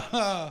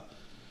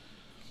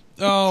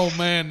 Oh,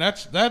 man,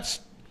 that's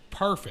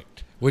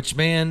perfect. Which,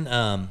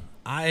 man,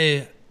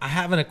 I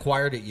haven't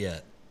acquired it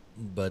yet.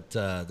 But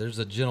there's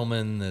a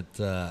gentleman that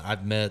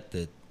I've met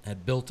that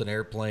had built an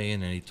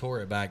airplane and he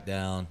tore it back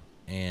down,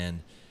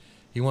 and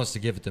he wants to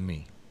give it to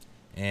me.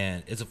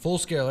 And it's a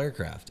full-scale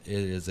aircraft. It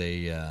is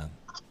a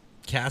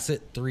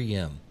Casset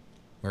 3M.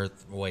 Or, a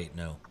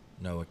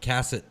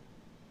Casset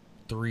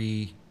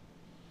 3,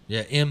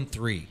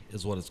 M3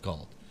 is what it's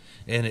called.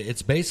 And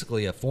it's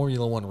basically a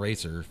Formula One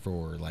racer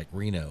for, like,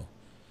 Reno.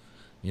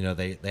 You know,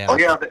 they have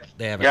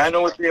I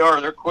know what they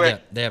are. They're quick.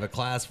 Yeah, they have a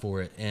class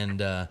for it.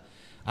 And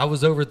I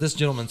was over at this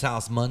gentleman's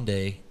house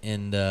Monday,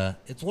 and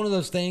it's one of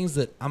those things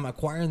that I'm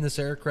acquiring this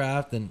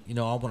aircraft, and, you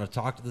know, I want to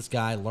talk to this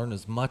guy, learn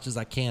as much as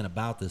I can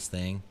about this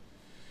thing,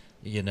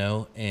 you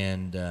know,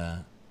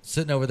 and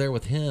sitting over there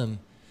with him,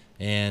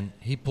 and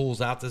he pulls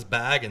out this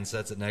bag and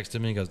sets it next to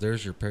me and goes,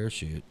 "There's your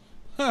parachute."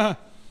 I'm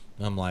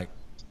like,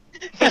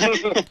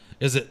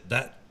 is it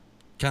that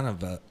kind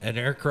of an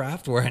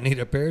aircraft where I need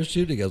a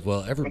parachute? He goes,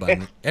 "Well,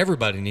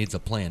 everybody needs a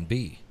plan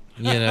B,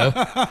 you know."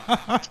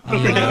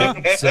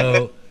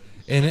 So,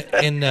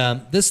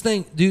 and this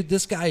thing, dude,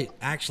 this guy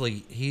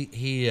actually,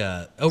 he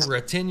over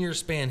a 10-year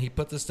span, he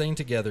put this thing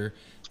together,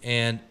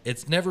 and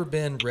it's never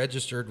been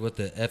registered with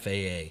the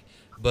FAA,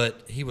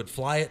 but he would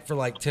fly it for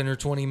like 10 or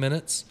 20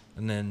 minutes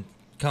and then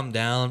come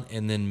down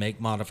and then make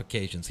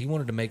modifications. He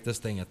wanted to make this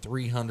thing a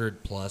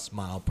 300 plus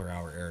mile per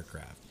hour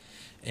aircraft.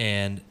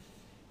 And,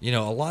 you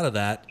know, a lot of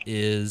that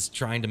is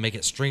trying to make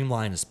it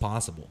streamlined as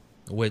possible,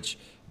 which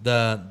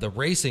the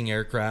racing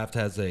aircraft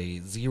has a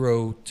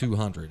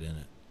 0-200 in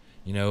it.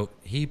 You know,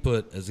 he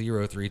put a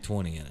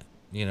 0-320 in it,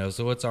 you know,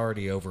 so it's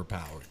already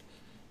overpowered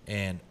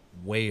and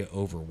way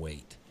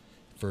overweight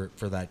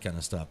for that kind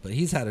of stuff. But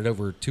he's had it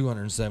over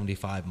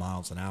 275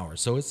 miles an hour.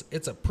 So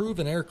it's a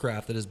proven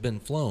aircraft that has been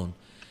flown,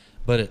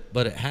 but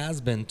it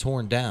has been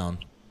torn down,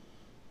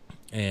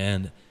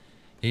 and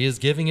he is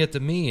giving it to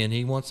me, and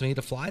he wants me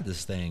to fly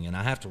this thing, and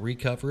I have to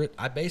recover it.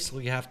 I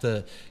basically have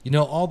to, you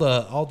know, all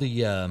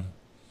the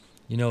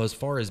you know, as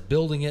far as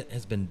building it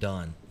has been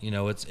done. You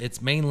know,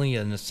 it's mainly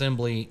an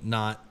assembly,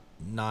 not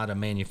a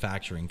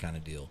manufacturing kind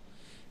of deal.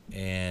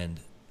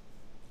 And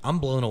I'm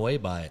blown away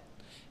by it.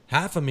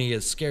 Half of me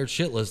is scared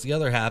shitless. The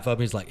other half of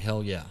me is like,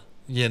 hell yeah.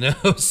 You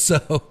know,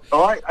 so.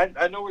 Oh,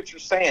 I know what you're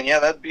saying. Yeah,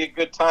 that'd be a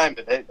good time,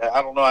 but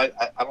I don't know. I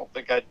don't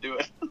think I'd do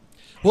it.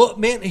 Well,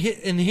 man,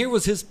 and here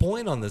was his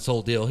point on this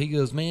whole deal. He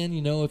goes, man,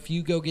 you know, if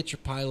you go get your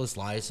pilot's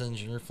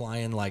license and you're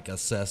flying like a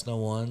Cessna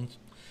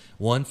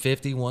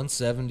 150,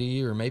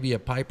 170, or maybe a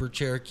Piper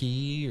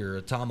Cherokee or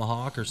a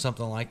Tomahawk or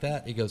something like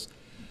that, he goes,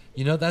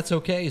 you know, that's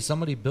okay.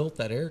 Somebody built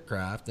that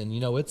aircraft, and, you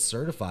know, it's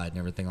certified and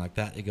everything like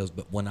that. He goes,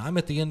 but when I'm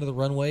at the end of the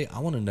runway, I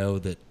want to know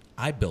that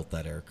I built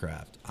that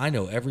aircraft. I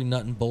know every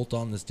nut and bolt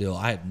on this deal.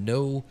 I have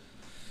no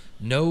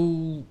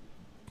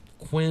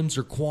quims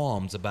or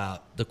qualms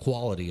about the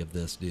quality of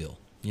this deal,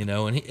 you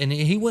know. And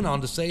he went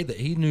on to say that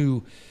he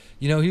knew,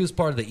 you know, he was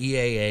part of the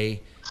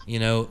EAA. You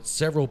know,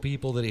 several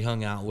people that he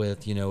hung out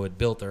with, you know, had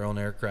built their own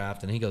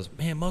aircraft. And he goes,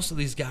 man, most of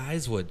these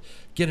guys would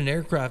get an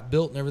aircraft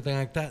built and everything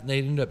like that, and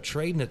they'd end up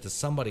trading it to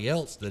somebody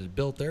else that had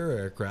built their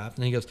aircraft.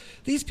 And he goes,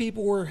 these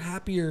people were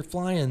happier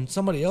flying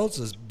somebody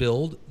else's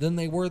build than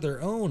they were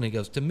their own. He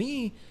goes, to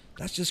me,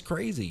 that's just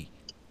crazy.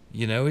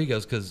 You know, he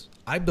goes, because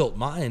I built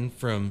mine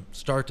from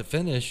start to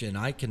finish, and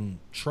I can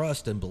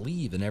trust and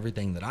believe in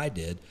everything that I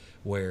did,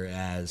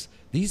 whereas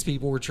these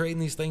people were trading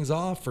these things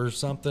off for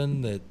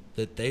something that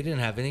they didn't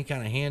have any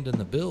kind of hand in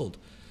the build,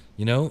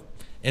 you know.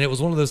 And it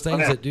was one of those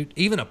things that, dude,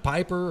 even a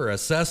Piper or a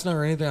Cessna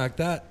or anything like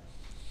that,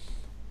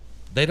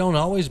 they don't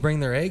always bring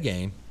their A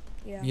game.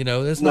 Yeah. You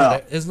know, it's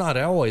not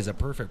always a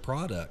perfect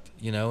product,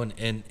 you know.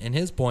 And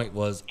his point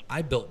was,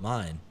 I built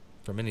mine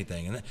from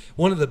anything. And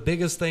one of the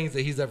biggest things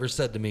that he's ever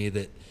said to me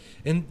that,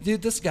 and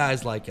dude, this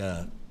guy's like,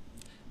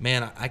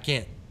 man,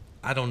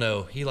 I don't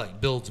know. He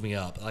like builds me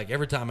up. Like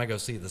every time I go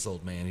see this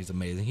old man, he's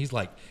amazing. He's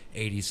like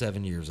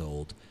 87 years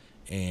old,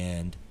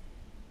 and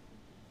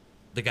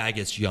the guy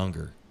gets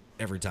younger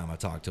every time I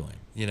talk to him.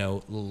 You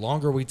know, the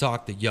longer we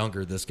talk, the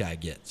younger this guy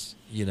gets,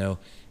 you know.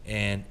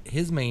 And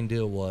his main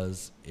deal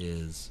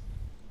is,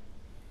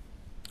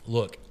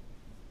 look,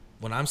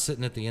 when I'm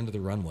sitting at the end of the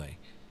runway,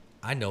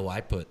 I know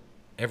I put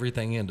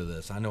everything into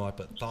this. I know I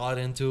put thought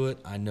into it.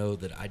 I know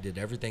that I did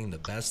everything the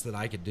best that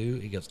I could do.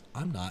 He goes,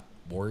 I'm not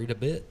worried a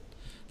bit.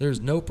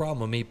 There's no problem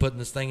with me putting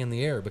this thing in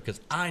the air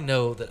because I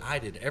know that I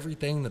did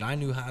everything that I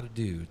knew how to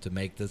do to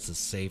make this as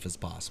safe as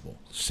possible.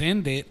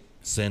 Send it.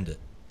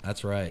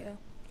 That's right. Yeah.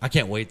 I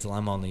can't wait till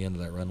I'm on the end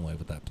of that runway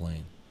with that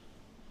plane.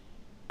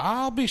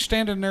 I'll be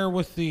standing there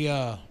with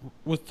the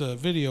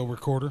video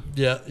recorder.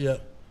 Yeah.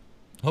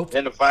 Hopefully.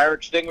 And a fire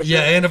extinguisher.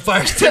 Yeah, and a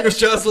fire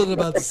extinguisher. I was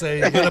about to say.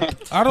 You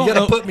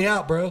gotta put me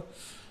out, bro.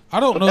 I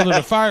don't know that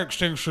a fire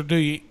extinguisher do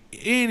you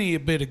any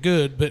bit of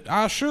good, but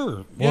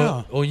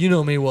yeah. Well, you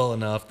know me well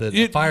enough that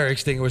a fire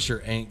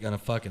extinguisher ain't gonna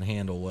fucking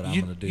handle what I'm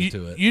gonna do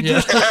to it.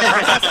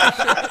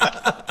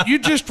 You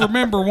just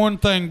remember one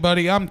thing,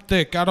 buddy. I'm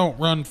thick. I don't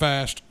run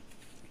fast.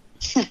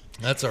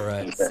 That's all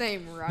right.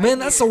 Same, right? Man,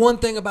 that's the one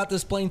thing about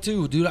this plane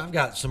too, dude. I've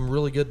got some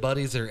really good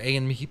buddies that are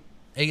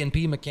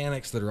A&P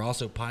mechanics that are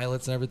also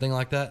pilots and everything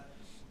like that.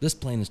 This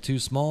plane is too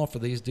small for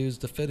these dudes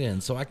to fit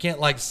in, so I can't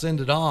like send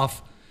it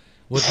off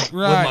with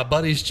Right. my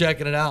buddies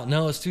checking it out.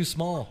 No, it's too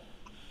small.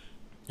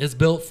 It's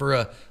built for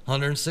a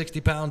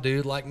 160-pound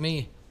dude like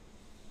me.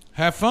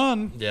 Have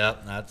fun. Yeah,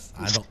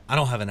 I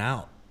don't have an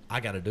out. I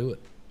got to do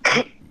it.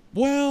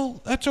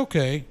 Well, that's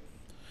okay.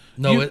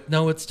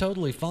 No, it's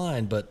totally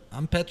fine, but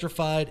I'm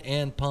petrified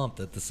and pumped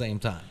at the same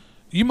time.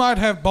 You might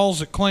have balls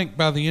that clink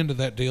by the end of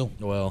that deal.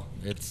 Well,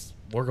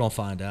 we're gonna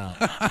find out.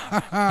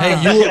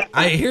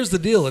 Hey, here's the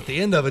deal. At the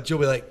end of it, you'll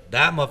be like,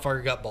 that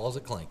motherfucker got balls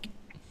that clink.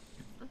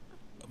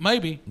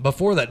 Maybe.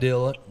 Before that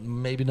deal,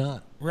 maybe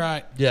not.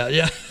 Right.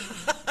 Yeah.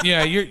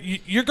 Yeah,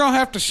 you're gonna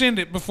have to send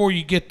it before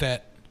you get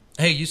that.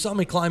 Hey, you saw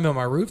me climb on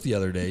my roof the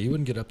other day. You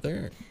wouldn't get up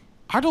there.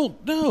 I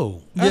don't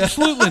know.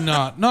 Absolutely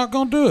not. Not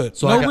gonna do it.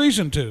 So no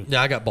reason to.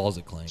 Yeah, I got balls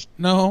that clink.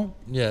 No.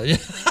 Yeah.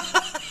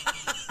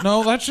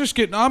 No, that's just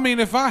getting. I mean,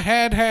 if I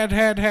had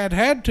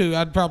to,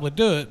 I'd probably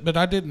do it, but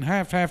I didn't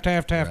have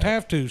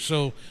to.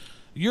 So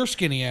your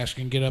skinny ass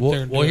can get up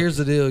there. And well, here's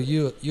the deal.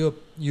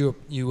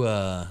 You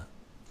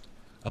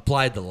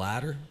applied the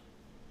ladder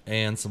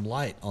and some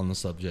light on the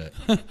subject,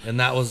 and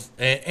that was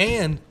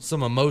and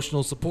some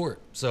emotional support.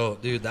 So,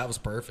 dude, that was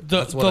perfect.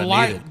 That's what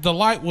I needed. The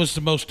light was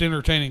the most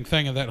entertaining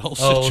thing of that whole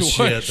Oh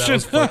situation. shit, that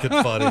was fucking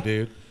funny,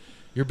 dude.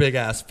 Your big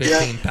ass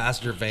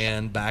 15-passenger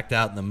van backed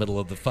out in the middle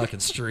of the fucking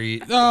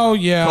street. Oh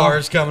yeah,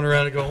 Cars coming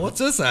around and going, "What's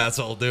this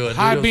asshole doing?"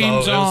 High Dude,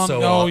 beams on.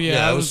 So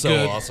yeah, it was so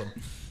good. awesome.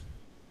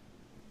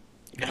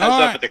 I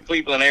was up at the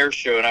Cleveland Air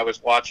Show, and I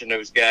was watching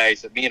those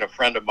guys, me and a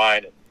friend of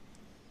mine.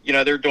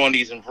 And, they're doing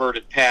these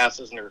inverted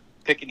passes, and they're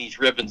picking these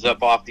ribbons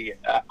up off the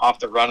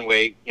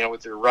runway,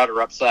 with their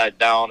rudder upside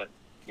down and,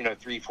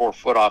 3-4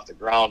 foot off the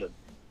ground. And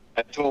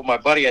I told my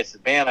buddy, I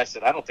said, man, I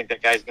don't think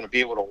that guy's going to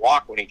be able to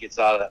walk when he gets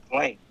out of that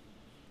plane.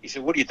 He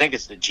said, what do you think?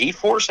 It's the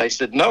G-force? I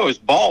said, no, his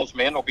balls,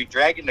 man. They'll be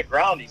dragging the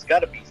ground. He's got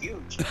to be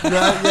huge.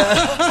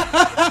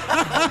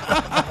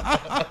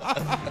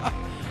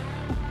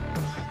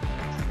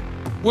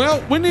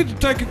 Well, we need to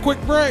take a quick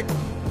break.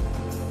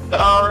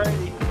 All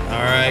righty.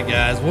 All right,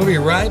 guys. We'll be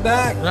right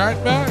back.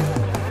 Right back.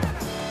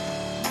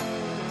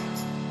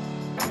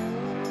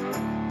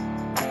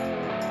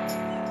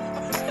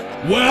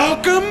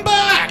 Welcome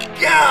back.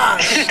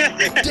 Gosh,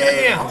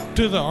 damn.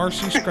 To the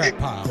RC scrap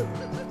pile.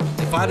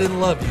 If I didn't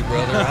love you,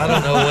 brother, I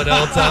don't know what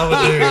else I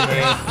would do,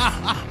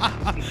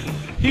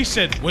 man. He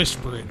said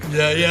whisper it.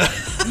 Yeah.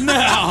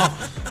 Now,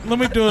 let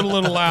me do it a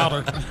little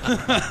louder.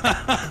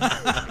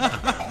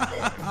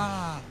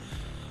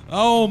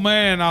 Oh,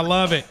 man, I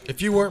love it.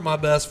 If you weren't my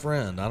best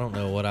friend, I don't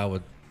know what I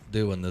would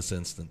do in this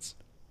instance.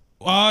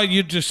 Well,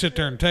 you'd just sit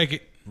there and take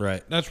it.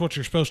 Right. That's what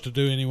you're supposed to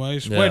do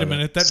anyways. Yeah, wait a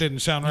minute. That didn't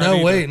sound right No,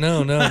 either. wait.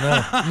 No.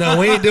 No,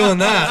 we ain't doing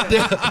that.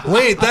 We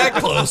ain't that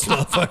close,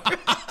 motherfucker.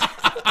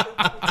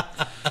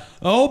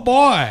 Oh,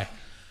 boy.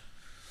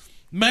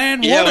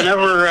 Man, Yeah,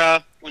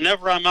 what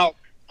whenever I'm out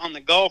on the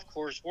golf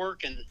course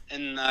working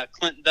and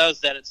Clint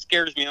does that, it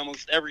scares me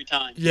almost every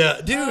time. Yeah,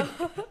 dude.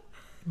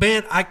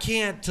 Man, I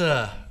can't.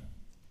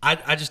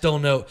 I just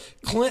don't know.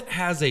 Clint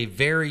has a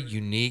very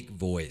unique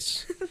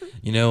voice.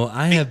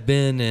 I have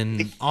been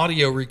in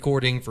audio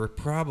recording for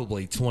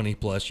probably 20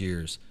 plus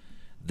years.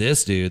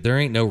 This dude, there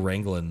ain't no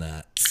wrangling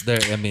that.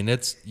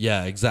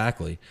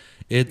 Exactly.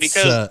 It's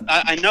because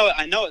I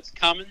know it's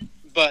coming,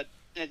 but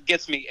it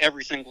gets me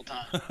every single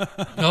time.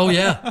 Oh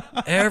yeah,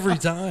 every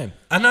time.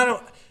 And I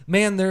don't.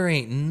 Man, there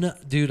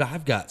ain't dude.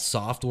 I've got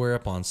software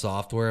upon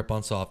software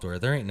upon software.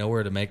 There ain't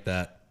nowhere to make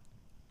that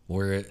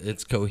where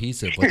it's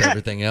cohesive with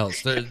everything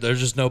else. There's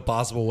just no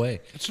possible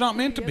way. It's not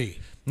meant to be.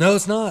 No,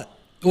 it's not.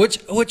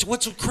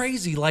 What's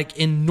crazy, like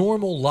in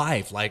normal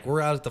life, like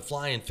we're out at the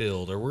flying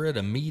field or we're at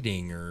a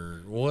meeting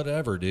or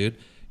whatever, dude,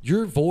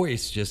 your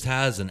voice just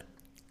has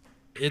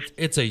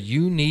it's a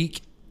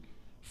unique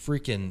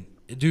freaking,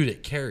 dude,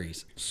 it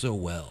carries so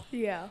well.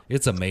 Yeah.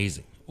 It's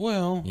amazing.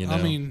 Well,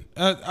 I mean,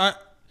 of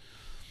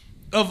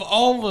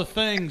all the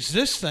things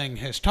this thing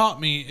has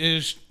taught me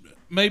is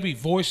maybe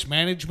voice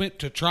management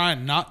to try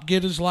and not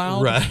get as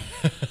loud. Right.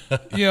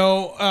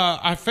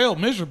 I fail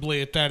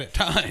miserably at that at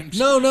times.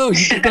 No.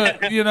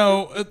 But,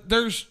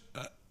 there's...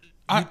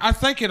 I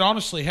think it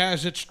honestly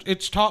has.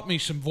 It's taught me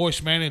some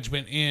voice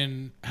management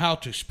in how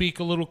to speak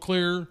a little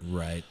clearer.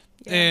 Right.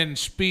 And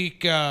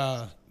speak,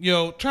 try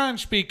and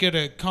speak at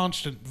a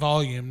constant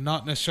volume,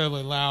 not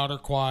necessarily loud or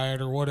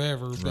quiet or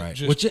whatever. But Right.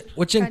 just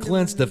Which in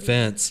Clint's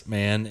defense,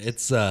 man,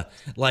 it's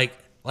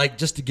like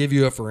just to give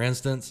you a for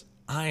instance,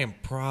 I am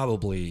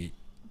probably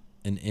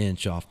an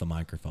inch off the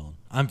microphone.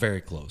 I'm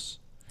very close.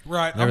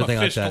 right. And I'm a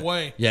everything fist like that.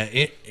 away.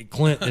 Yeah,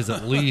 Clint is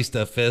at least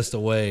a fist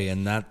away,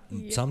 and that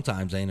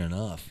sometimes ain't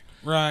enough.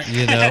 Right.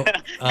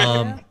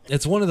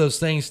 It's one of those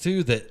things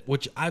too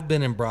which I've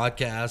been in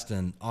broadcast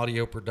and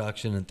audio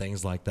production and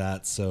things like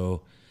that.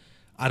 So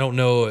I don't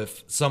know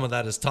if some of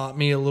that has taught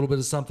me a little bit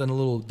of something a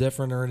little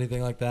different or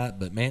anything like that.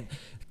 But man,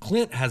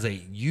 Clint has a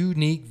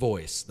unique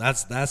voice.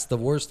 That's the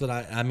worst that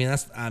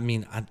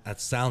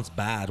that sounds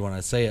bad when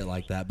I say it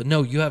like that. But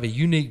no, you have a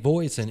unique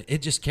voice and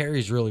it just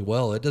carries really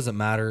well. It doesn't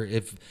matter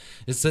if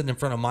it's sitting in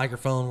front of a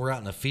microphone, we're out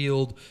in the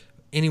field,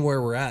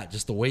 anywhere we're at,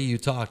 just the way you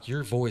talk,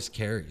 your voice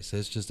carries.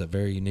 It's just a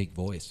very unique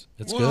voice.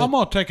 It's good. I'm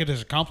gonna take it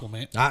as a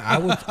compliment. I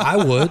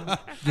would,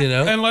 you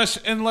know.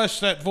 Unless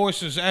that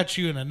voice is at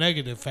you in a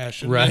negative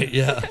fashion. Right,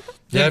 yeah.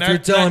 Yeah, if you're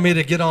telling me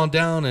to get on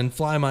down and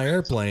fly my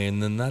airplane,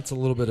 then that's a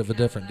little bit of a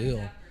different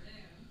deal.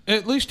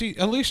 At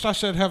least I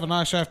said have a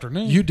nice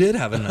afternoon. You did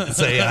have a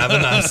nice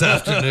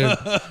afternoon.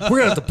 We're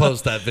gonna have to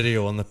post that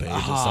video on the page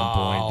at some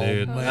point,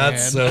 dude. Man.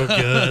 That's so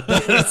good.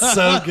 That's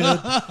so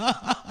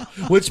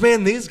good. Which,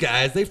 man, these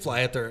guys, they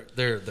fly at their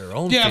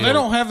own. Yeah, field. they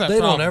don't have that. They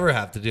problem. don't ever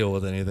have to deal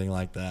with anything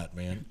like that,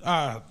 man.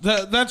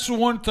 That's the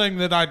one thing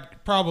that I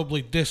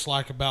probably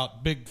dislike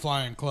about big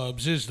flying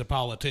clubs is the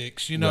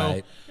politics. You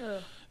know,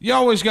 Right. You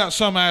always got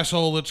some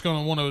asshole that's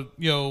going to want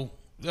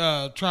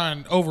to try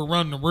and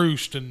overrun the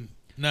roost and.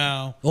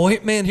 No. Well,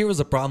 man, here was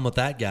the problem with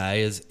that guy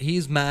is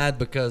he's mad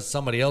because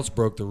somebody else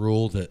broke the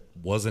rule that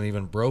wasn't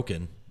even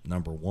broken,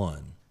 number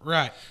one.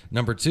 Right.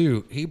 Number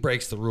two, he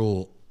breaks the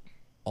rule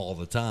all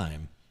the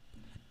time,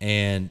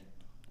 and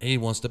he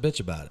wants to bitch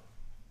about it,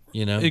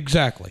 you know?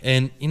 Exactly.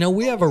 And, you know,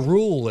 we have a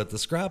rule at the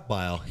scrap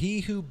pile.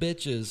 He who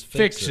bitches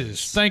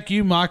fixes. Thank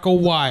you, Michael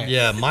Wyatt.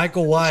 Yeah,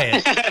 Michael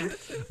Wyatt.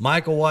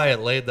 Michael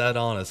Wyatt laid that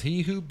on us.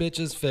 He who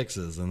bitches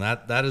fixes, and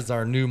that is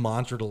our new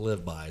mantra to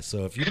live by.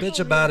 So if you bitch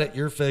about it,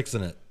 you're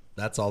fixing it.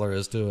 That's all there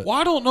is to it. Well,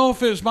 I don't know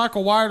if it was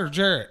Michael Wyatt or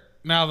Jarrett,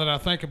 now that I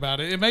think about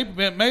it. It may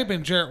have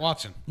been Jarrett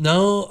Watson.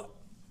 No.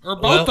 Or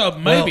both of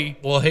them, maybe.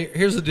 Well,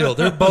 here's the deal.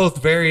 They're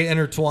both very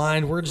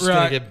intertwined. We're just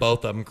going to give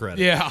both of them credit.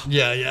 Yeah.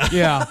 Yeah.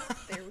 Yeah.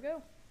 There we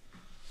go.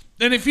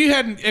 And if you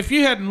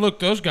hadn't looked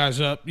those guys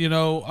up, you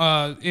know,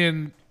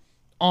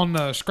 on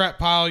the scrap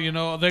pile, you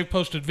know, they've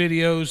posted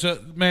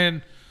videos.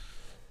 Man,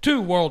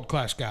 two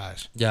world-class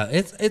guys. Yeah,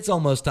 it's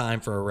almost time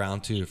for a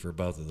round two for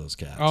both of those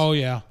cats. Oh,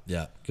 yeah.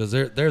 Yeah, because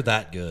they're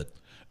that good.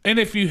 And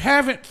if you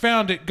haven't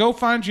found it, go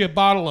find you a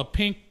bottle of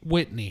Pink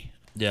Whitney.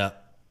 Yeah.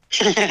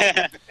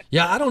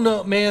 Yeah, I don't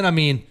know, man. I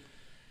mean,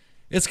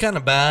 it's kind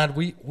of bad.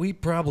 We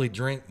probably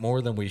drink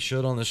more than we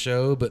should on the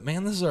show, but,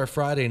 man, this is our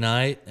Friday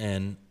night,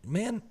 and,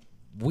 man,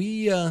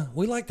 we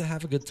like to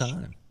have a good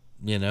time.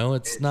 You know,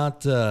 it's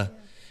not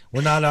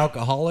we're not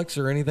alcoholics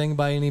or anything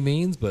by any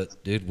means,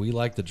 but, dude, we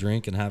like to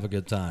drink and have a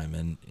good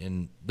time.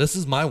 And this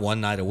is my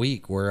one night a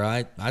week where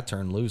I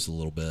turn loose a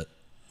little bit,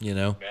 you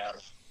know. Yeah,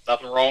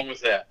 nothing wrong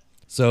with that.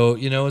 So,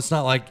 you know, it's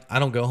not like I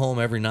don't go home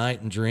every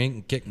night and drink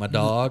and kick my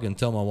dog and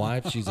tell my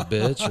wife she's a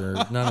bitch or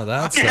none of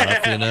that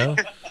stuff, you know.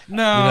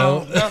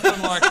 No, You know?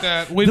 nothing like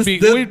that.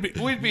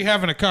 We'd be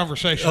having a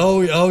conversation.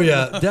 Oh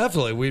yeah,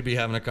 definitely. We'd be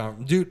having a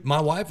conversation. Dude,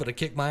 my wife would have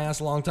kicked my ass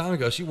a long time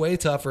ago. She's way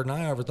tougher than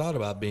I ever thought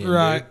about being.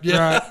 Right, dude.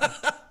 Yeah.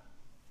 right.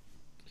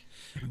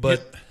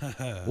 But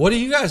what are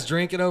you guys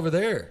drinking over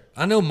there?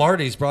 I know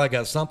Marty's probably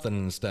got something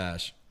in the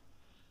stash.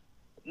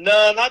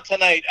 No, not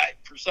tonight.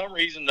 For some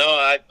reason,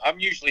 no. I'm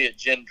usually a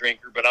gin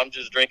drinker, but I'm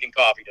just drinking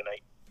coffee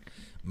tonight.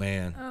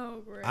 Man,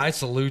 Oh, great. I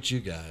salute you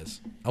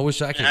guys. I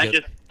wish I could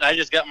And I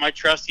just got my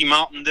trusty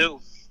Mountain Dew.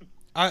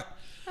 I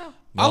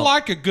Well-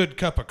 like a good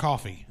cup of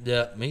coffee.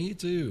 Yeah, me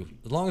too.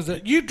 As long as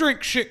it. You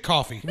drink shit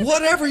coffee.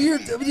 Whatever you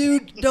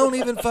don't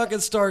even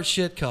fucking start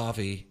shit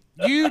coffee.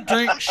 You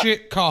drink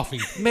shit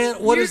coffee. Man,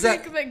 what you is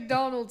that? drink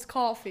McDonald's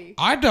coffee.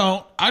 I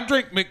don't. I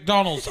drink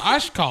McDonald's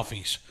iced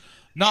coffees,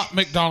 not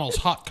McDonald's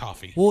hot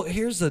coffee. Well,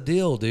 here's the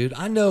deal, dude.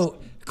 I know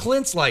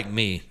Clint's like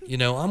me. You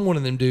know, I'm one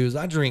of them dudes.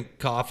 I drink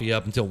coffee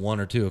up until 1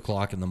 or 2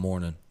 o'clock in the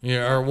morning,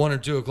 or 1 or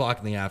 2 o'clock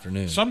in the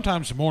afternoon.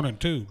 Sometimes the morning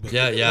too. But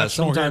Yeah, that's neither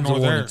sometimes here a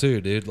nor 1 there. or 2,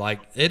 dude.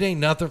 Like, it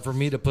ain't nothing for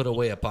me to put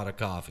away a pot of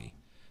coffee,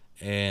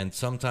 and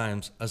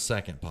sometimes a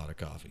second pot of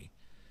coffee.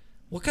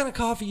 What kind of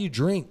coffee you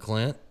drink,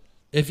 Clint?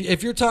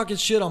 If you're talking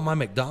shit on my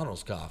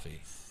McDonald's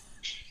coffee.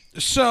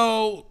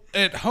 So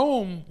at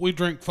home we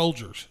drink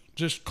Folgers,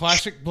 just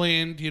classic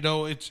blend. You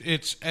know,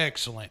 it's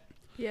excellent.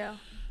 Yeah.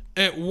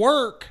 At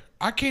work,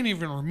 I can't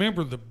even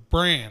remember the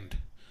brand,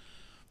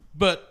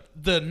 but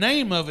the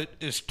name of it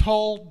is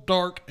Tall,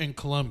 Dark, and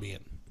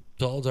Colombian.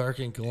 Tall, dark,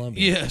 and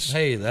Colombian. Yes.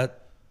 Hey,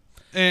 that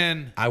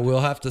And I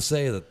will have to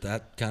say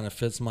that kind of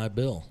fits my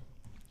bill.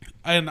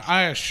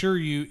 I assure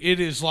you, it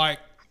is like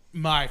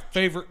my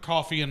favorite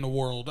coffee in the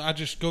world. I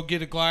just go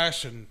get a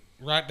glass and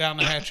right down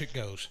the hatch it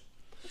goes.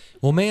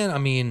 Well, man, I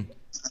mean,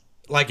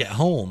 like at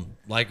home,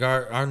 like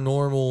our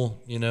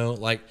normal, you know,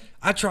 like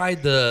I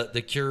tried the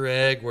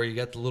Keurig where you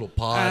got the little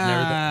pod and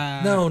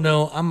everything.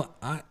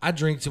 No, I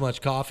drink too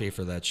much coffee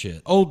for that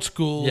shit. Old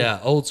school. Yeah,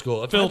 old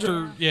school. If I Filter,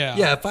 drink- yeah.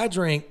 Yeah, if I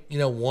drink,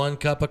 1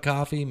 cup of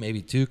coffee,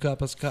 maybe 2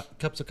 cups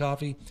of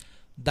coffee,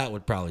 that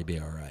would probably be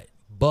all right.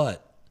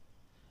 But,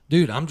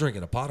 dude, I'm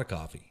drinking a pot of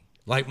coffee.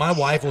 Like, my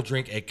wife will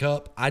drink a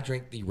cup, I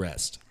drink the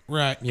rest.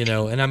 Right.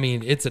 And I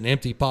mean, it's an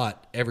empty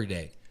pot every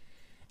day.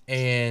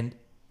 And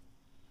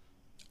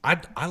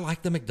I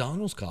like the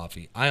McDonald's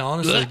coffee. I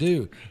honestly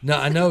do. No,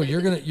 I know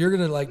you're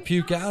gonna like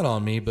puke out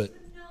on me, but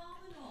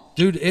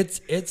dude,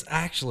 it's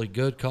actually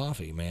good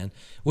coffee, man.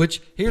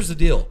 Which here's the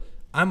deal.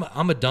 I'm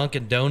a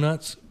Dunkin'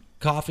 Donuts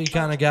coffee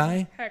kind of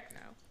guy. Heck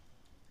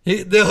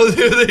no.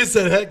 They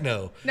said heck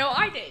no. No,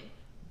 I did.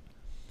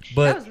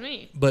 But That was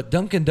me. But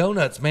Dunkin'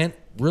 Donuts, man,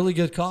 really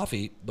good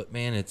coffee, but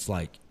man, it's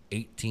like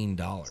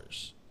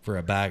 $18 for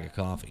a bag of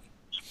coffee.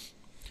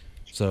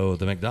 So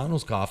the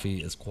McDonald's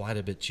coffee is quite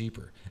a bit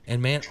cheaper.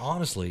 And man,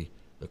 honestly,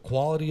 the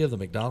quality of the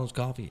McDonald's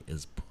coffee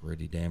is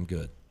pretty damn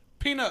good.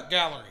 Peanut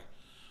Gallery.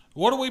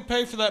 What do we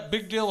pay for that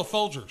big deal of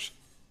Folgers?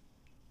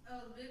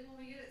 Oh, the big one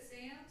we get at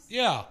Sam's?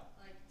 Yeah.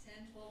 Like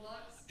 10, 12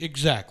 bucks?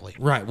 Exactly.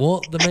 Right.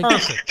 Well,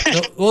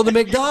 the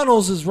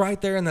McDonald's is right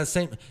there in that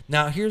same.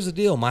 Now, here's the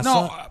deal. My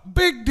son.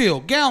 Big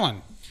deal.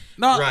 Gallon.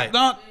 Not. Right.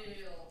 Not.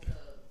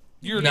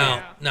 You're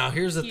Now,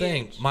 here's the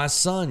thing. My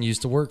son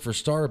used to work for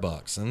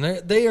Starbucks, and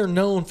they are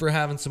known for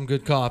having some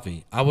good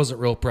coffee. I wasn't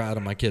real proud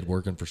of my kid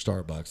working for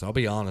Starbucks. I'll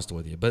be honest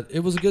with you, but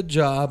it was a good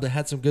job. It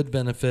had some good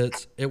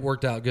benefits. It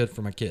worked out good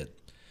for my kid.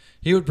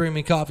 He would bring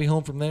me coffee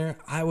home from there.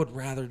 I would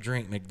rather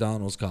drink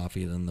McDonald's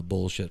coffee than the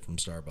bullshit from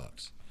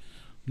Starbucks.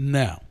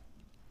 No.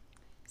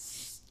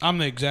 I'm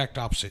the exact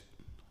opposite.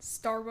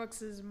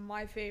 Starbucks is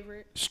my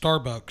favorite.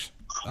 Starbucks.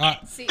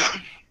 See,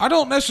 I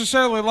don't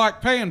necessarily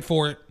like paying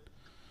for it,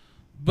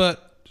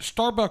 but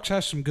Starbucks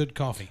has some good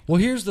coffee. Well,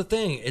 here's the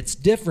thing. It's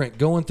different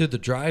going through the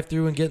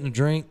drive-thru and getting a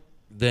drink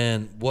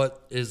than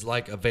what is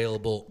like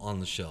available on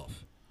the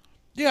shelf.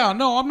 Yeah,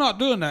 no, I'm not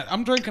doing that.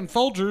 I'm drinking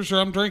Folgers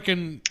or I'm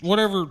drinking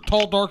whatever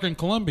Tall, Dark, and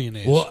Colombian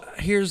is. Well,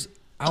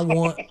 I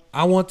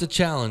want to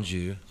challenge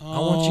you.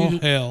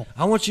 Hell.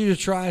 I want you to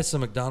try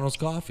some McDonald's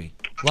coffee.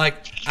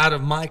 Like out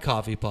of my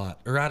coffee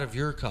pot or out of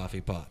your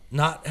coffee pot.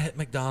 Not at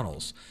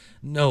McDonald's.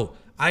 No,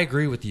 I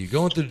agree with you.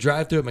 Going through the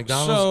drive-thru at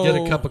McDonald's, get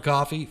a cup of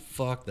coffee,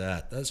 fuck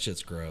that. That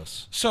shit's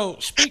gross. So,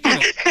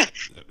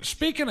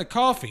 speaking of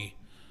coffee,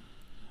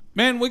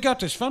 man, we got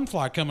this Fun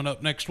Fly coming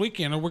up next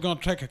weekend. Are we going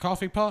to take a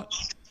coffee pot?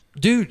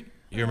 Dude,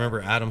 you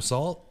remember Adam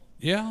Salt?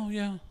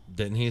 Yeah.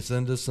 Didn't he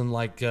send us some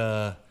like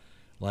 30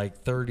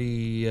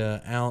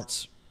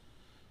 ounce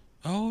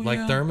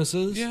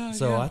thermoses? Yeah.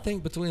 So I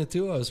think between the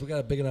two of us, we got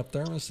a big enough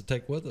thermos to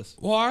take with us.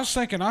 Well, I was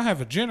thinking I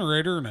have a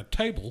generator and a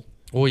table.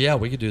 Well, yeah,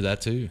 we could do that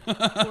too.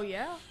 well,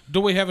 yeah.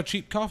 Do we have a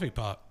cheap coffee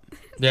pot?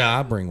 Yeah,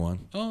 I'll bring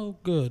one. Oh,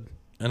 good.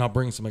 And I'll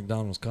bring some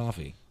McDonald's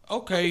coffee.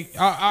 Okay,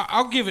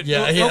 I'll give it.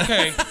 Yeah.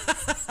 Okay.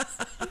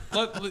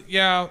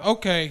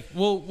 Okay.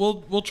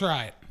 We'll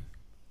try it.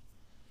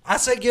 I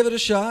say give it a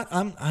shot.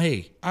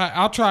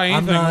 I'll try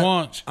anything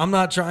once. I'm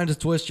not trying to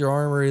twist your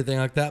arm or anything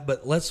like that,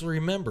 but let's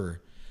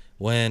remember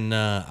when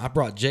I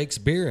brought Jake's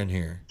beer in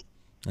here,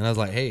 and I was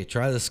like, "Hey,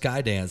 try the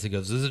Sky Dance." He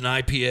goes, "Is it an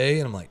IPA?"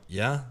 And I'm like,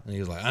 "Yeah." And he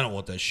was like, "I don't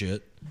want that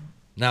shit."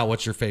 Now,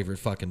 what's your favorite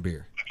fucking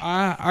beer?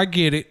 I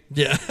get it.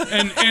 Yeah.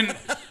 and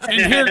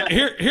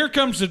here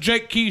comes the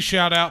Jake Key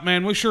shout out,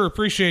 man. We sure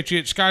appreciate you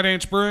at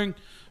Skydance Brewing.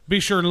 Be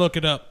sure and look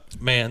it up.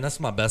 Man, that's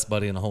my best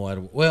buddy in the whole wide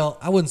world. Well,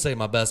 I wouldn't say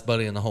my best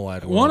buddy in the whole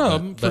wide world. One of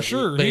them, for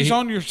sure. He's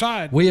on your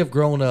side. We have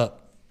grown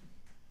up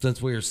since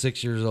we were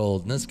 6 years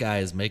old, and this guy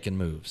is making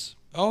moves.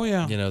 Oh,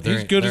 yeah. You know,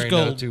 he's good as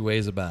gold. No two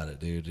ways about it,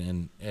 dude.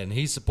 And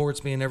he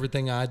supports me in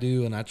everything I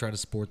do, and I try to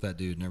support that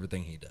dude in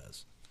everything he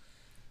does.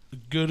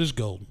 Good as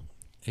gold.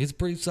 He's a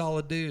pretty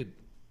solid dude.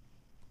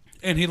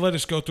 And he let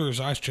us go through his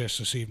ice chest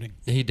this evening.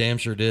 He damn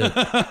sure did.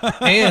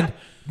 And,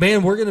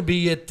 man, we're going to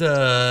be at,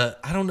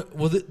 I don't know.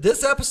 Well,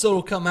 this episode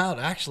will come out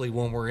actually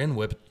when we're in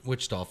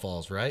Wichita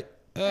Falls, right?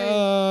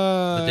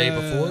 The day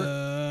before?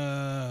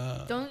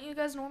 Don't you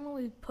guys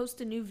normally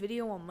post a new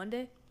video on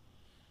Monday?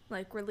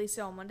 Like, release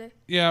it on Monday?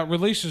 Yeah, it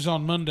releases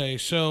on Monday,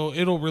 so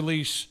it'll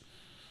release...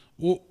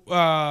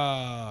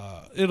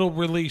 not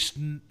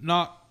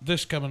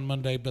this coming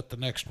Monday, but the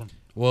next one.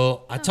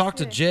 Well, I talked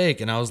to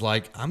Jake, and I was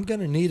like, I'm going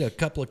to need a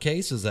couple of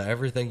cases of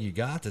everything you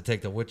got to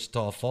take to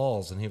Wichita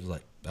Falls. And he was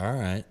like, all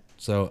right.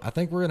 So I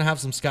think we're going to have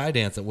some sky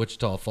dance at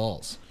Wichita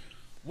Falls.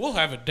 We'll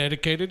have a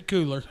dedicated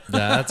cooler.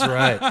 That's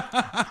right.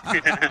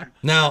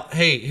 Now,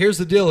 hey, here's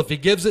the deal. If he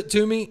gives it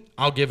to me,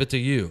 I'll give it to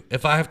you.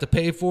 If I have to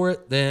pay for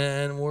it,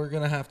 then we're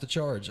going to have to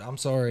charge. I'm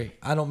sorry.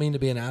 I don't mean to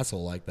be an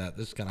asshole like that.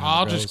 This is kind of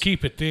I'll just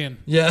keep it then.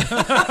 Yeah.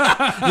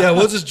 Yeah,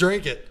 we'll just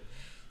drink it.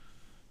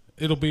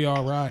 It'll be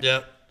all right.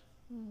 Yep.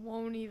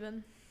 Won't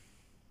even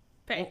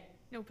pay.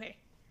 No pay.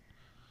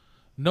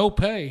 No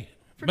pay.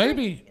 For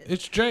Maybe drinking.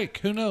 it's Jake.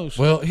 Who knows?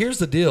 Well, here's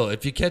the deal.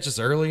 If you catch us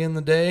early in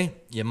the day,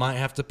 you might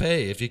have to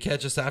pay. If you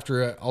catch us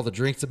after all the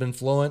drinks have been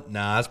flowing,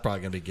 that's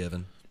probably going to be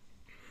given.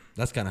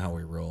 That's kind of how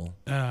we roll.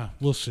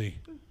 We'll see.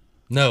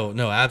 No,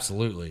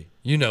 absolutely.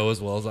 You know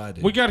as well as I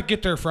do. We got to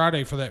get there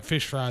Friday for that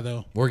fish fry,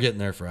 though. We're getting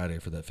there Friday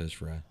for that fish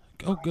fry.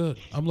 Oh, good.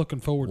 I'm looking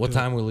forward to it. What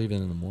time are we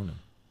leaving in the morning?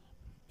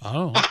 I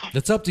don't know.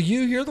 It's up to you.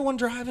 You're the one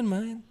driving,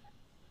 man.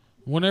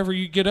 Whenever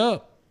you get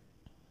up.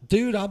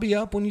 Dude, I'll be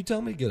up when you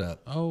tell me to get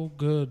up. Oh,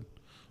 good.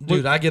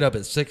 Dude, I get up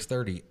at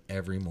 6:30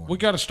 every morning. We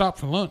got to stop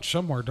for lunch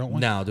somewhere, don't we?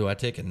 Now, do I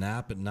take a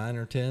nap at 9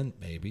 or 10?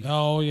 Maybe.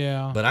 Oh,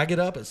 yeah. But I get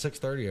up at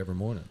 6:30 every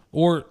morning.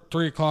 Or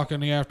 3 o'clock in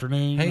the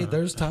afternoon. Hey,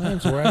 there's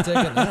times where I take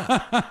a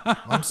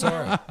nap. I'm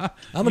sorry.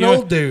 I'm an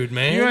old dude,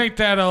 man. You ain't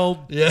that old.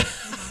 Yeah.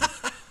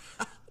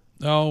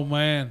 Oh,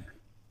 man.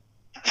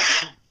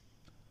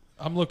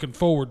 I'm looking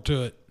forward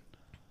to it.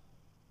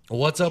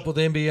 What's up with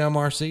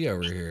NBMRC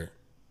over here?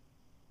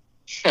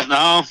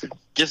 No,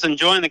 just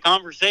enjoying the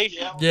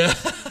conversation. Yeah.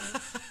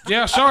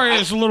 Yeah, sorry,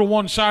 it's a little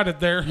one-sided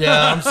there.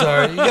 Yeah, I'm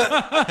sorry.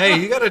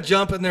 You got to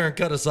jump in there and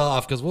cut us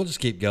off because we'll just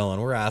keep going.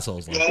 We're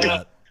assholes like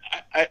that.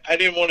 I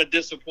didn't want to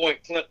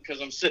disappoint Clint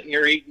because I'm sitting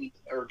here eating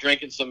or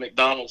drinking some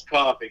McDonald's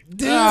coffee.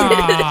 Dude,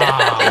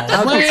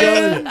 Oh,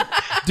 man.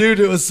 Dude,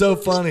 it was so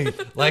funny.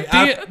 Like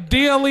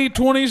DLE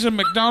 20s and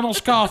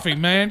McDonald's coffee,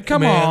 man.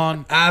 Come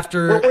on.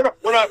 After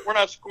We're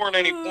not scoring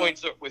any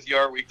points up with you,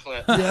 are we,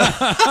 Clint?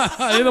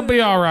 It'll be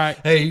all right.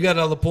 hey, you got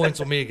all the points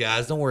with me,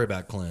 guys. Don't worry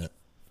about Clint.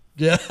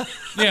 Yeah.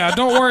 Yeah,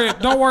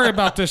 don't worry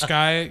about this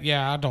guy.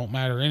 Yeah, I don't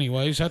matter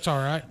anyways. That's all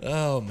right.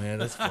 Oh man,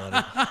 that's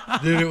funny.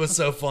 Dude, it was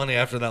so funny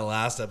after that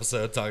last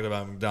episode talking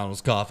about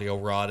McDonald's coffee.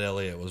 Old Rod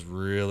Elliott was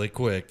really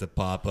quick to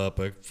pop up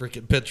a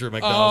freaking picture of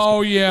McDonald's.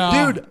 Oh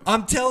yeah. Dude,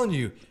 I'm telling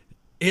you,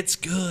 it's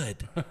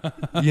good.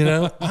 You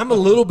know, I'm a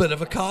little bit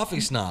of a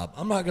coffee snob.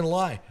 I'm not gonna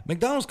lie.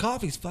 McDonald's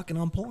coffee's fucking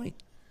on point.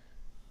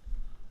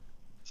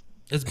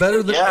 It's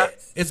better than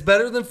it's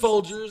better than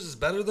Folgers. It's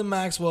better than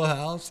Maxwell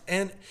House,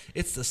 and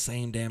it's the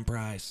same damn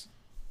price.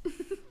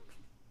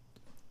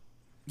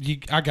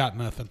 I got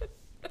nothing.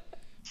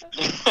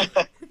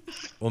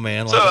 Well,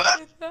 man, So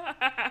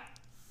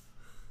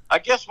I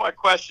guess my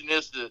question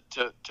is to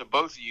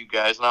both of you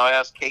guys, and I'll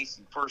ask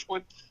Casey first.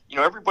 What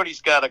everybody's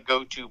got a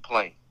go-to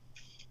plane.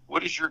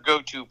 What is your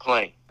go-to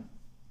plane?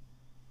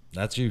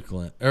 that's you,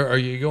 Clint. Or are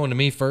you going to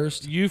me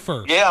first? You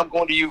first. Yeah, I'm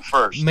going to you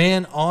first.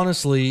 Man,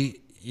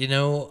 honestly,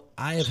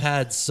 I have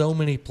had so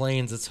many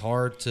planes, it's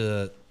hard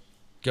to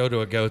go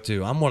to a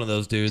go-to. I'm one of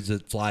those dudes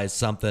that flies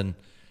something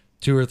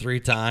 2 or 3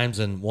 times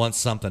and wants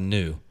something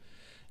new.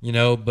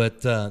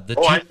 But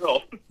I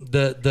know.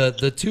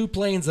 the 2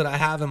 planes that I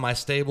have in my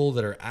stable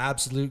that are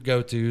absolute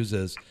go-tos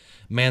is,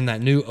 man,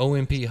 that new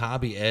OMP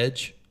Hobby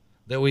Edge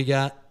that we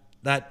got.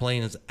 That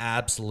plane is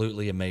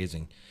absolutely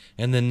amazing.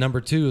 And then number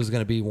 2 is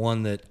going to be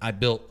one that I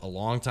built a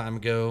long time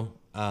ago,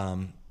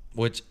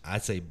 which I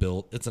say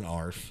built. It's an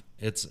ARF.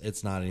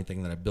 It's not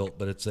anything that I built,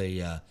 but it's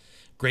a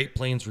Great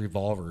Plains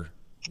Revolver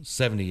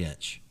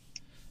 70-inch.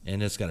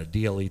 And it's got a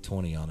DLE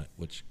 20 on it,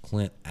 which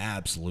Clint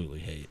absolutely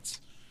hates.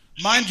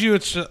 Mind you,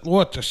 it's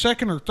the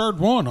second or third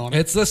one on it.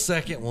 It's the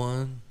second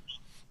one.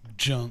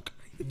 Junk.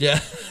 Yeah.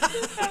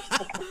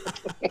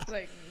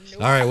 Like, nope.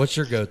 All right, what's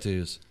your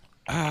go-tos?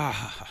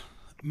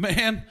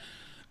 Man,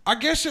 I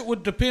guess it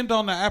would depend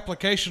on the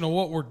application of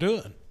what we're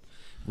doing.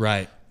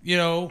 Right.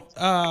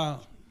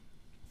 I've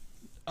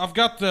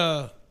got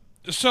a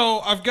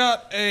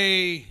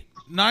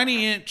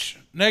 90-inch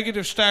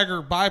negative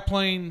stagger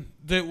biplane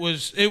it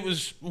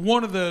was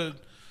one of the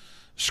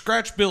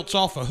scratch builts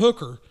off a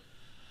Hooker.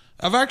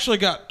 I've actually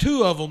got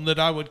 2 of them that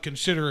I would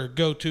consider a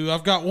go-to.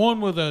 I've got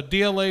one with a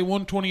DLA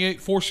 128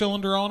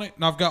 4-cylinder on it,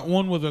 and I've got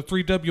one with a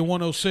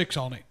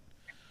 3W106 on it.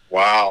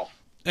 Wow.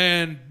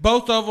 And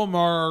both of them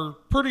are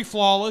pretty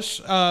flawless.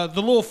 The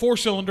little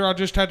 4-cylinder, I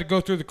just had to go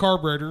through the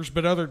carburetors,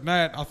 but other than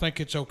that, I think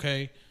it's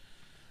okay.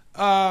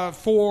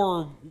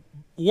 For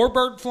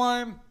warbird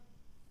flying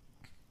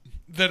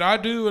that I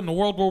do in the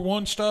World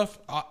War I stuff,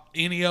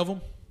 any of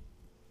them.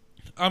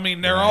 I mean,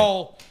 they're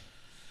all...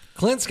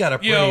 Clint's got a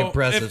pretty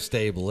impressive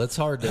stable. It's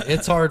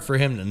hard for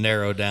him to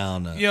narrow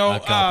down a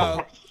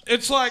couple.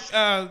 It's like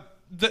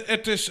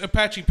at this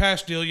Apache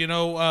Pass deal,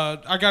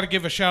 I got to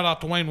give a shout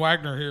out to Wayne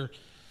Wagner here.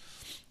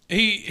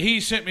 He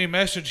sent me a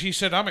message. He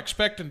said, "I'm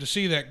expecting to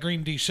see that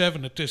green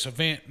D7 at this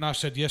event," and I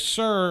said, "Yes,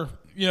 sir."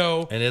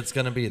 And it's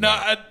going to be now.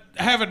 I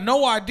having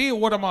no idea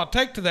what I'm going to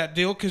take to that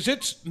deal because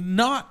it's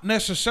not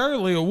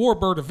necessarily a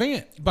warbird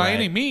event by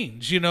any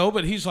means,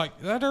 But he's like,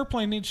 "That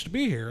airplane needs to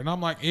be here," and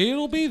I'm like,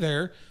 "It'll be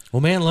there." Well,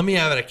 man, let me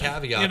add a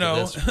caveat to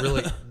this.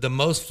 Really, the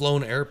most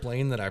flown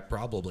airplane that I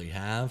probably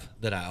have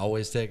that I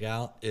always take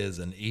out is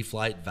an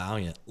E-Flight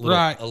Valiant,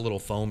 a little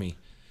foamy.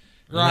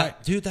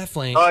 Right, dude, that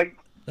plane.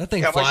 That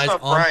thing my flies son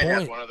on Brian point.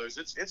 had one of those.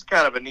 It's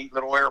kind of a neat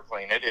little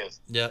airplane. It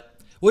is.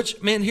 Yep.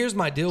 Which, man, here's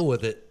my deal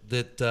with it.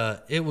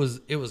 That it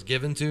was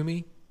given to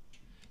me,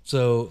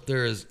 so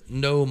there is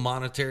no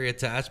monetary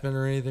attachment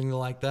or anything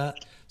like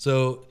that.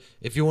 So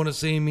if you want to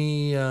see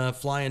me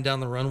flying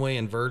down the runway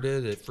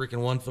inverted at freaking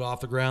 1 foot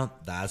off the ground,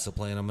 that's the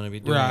plane I'm going to be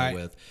doing it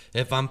with.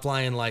 If I'm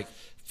flying like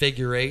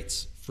figure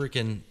 8s,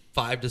 freaking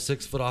 5 to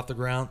 6 foot off the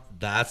ground,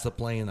 that's the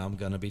plane I'm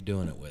going to be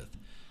doing it with.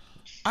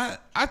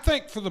 I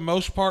think for the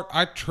most part,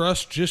 I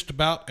trust just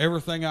about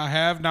everything I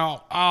have.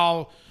 Now,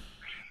 I'll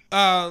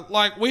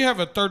like we have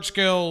a 3rd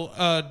scale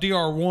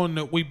DR1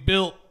 that we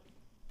built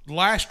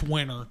last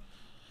winter,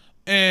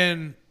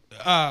 and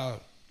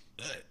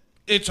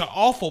it's an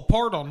awful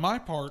part on my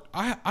part.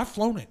 I've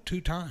flown it 2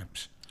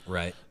 times.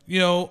 Right.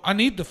 I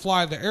need to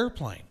fly the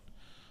airplane.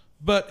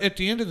 But at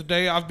the end of the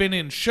day, I've been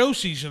in show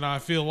season, I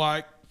feel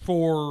like,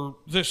 for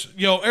this.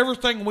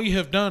 Everything we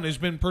have done has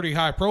been pretty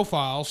high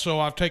profile, so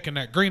I've taken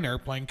that green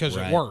airplane because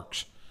it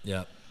works.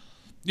 Yep.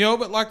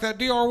 But like that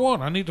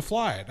DR1, I need to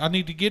fly it. I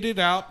need to get it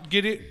out,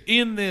 get it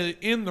in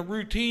the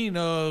routine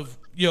of,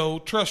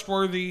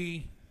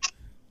 trustworthy,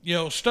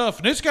 stuff.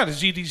 And it's got a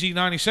ZDZ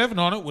 97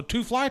 on it with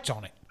 2 flights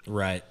on it.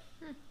 Right.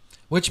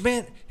 Which,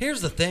 man,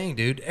 here's the thing,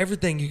 dude.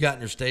 Everything you got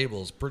in your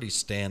stable is pretty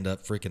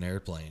stand-up freaking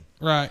airplane.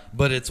 Right.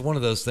 But it's one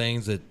of those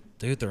things that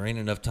dude, there ain't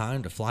enough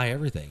time to fly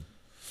everything.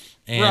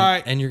 And,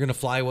 Right. And you're going to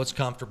fly what's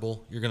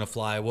comfortable. You're going to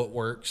fly what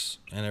works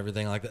and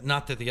everything like that.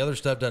 Not that the other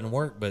stuff doesn't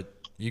work, but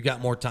you got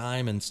more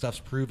time and stuff's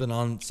proven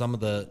on some of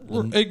the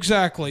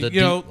exactly. the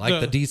You know,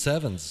 the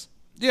D7s.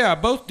 Yeah,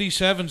 both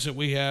D7s that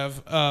we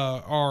have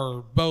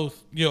are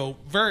both,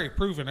 very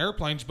proven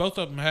airplanes. Both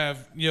of them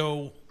have,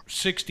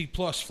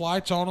 60-plus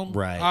flights on them.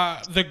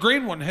 Right. The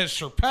green one has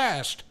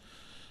surpassed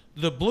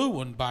the blue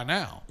one by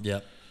now.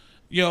 Yep.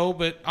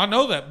 But I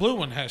know that blue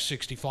one has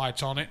 60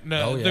 flights on it. And,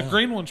 the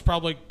green one's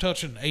probably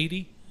touching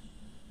 80.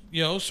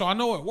 So I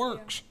know it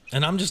works.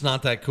 And I'm just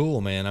not that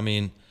cool, man. I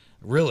mean,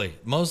 really,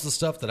 most of the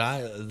stuff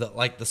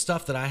that the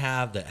stuff that I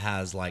have that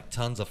has like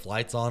tons of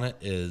flights on it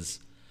is,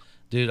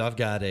 dude, I've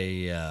got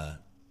a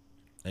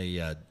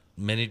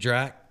mini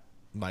Drac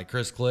by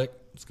Chris Click.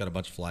 It's got a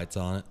bunch of flights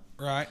on it.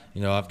 Right.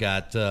 I've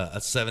got a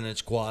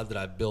 7-inch quad that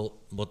I built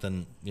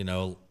within,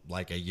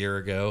 like a year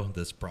ago.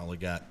 That's probably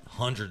got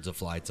hundreds of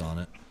flights on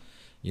it.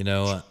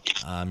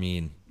 I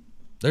mean,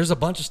 there's a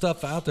bunch of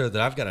stuff out there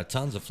that I've got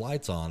tons of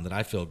flights on that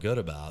I feel good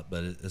about.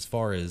 But as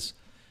far as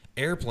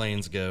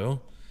airplanes go,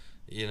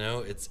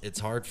 it's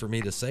hard for me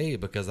to say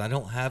because I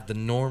don't have the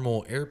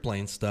normal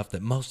airplane stuff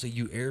that most of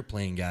you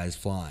airplane guys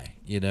fly.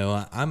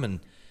 I'm an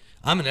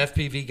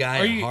FPV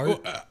guy at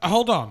heart.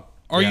 Hold on.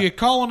 Are you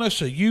calling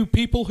us a you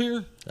people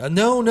here?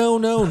 No,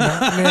 not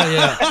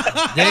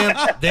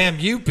damn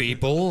you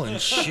people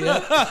and shit.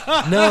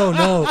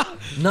 No,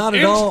 not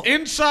at all.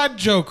 Inside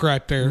joke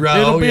right there. Right,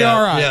 It'll be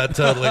all right. Yeah,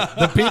 totally.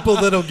 The people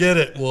that'll get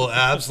it will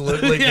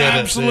absolutely get it.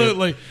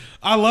 Absolutely.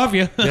 I love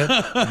you.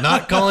 Yeah,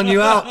 not calling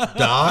you out,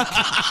 Doc,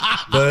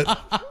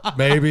 but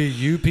maybe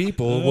you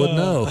people would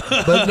know.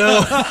 But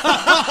no.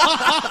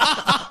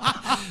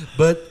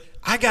 But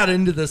I got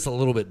into this a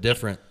little bit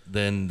different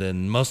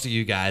than most of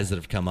you guys that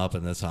have come up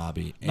in this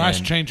hobby. Nice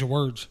change of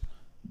words.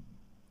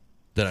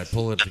 Did I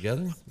pull it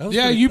together?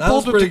 You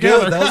pulled it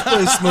together. Good. That was a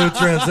pretty smooth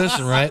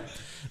transition, right?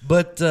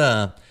 But,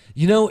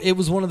 it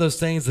was one of those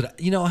things that,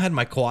 I had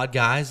my quad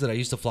guys that I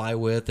used to fly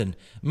with. And,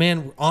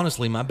 man,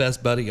 honestly, my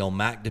best buddy, old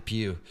Mac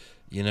Depew,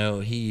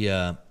 he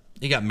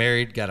got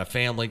married, got a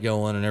family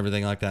going and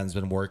everything like that and has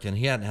been working.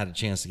 He hadn't had a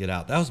chance to get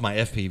out. That was my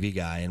FPV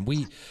guy. And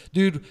we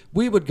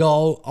would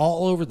go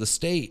all over the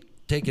state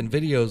taking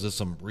videos of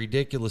some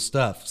ridiculous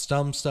stuff,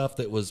 some stuff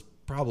that was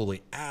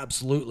probably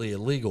absolutely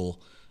illegal,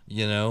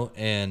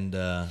 and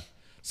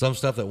some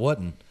stuff that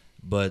wasn't.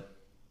 But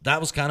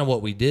that was kind of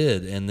what we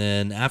did. And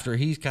then after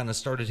he kind of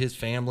started his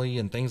family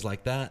and things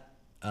like that,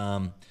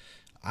 I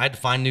had to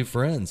find new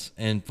friends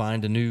and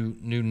find a new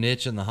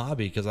niche in the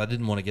hobby because I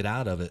didn't want to get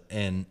out of it.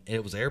 And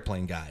it was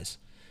airplane guys.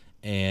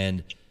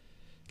 And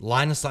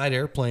line of sight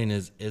airplane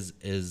has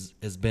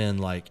been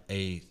like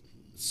a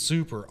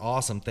super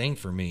awesome thing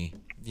for me.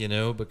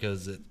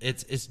 Because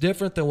it's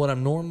different than what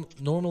I'm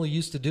normally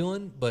used to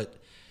doing, but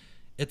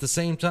at the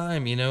same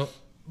time,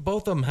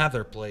 both of them have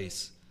their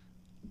place.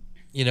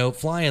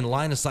 Flying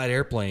line of sight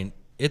airplane,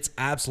 it's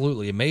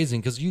absolutely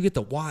amazing because you get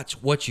to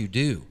watch what you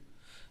do.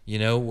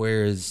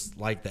 Whereas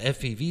like the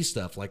FPV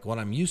stuff, like what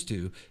I'm used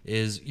to,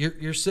 is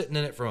you're sitting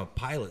in it from a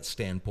pilot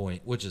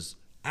standpoint, which is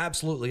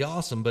absolutely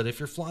awesome. But if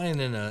you're flying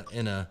in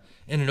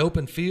an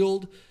open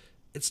field,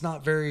 it's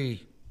not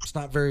very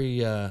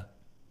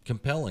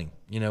compelling.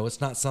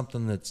 It's not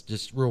something that's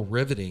just real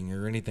riveting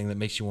or anything that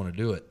makes you want to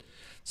do it.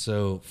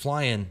 So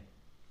flying,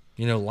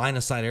 line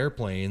of sight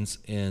airplanes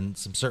in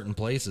some certain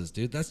places,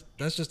 dude, that's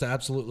just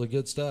absolutely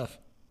good stuff.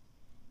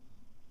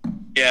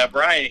 Yeah,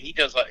 Brian, he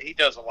does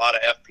a lot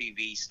of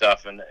FPV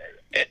stuff, and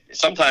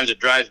sometimes it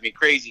drives me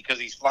crazy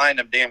because he's flying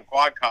them damn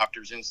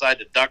quadcopters inside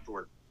the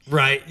ductwork.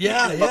 Right?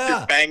 Yeah, He's up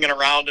there banging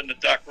around in the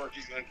ductwork.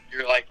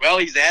 You're like, well,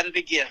 he's at it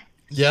again.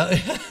 Yeah.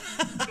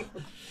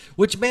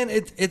 Which, man,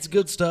 it's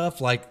good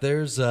stuff. Like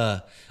there's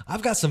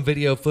I've got some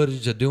video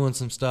footage of doing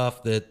some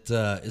stuff that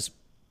is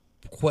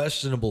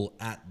questionable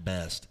at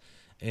best.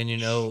 And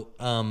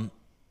I'm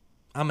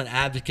an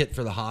advocate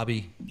for the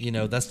hobby.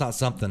 That's not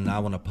something I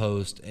want to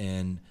post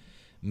and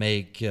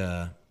make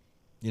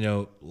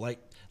like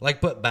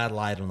put bad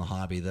light on the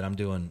hobby that I'm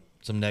doing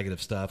some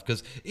negative stuff.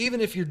 Because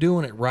even if you're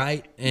doing it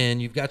right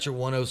and you've got your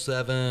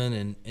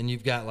 107 and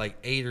you've got like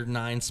 8 or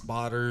 9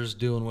 spotters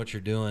doing what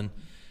you're doing,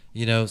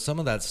 some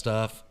of that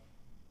stuff,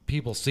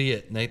 people see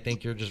it and they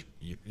think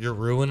you're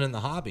ruining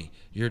the hobby.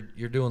 You're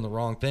doing the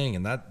wrong thing,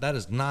 and that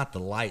is not the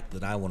light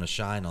that I want to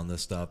shine on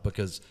this stuff.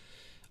 Because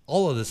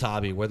all of this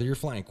hobby, whether you're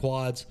flying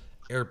quads,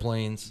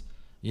 airplanes,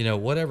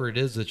 whatever it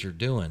is that you're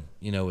doing,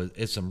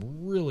 it's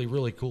some really,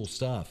 really cool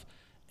stuff.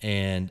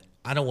 And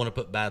I don't want to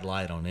put bad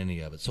light on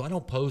any of it. So I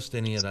don't post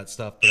any of that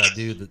stuff that I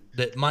do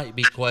that might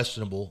be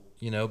questionable,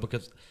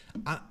 because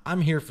I'm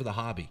here for the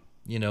hobby.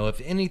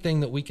 If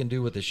anything that we can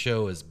do with the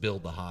show is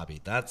build the hobby,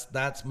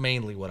 that's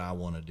mainly what I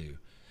want to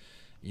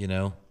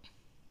do,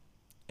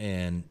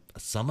 and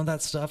some of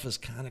that stuff is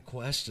kind of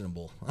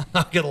questionable. I'm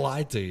not going to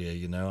lie to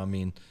you, I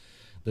mean,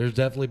 there's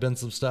definitely been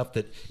some stuff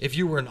that if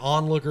you were an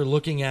onlooker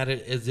looking at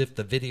it as if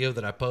the video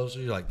that I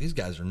posted, you're like, these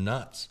guys are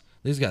nuts.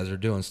 These guys are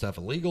doing stuff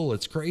illegal.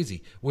 It's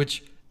crazy,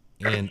 which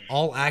in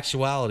all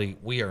actuality,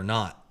 we are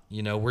not.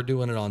 You know, we're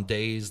doing it on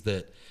days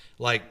that,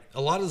 like, a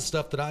lot of the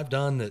stuff that I've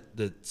done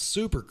that's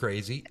super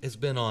crazy has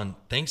been on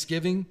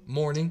Thanksgiving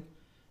morning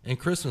and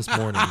Christmas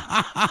morning.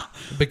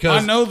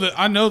 Because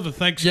I know the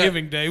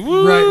Thanksgiving day.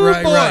 Woo,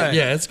 right.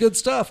 Yeah, it's good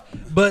stuff.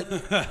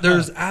 But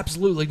there's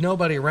absolutely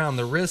nobody around.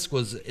 The risk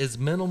was as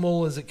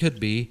minimal as it could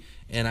be,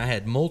 and I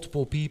had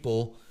multiple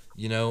people,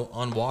 you know,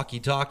 on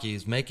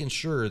walkie-talkies making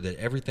sure that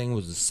everything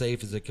was as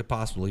safe as it could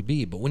possibly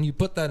be. But when you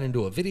put that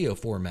into a video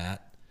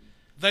format,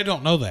 they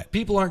don't know that.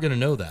 People aren't going to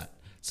know that.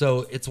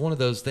 So it's one of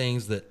those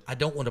things that I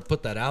don't want to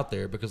put that out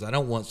there because I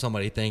don't want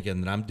somebody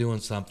thinking that I'm doing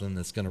something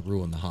that's going to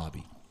ruin the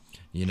hobby.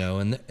 You know,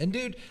 and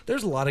dude,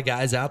 there's a lot of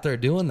guys out there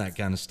doing that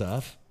kind of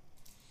stuff,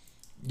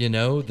 you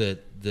know,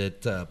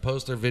 that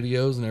post their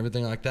videos and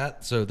everything like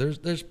that. So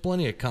there's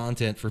plenty of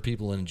content for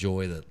people to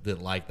enjoy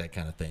that like that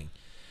kind of thing,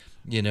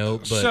 you know.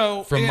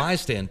 But from my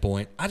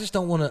standpoint, I just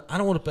don't want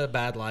to put a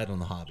bad light on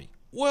the hobby.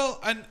 Well,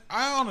 and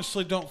I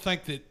honestly don't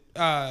think that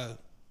I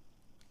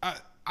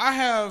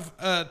have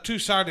a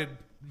two-sided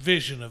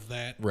vision of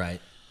that.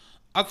 Right.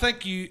 I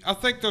think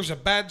there's a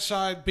bad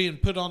side being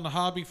put on the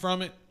hobby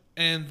from it.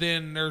 And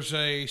then there's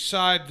a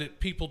side that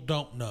people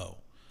don't know.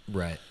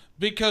 Right.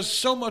 Because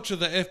so much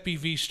of the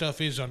FPV stuff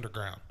is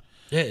underground.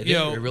 Yeah,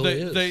 it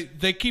really is.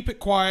 They keep it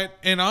quiet,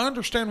 and I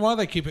understand why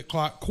they keep it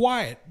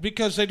quiet,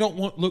 because they don't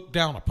want looked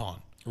down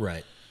upon.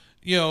 Right.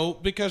 You know,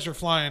 because they're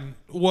flying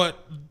what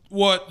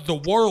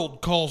the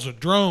world calls a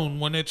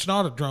drone when it's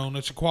not a drone.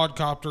 It's a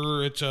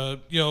quadcopter, it's a,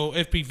 you know,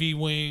 FPV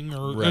wing,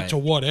 or it's a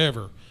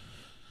whatever.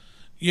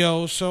 You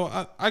know,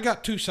 so I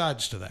got two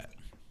sides to that.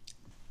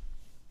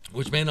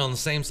 Which, man, on the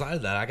same side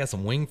of that, I got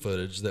some wing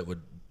footage that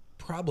would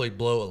probably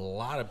blow a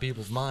lot of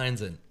people's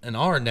minds in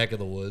our neck of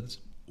the woods.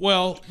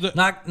 Well,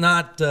 not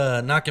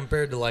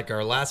compared to like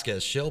our last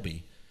guest,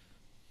 Shelby.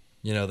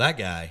 You know, that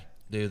guy,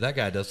 dude. That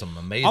guy does some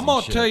amazing. I'm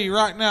gonna tell you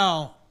right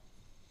now,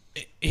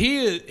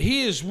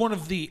 he is one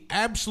of the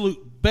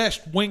absolute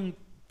best wing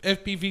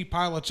FPV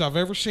pilots I've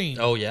ever seen.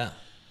 Oh yeah,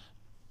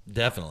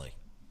 definitely.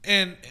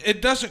 And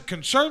it doesn't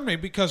concern me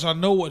because I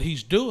know what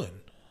he's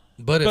doing.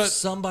 But if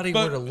somebody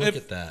were to look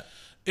at that.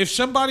 If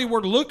somebody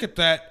were to look at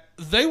that,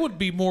 they would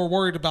be more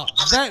worried about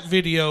that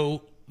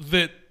video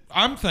that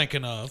I'm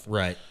thinking of,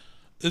 right,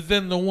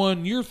 than the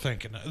one you're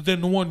thinking of,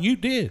 than the one you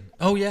did.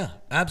 Oh yeah,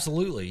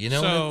 absolutely. You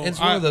know, so it's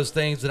one of those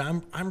things that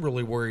I'm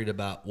really worried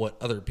about what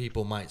other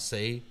people might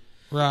say,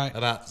 right,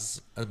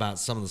 about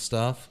some of the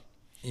stuff.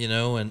 You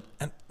know, and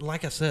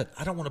like I said,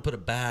 I don't want to put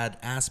a bad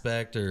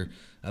aspect or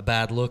a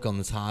bad look on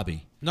this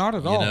hobby. Not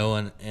at all. You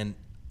know, and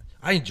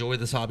I enjoy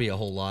this hobby a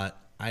whole lot.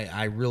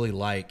 I really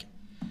like,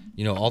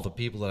 you know, all the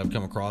people that I've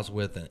come across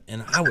with,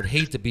 and I would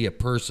hate to be a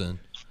person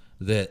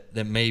that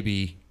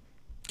maybe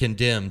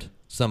condemned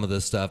some of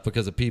this stuff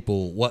because of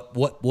people,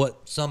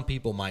 what some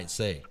people might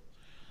say.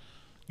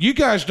 You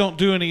guys don't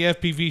do any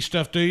FPV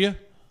stuff, do you?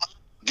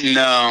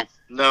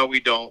 No, we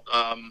don't.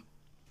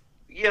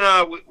 You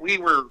know, we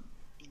were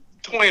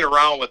toying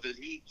around with it.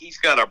 He's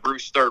got a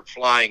Bruce Sturt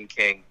Flying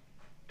King,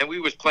 and we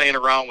was playing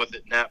around with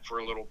it in that for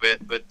a little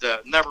bit, but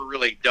never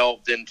really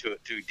delved into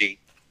it too deep.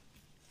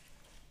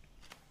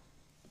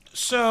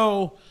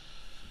 So,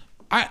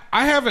 I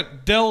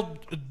haven't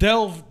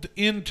delved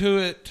into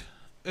it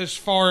as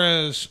far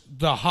as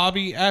the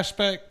hobby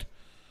aspect.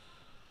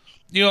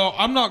 You know,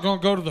 I'm not going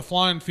to go to the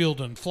flying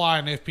field and fly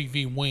an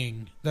FPV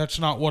wing. That's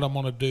not what I'm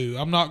going to do.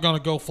 I'm not going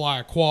to go fly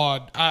a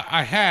quad.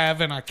 I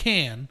have and I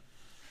can,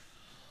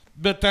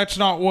 but that's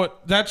not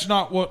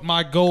what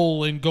my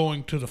goal in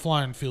going to the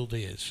flying field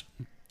is.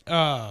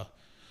 Now,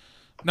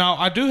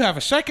 I do have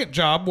a second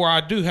job where I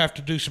do have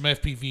to do some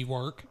FPV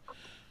work.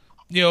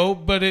 You know,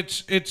 but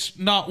it's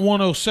not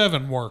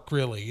 107 work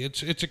really.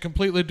 It's a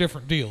completely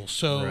different deal.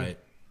 So, right.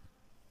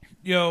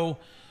 You know,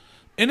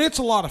 and it's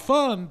a lot of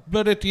fun,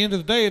 but at the end of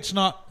the day, it's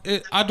not.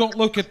 I don't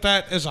look at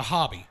that as a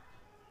hobby.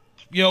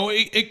 You know,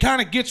 it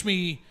kind of gets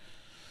me.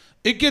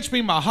 It gets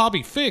me my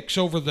hobby fix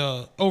over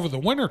the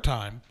winter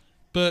time,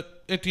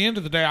 but at the end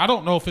of the day, I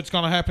don't know if it's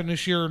going to happen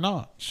this year or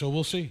not. So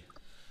we'll see.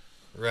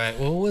 Right.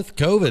 Well, with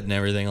COVID and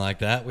everything like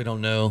that, we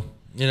don't know.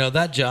 You know,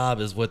 that job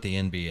is with the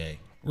NBA.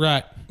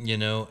 Right. You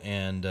know,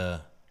 and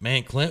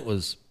man, Clint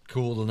was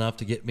cool enough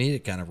to get me to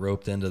kind of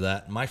roped into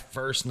that. My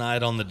first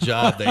night on the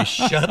job, they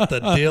shut the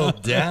deal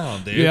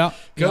down, dude. Yeah.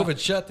 COVID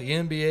shut the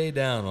NBA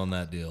down on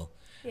that deal.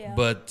 Yeah.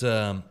 But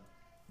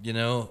you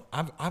know,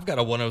 I've got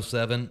a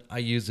 107. I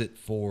use it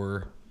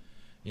for,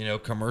 you know,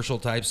 commercial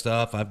type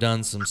stuff. I've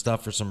done some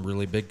stuff for some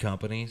really big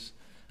companies.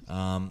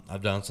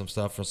 I've done some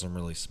stuff for some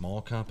really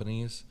small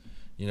companies.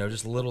 You know,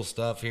 just little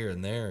stuff here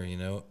and there, you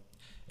know.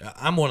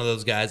 I'm one of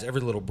those guys,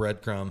 every little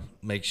breadcrumb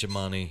makes you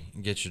money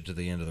and gets you to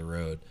the end of the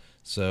road.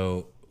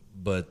 So,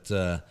 but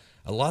a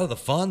lot of the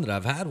fun that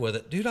I've had with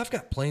it, dude, I've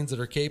got planes that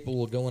are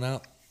capable of going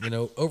out, you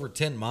know, over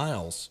 10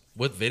 miles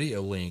with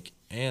Video Link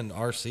and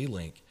RC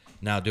Link.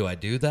 Now, do I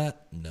do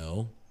that?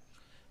 No.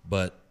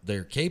 But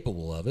they're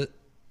capable of it.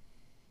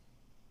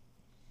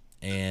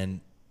 And,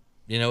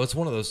 You know, it's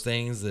one of those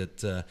things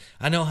that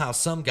I know how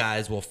some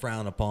guys will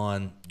frown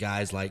upon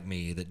guys like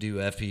me that do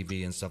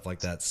FPV and stuff like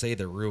that, say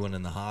they're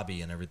ruining the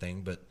hobby and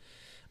everything. But,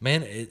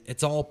 man,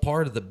 it's all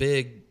part of the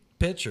big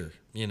picture.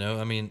 You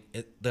know, I mean,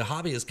 the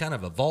hobby has kind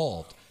of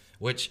evolved,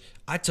 which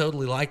I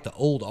totally like the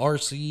old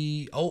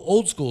RC,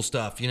 old school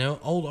stuff, you know,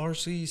 old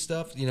RC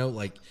stuff, you know,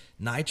 like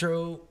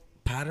nitro,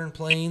 pattern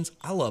planes.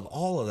 I love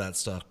all of that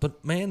stuff.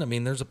 But, man, I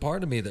mean, there's a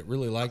part of me that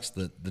really likes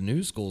the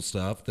new school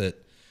stuff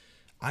that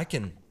I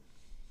can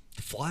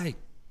fly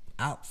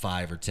out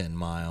 5 or 10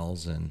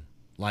 miles and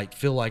like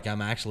feel like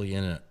I'm actually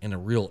in a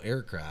real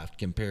aircraft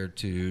compared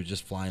to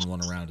just flying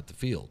one around at the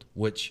field,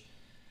 which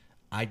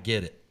I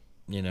get it.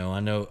 You know,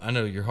 I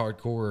know your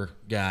hardcore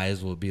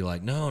guys will be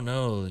like, no,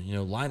 you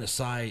know, line of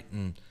sight,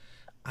 and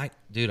I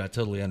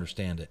totally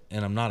understand it,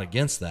 and I'm not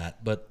against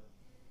that, but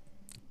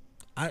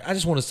I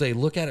just want to say,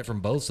 look at it from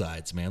both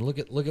sides, man. Look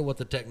at what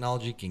the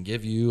technology can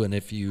give you, and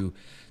if you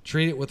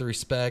treat it with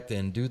respect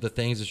and do the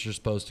things that you're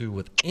supposed to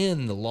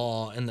within the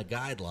law and the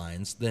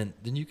guidelines, then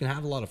you can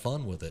have a lot of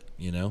fun with it,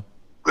 you know?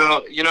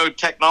 Well, you know,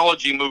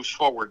 technology moves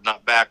forward,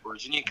 not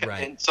backwards, and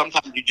Right. and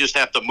sometimes you just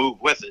have to move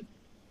with it.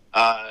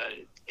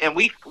 And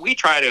we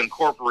try to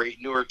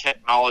incorporate newer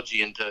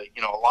technology into,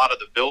 you know, a lot of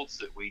the builds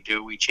that we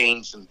do. We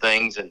change some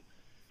things and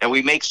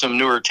we make some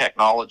newer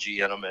technology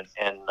in them, and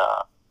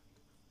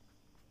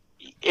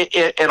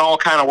it all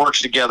kind of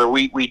works together.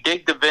 We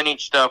dig the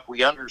vintage stuff.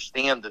 We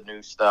understand the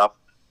new stuff,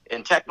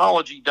 and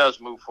technology does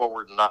move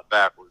forward and not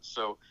backwards.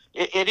 So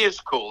it is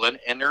cool,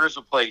 and there is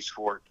a place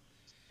for it.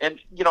 And,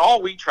 you know,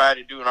 all we try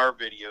to do in our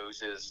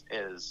videos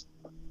is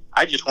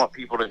I just want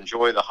people to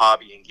enjoy the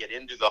hobby and get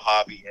into the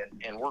hobby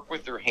and work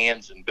with their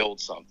hands and build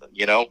something,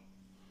 you know?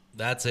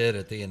 That's it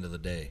at the end of the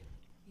day.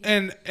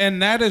 And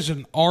that is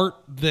an art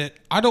that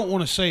I don't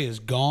want to say is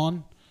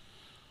gone,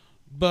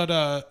 but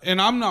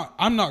and I'm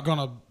not going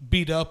to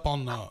beat up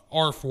on the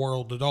ARF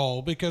world at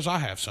all, because I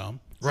have some.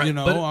 Right, you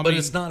know, but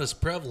it's not as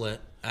prevalent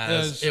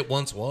as it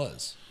once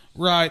was.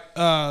 Right.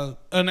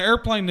 An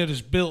airplane that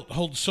is built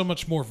holds so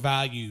much more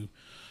value.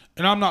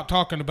 And I'm not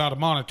talking about a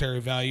monetary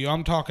value.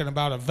 I'm talking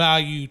about a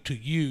value to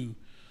you.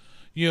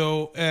 You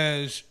know,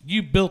 as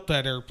you built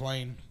that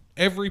airplane,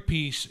 every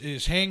piece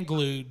is hand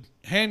glued,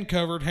 hand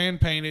covered, hand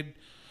painted.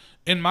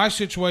 In my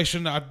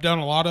situation, I've done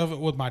a lot of it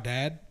with my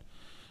dad,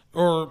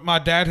 or my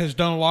dad has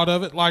done a lot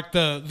of it, like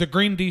the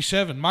Green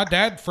D7. My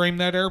dad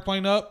framed that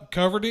airplane up,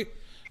 covered it,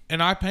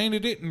 and I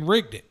painted it and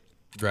rigged it.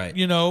 Right.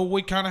 You know,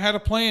 we kind of had a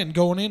plan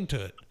going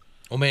into it.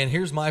 Well, man,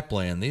 here's my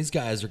plan. These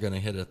guys are going to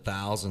hit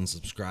 1,000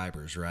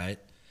 subscribers, right?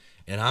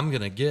 And I'm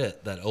going to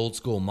get that old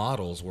school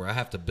models where I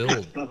have to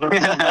build,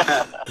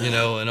 you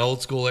know, an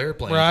old school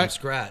airplane from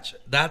scratch.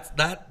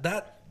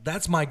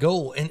 That's my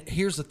goal. And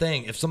here's the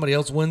thing. If somebody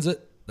else wins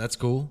it, that's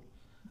cool.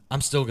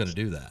 I'm still going to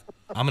do that.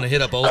 I'm going to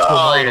hit up old school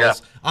models.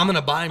 Yeah. I'm going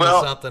to buy me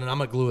something, and I'm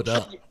going to glue it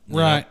up.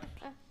 Right.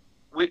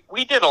 Know?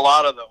 We did a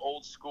lot of the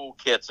old school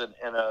kits, and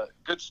a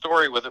good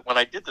story with it. When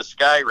I did the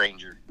Sky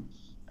Ranger,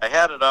 I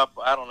had it up,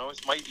 I don't know, it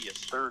might be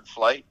its third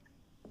flight.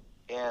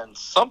 And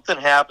something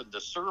happened. The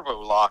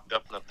servo locked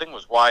up, and the thing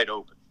was wide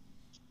open.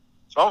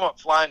 So I'm up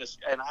flying this,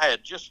 and I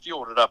had just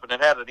fueled it up, and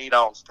it had an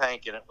 8-ounce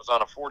tank, and it was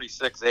on a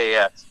 46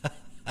 AX.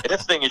 And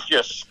this thing is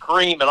just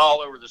screaming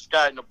all over the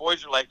sky, and the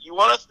boys are like, "You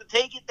want us to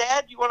take it,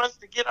 Dad? You want us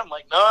to get it?" I'm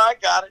like, "No, I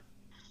got it."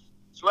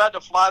 So I had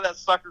to fly that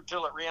sucker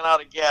till it ran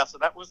out of gas,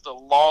 and that was the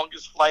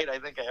longest flight I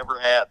think I ever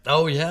had.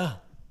 Oh, yeah.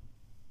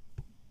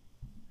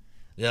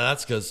 Yeah,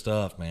 that's good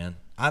stuff, man.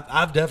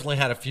 I've definitely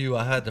had a few.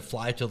 I had to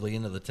fly till the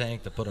end of the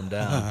tank to put them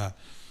down.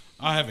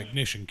 I have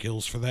ignition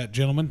kills for that,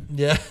 gentlemen.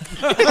 Yeah.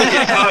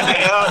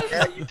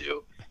 yeah, you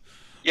do.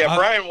 Yeah,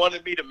 Brian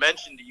wanted me to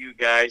mention to you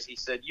guys, he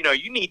said, you know,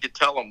 you need to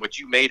tell them what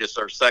you made us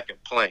our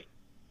second plane.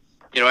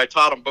 You know, I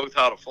taught them both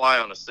how to fly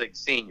on a SIG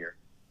Senior.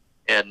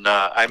 And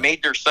I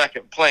made their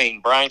second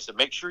plane. Brian said,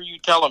 make sure you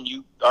tell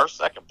them our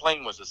second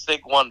plane was a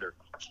SIG Wonder.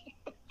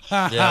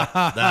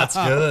 Yeah, that's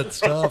good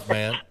stuff,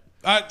 man.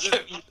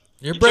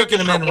 You're breaking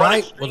them in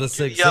right with a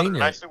SIG Senior.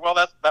 And I said, well,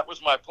 that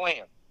was my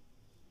plan.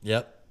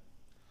 Yep.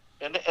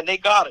 And they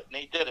got it, and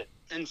they did it.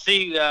 And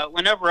see,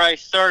 whenever I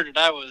started,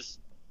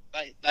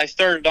 I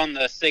started on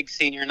the SIG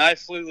Senior, and I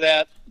flew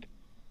that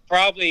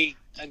probably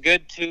a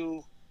good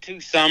two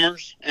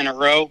summers in a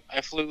row.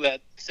 I flew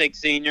that SIG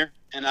Senior,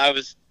 and I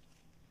was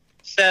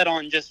set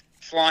on just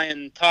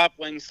flying top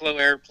wing slow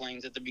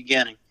airplanes at the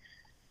beginning.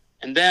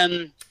 And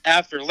then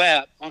after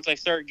that, once I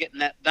started getting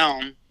that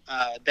down,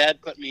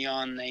 Dad put me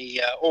on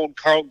the old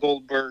Carl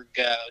Goldberg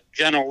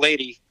General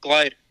Lady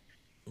glider.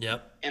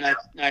 Yep. And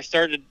I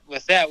started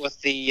with that with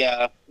the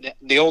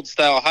old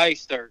style high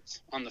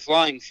starts on the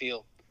flying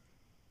field.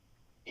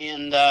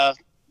 And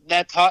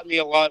that taught me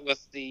a lot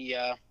with the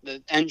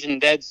engine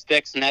dead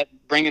sticks and that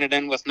bringing it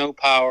in with no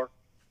power.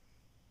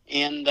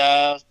 And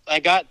I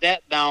got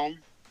that down,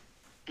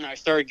 and I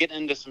started getting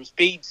into some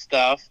speed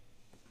stuff.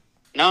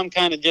 Now I'm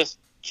kind of just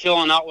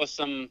chilling out with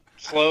some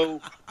slow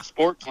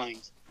sport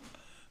planes.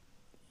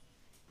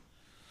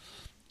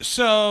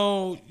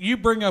 So you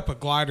bring up a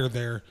glider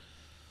there.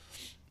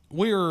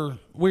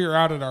 we're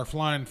out at our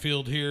flying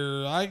field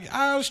here.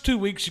 I was 2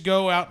 weeks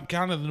ago out in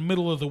kind of the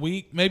middle of the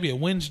week, maybe a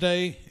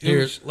Wednesday.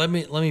 Let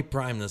me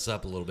prime this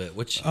up a little bit.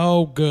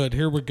 Oh, good.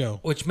 Here we go.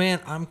 Which, man,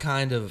 I'm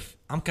kind of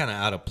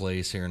out of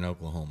place here in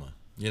Oklahoma.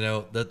 You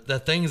know, the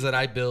things that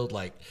I build,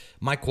 like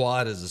my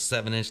quad is a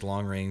 7-inch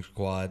long range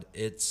quad.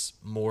 It's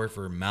more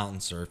for mountain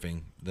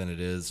surfing than it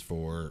is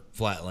for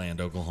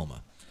flatland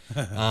Oklahoma.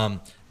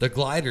 The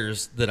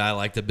gliders that I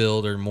like to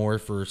build are more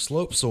for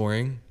slope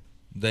soaring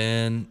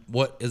than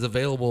what is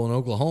available in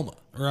Oklahoma.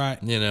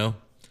 Right. You know?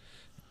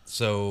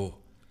 So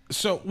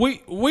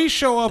we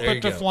show up There at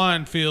you the go.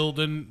 flying field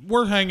and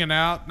we're hanging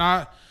out.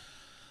 And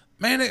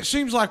man, it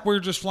seems like we're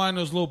just flying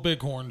those little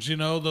bighorns, you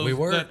know, We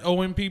were. that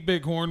OMP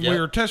bighorn. Yep. We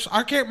were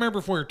I can't remember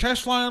if we were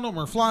test flying them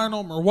or flying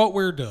them or what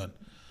we were doing.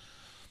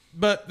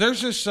 But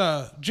there's this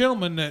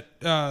gentleman that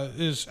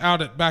is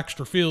out at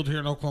Baxter Field here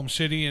in Oklahoma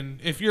City,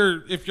 and if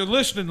you're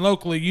listening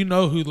locally, you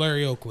know who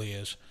Larry Oakley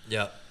is.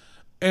 yeah.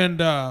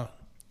 And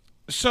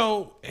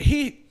so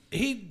he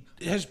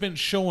has been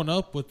showing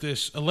up with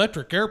this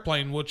electric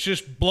airplane, which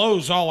just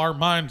blows all our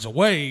minds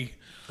away.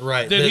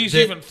 Right. That he's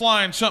even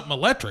flying something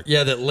electric.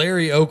 Yeah, that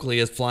Larry Oakley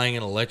is flying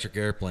an electric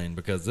airplane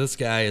because this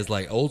guy is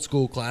like old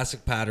school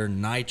classic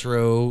pattern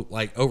nitro,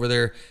 like over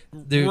there.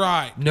 Dude,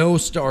 Right. No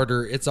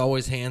starter. It's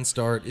always hand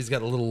start. He's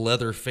got a little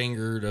leather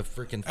finger to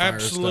freaking fire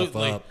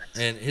Absolutely. stuff up.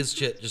 And his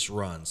shit just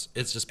runs.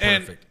 It's just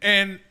And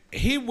perfect.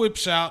 he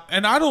whips out,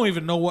 and I don't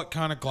even know what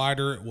kind of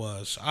glider it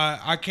was.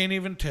 I can't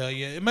even tell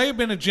you. It may have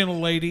been a gentle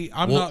lady.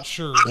 I'm not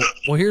sure.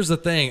 Well, here's the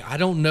thing. I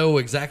don't know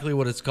exactly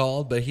what it's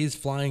called, but he's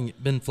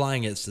been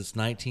flying it since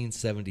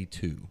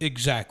 1972.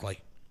 Exactly.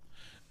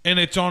 And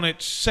it's on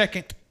its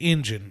second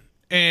engine.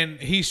 And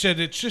he said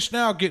it's just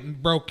now getting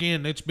broke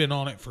in. It's been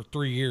on it for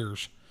 3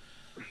 years.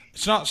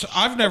 It's not.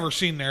 I've never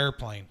seen the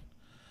airplane.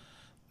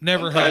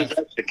 Never Sometimes have.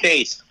 that's the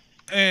case.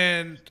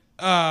 And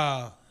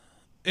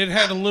it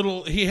had a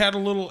little. He had a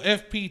little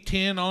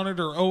FP10 on it,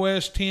 or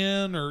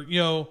OS10,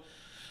 or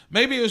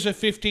maybe it was a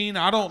 15.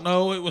 I don't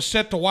know. It was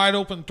set to wide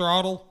open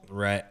throttle.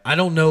 Right. I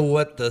don't know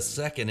what the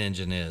second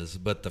engine is,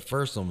 but the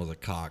first one was a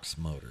Cox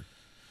motor.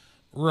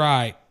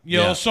 Right.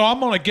 Yeah. So I'm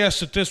gonna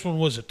guess that this one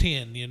was a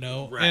 10.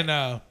 Right.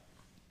 And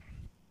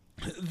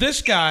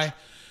this guy.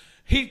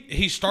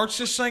 He starts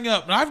this thing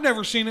up, and I've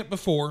never seen it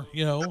before,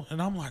 and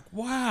I'm like,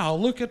 wow,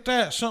 look at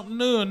that, something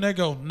new. And they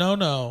go,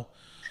 no.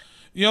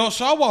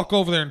 So I walk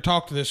over there and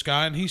talk to this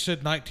guy, and he said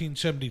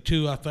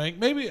 1972, I think.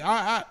 Maybe,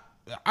 I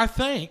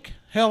think.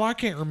 Hell, I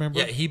can't remember.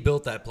 Yeah, he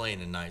built that plane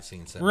in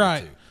 1972.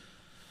 Right.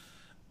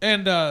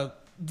 And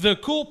the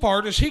cool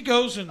part is he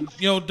goes and,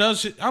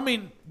 does it,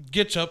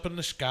 gets up in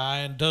the sky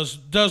and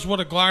does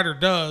what a glider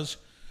does.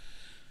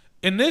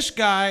 And this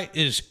guy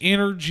is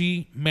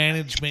energy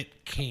management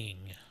king.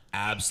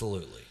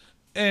 Absolutely.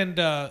 And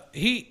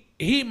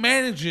he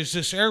manages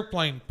this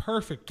airplane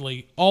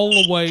perfectly all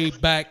the way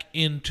back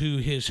into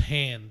his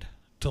hand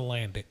to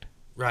land it.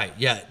 Right,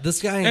 yeah.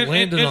 This guy ain't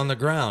landing on the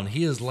ground.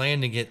 He is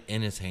landing it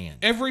in his hand.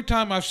 Every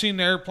time I've seen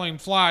the airplane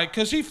fly,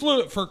 because he flew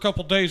it for a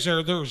couple days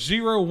there was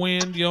zero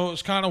wind.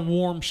 It's kind of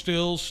warm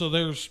still, so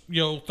there's,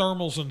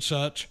 thermals and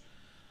such.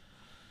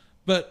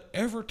 But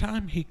every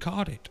time he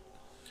caught it,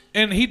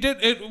 and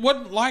it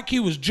wasn't like he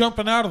was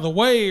jumping out of the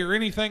way or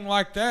anything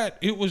like that.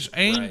 It was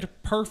aimed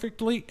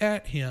perfectly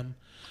at him,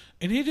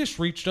 and he just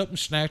reached up and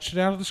snatched it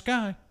out of the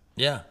sky.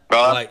 Yeah.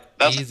 Well,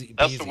 that's easy.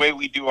 the way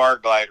we do our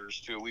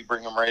gliders, too. We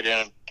bring them right in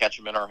and catch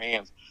them in our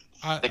hands.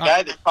 The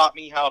guy that taught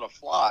me how to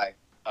fly,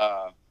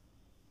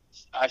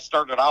 I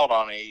started out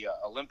on a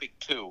Olympic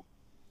 2.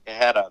 It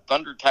had a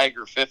Thunder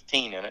Tiger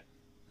 15 in it.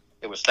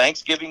 It was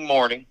Thanksgiving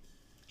morning.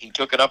 He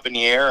took it up in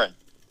the air, and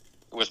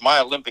it was my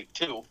Olympic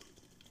 2.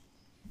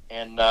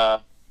 And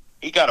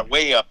he got it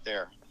way up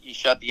there. He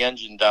shut the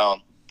engine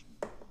down.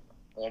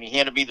 And he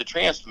handed me the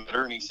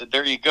transmitter, and he said,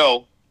 there you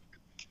go.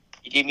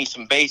 He gave me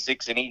some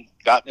basics, and he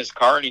got in his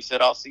car, and he said,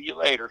 I'll see you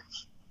later.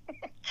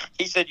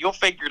 He said, you'll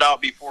figure it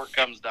out before it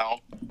comes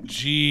down.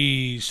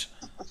 Jeez.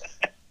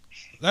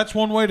 That's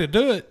one way to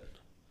do it.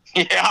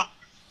 Yeah.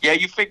 Yeah,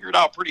 you figure it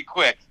out pretty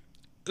quick.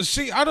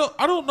 See, I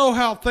don't know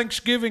how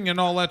Thanksgiving and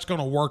all that's going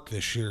to work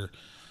this year.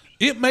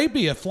 It may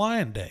be a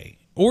flying day.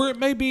 Or it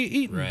may be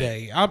eating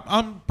day.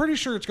 I'm pretty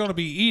sure it's going to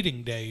be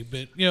eating day,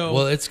 but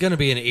Well, it's going to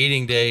be an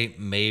eating day,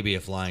 maybe a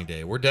flying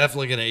day. We're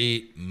definitely going to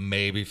eat,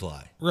 maybe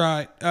fly.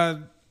 Right.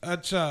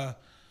 That's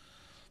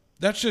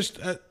just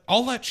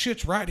all that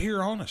shit's right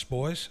here on us,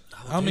 boys.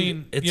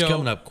 It's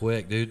coming up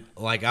quick, dude.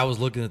 Like I was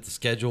looking at the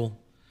schedule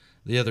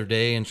the other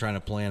day and trying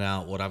to plan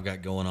out what I've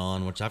got going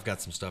on, which I've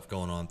got some stuff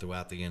going on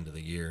throughout the end of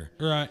the year.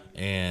 Right.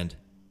 And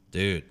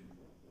dude,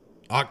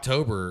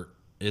 October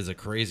is a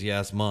crazy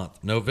ass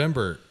month.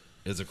 November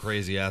is a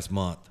crazy ass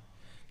month.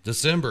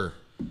 December,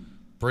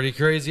 pretty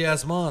crazy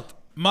ass month.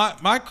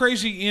 My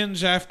crazy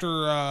ends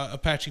after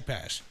Apache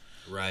Pass.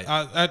 Right.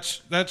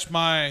 That's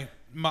my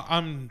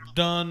I'm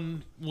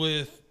done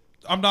with.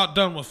 I'm not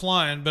done with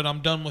flying, but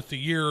I'm done with the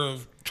year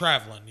of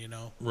traveling.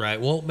 Right.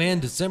 Well, man,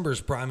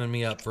 December's priming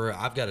me up for.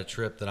 I've got a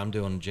trip that I'm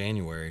doing in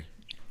January.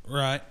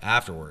 Right.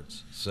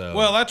 afterwards. So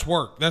Well, that's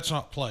work. That's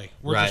not play.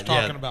 We're Right, just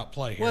talking yeah. about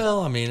play here.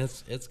 well, I mean,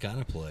 it's kind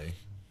of play.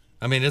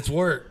 I mean, it's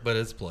work, but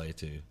it's play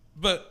too.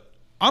 But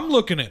I'm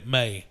looking at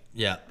May.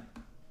 Yeah,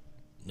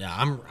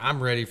 I'm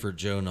ready for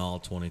Joe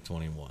Nall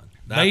 2021.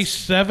 May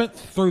 7th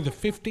through the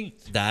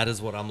 15th. That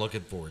is what I'm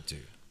looking forward to.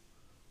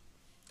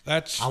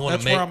 That's I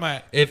want to where I'm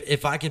at.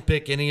 If I can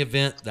pick any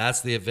event,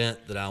 that's the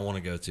event that I want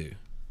to go to.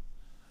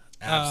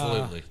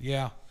 Absolutely.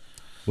 Yeah.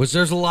 Which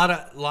there's a lot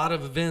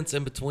of events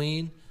in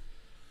between,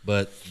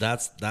 but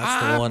that's the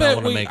one I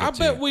want to make it I to.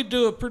 bet we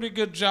do a pretty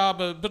good job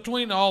of,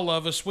 between all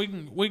of us. We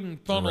can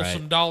funnel Right.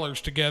 some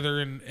dollars together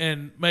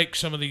and make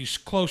some of these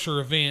closer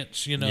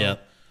events. You know.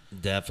 Yep,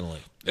 definitely.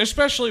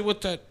 Especially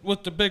with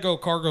the big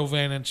old cargo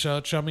van and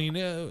such. I mean,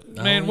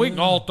 man, we can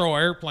all throw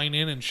an airplane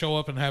in and show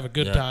up and have a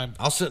good Yeah. time.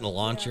 I'll sit in a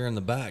lawn chair in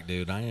the back,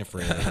 dude. I ain't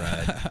afraid of the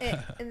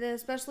ride. And then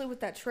especially with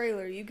that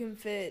trailer, you can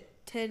fit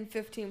 10,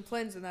 15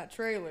 planes in that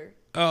trailer.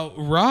 Oh,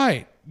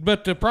 right.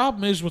 But the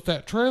problem is with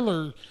that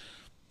trailer,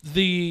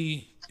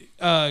 the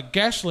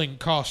gasoline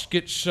cost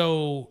gets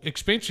so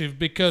expensive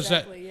because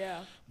Exactly,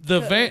 yeah.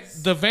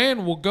 the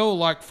van will go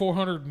like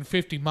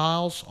 450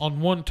 miles on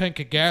one tank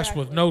of gas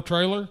with Exactly. no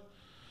trailer.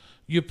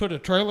 You put a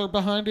trailer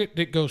behind it,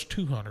 it goes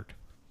 200.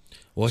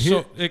 Well,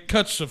 here, So it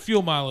cuts the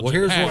fuel mileage. Well, in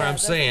here's half. where I'm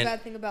that's saying- the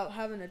bad thing about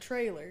having a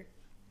trailer.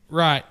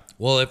 Right.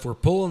 well, if we're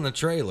pulling the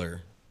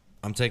trailer,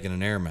 I'm taking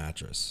an air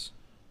mattress.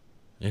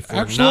 If we're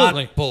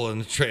Absolutely. not pulling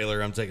the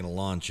trailer, I'm taking a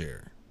lawn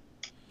chair.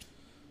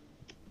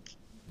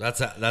 That's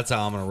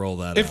how I'm gonna roll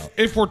that out.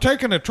 If we're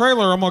taking a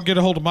trailer, I'm gonna get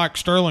a hold of Mike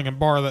Sterling and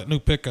borrow that new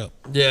pickup.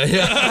 Yeah.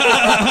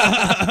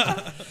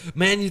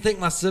 Man, you think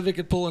my Civic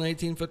could pull an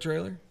 18-foot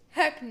trailer?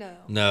 Heck no.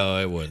 No,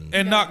 it wouldn't.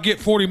 And not get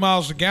 40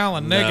 miles a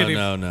gallon negative.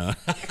 No.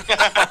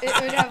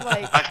 It would have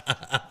like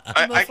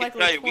I most can likely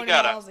tell you, 20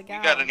 miles a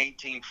gallon. got an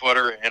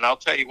 18-footer, and I'll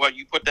tell you what,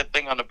 you put that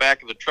thing on the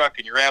back of the truck,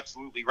 and you're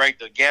absolutely right.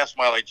 The gas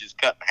mileage is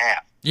cut in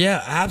half.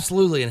 Yeah,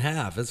 absolutely in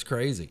half. It's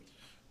crazy.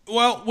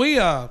 Well, we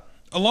a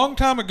long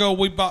time ago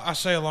we bought. I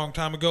say a long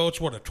time ago. It's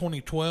what, a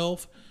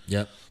 2012.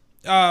 Yep.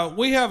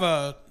 We have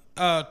a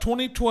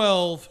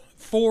 2012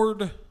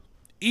 Ford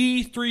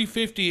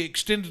E350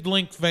 extended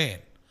length van.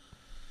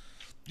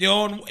 You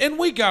know, and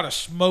we got a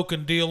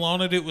smoking deal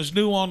on it. It was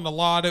new on the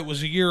lot. It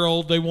was a year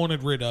old. They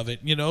wanted rid of it,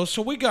 you know,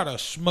 so we got a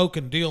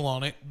smoking deal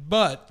on it.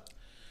 But,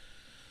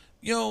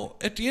 you know,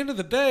 at the end of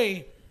the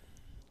day,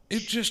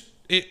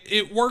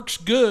 it works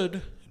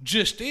good,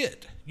 just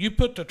it. You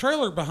put the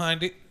trailer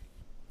behind it,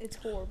 It's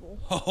horrible.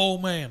 oh,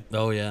 man,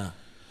 Oh yeah.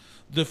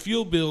 the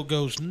fuel bill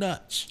goes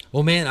nuts.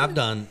 Well, man, I've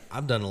done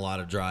a lot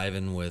of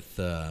driving with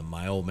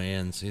my old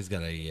man's. He's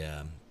got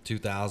a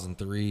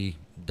 2003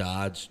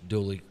 Dodge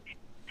dually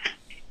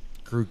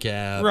crew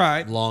cab,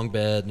 Right. long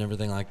bed, and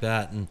everything like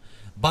that. And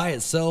by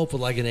itself,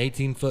 with like an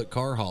 18-foot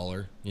car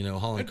hauler, you know,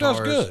 hauling It does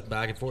cars good.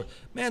 back and forth,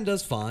 man,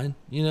 does fine.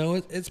 You know,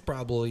 it's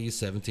probably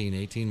 17,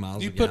 18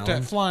 miles You a put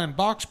gallon. that flying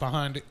box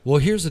behind it. Well,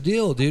 here's the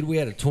deal, dude. We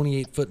had a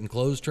 28-foot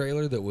enclosed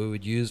trailer that we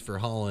would use for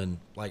hauling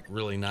like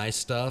really nice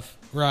stuff.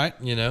 Right.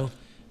 You know,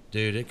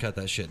 dude, it cut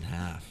that shit in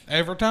half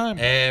Every time.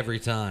 every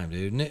time,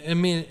 dude.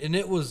 And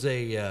it was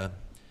a,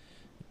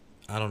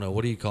 I don't know,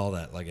 what do you call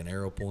that? Like an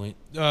Arrow Point?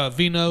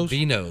 Vinos.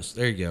 Vinos.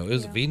 There you go. It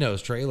was a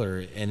Vinos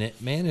trailer, and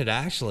it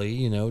actually,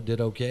 you know, did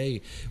okay.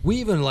 We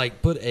even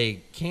like put a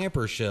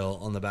camper shell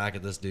on the back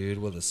of this dude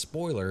with a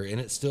spoiler, and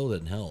it still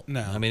didn't help.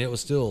 No. I mean, it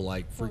was still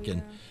like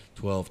freaking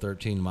 12,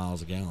 13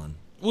 miles a gallon.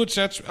 Which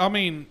I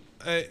mean,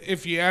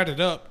 if you add it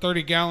up,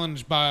 30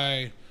 gallons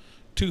by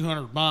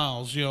 200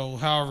 miles, you know,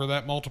 however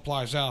that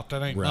multiplies out,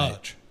 that ain't Right,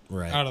 much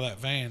right. out of that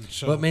van.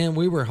 So, But man,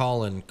 we were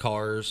hauling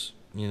cars,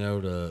 you know,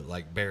 to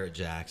like Barrett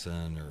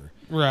Jackson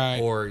right.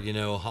 or you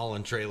know,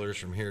 hauling trailers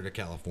from here to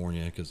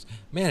California. Because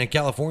man, in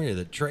California,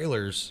 the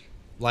trailers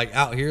like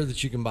out here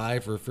that you can buy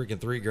for freaking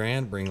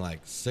 $3,000 bring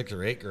like $6,000 or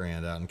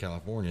 $8,000 out in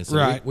California. So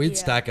Right. we'd Yeah.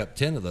 stack up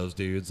 10 of those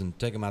dudes and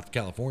take them out to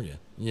California.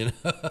 You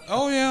know,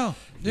 Oh, yeah.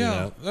 Yeah.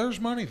 know. There's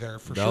money there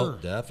for No, sure.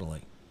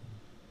 definitely.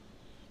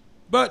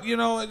 But, you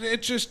know,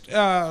 it's just, you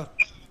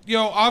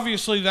know,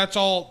 obviously that's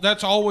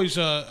always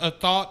a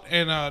thought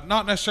and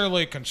not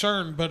necessarily a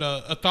concern, but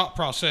a thought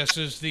process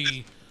is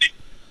the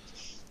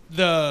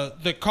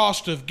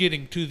cost of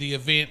getting to the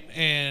event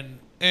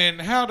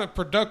and how to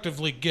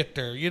productively get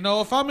there. You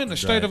know, if I'm in the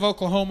state Right. of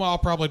Oklahoma, I'll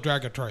probably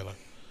drag a trailer.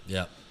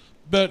 Yep.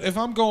 But if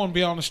I'm going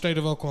beyond the state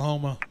of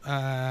Oklahoma,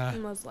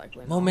 Most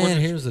likely. Well, not. man,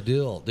 here's the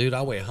deal, dude.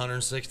 I weigh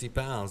 160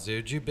 pounds,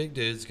 dude. You big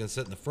dudes can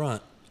sit in the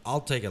front.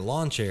 I'll take a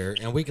lawn chair,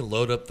 and we can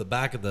load up the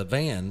back of the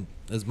van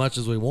as much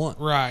as we want.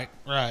 right.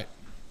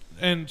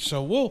 And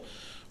so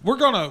we're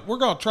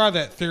gonna try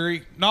that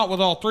theory. Not with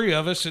all three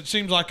of us. It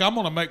seems like I'm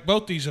gonna make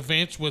both these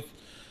events with.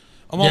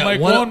 I'm gonna Yeah,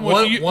 make one-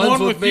 one with you, one's one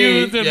with with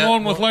you, me, then yeah,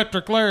 one with one-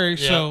 Electric Larry.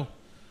 Yeah. So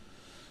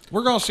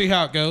we're gonna see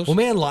how it goes. Well,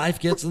 man, life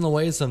gets in the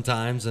way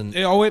sometimes, and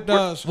Oh, it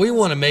does. we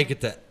want to make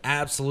it to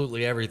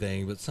absolutely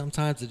everything, but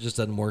sometimes it just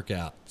doesn't work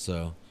out.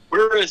 So,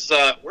 Where's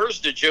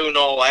the Joe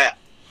Knoll at?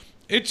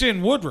 It's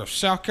in Woodruff,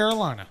 South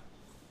Carolina.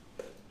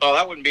 Oh,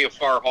 that wouldn't be a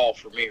far haul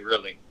for me,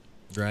 really.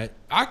 Right.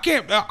 I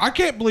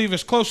can't believe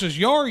as close as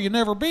you are, you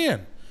never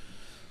been.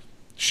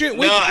 Shit,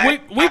 we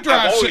drive.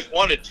 I've always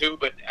wanted to,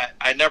 but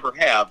I never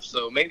have.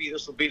 So maybe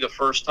this will be the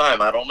first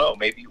time. I don't know.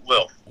 Maybe it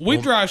will. We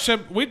drive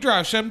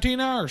 17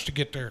 hours to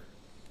get there.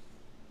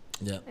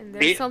 Yeah. And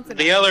there's something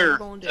The else other we're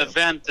gonna do.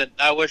 event that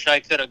I wish I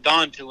could have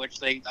gone to,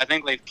 which I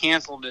think they've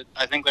canceled it.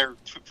 I think they're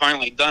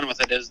finally done with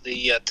it. Is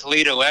the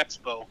Toledo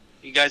Expo?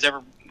 You guys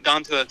ever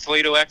gone to a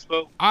Toledo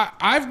Expo?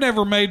 I've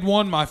never made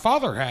one. My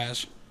father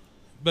has,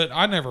 but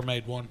I never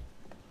made one.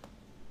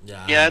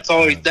 Yeah. Yeah,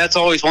 that's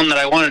always one that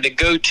I wanted to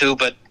go to,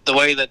 but the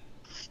way that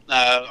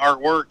our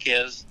work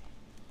is,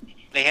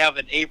 they have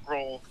it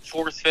April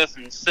 4th, 5th,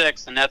 and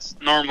 6th, and that's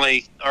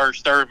normally our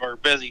start of our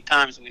busy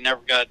times. So we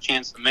never got a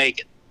chance to make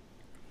it.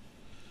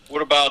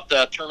 What about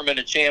Tournament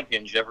of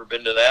Champions? You ever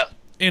been to that?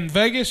 In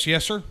Vegas,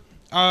 yes, sir.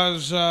 I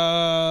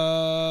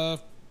was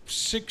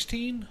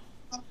 16.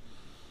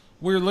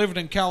 We were living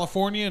in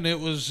California, and it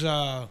was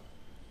about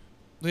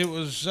a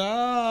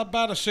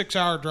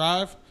 6-hour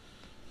drive.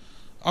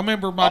 I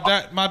remember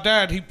my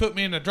dad, he put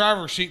me in the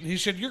driver's seat, and he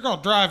said, "You're going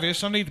to drive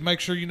this. I need to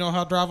make sure you know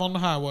how to drive on the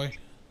highway."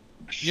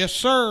 Yes,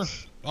 sir.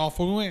 Off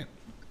we went.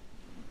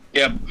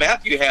 Yeah,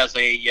 Matthew has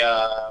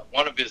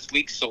one of his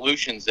weak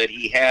solutions that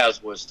he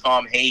has was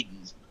Tom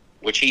Hayden's,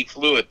 which he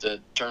flew at the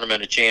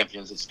Tournament of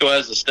Champions. It still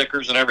has the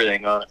stickers and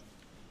everything on it.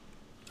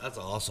 That's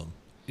awesome.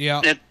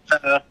 Yeah. It,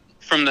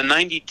 from the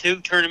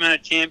 92 Tournament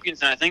of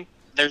Champions, and I think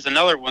there's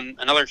another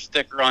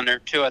sticker on there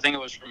too. I think it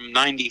was from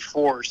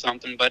 94 or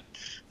something, but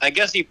I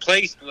guess he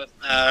placed with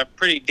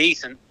pretty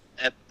decent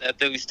at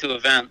those two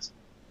events.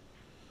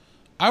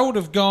 I would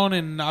have gone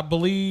in, I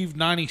believe,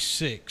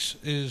 96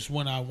 is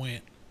when I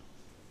went.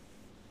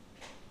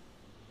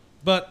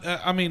 But,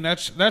 I mean,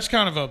 that's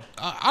kind of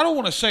I don't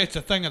want to say it's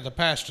a thing of the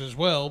past as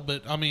well,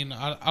 but, I mean,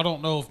 I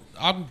don't know.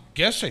 I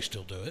guess they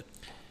still do it.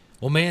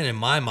 Well, man, in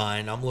my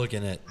mind, I'm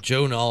looking at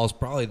Joe Nall is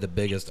probably the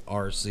biggest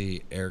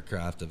RC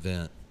aircraft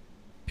event,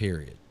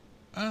 period.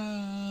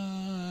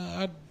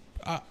 I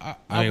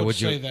mean, would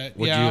say that.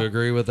 Would you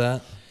agree with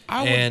that?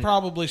 I would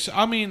probably say,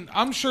 I mean,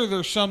 I'm sure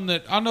there's some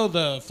that, I know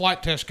the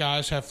flight test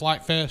guys have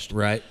Flight Fest.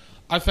 Right.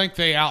 I think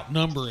they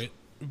outnumber it.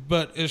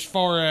 But as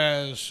far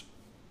as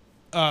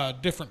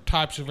different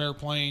types of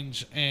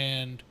airplanes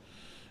and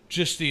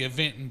just the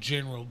event in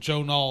general,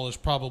 Joe Nall is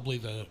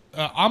probably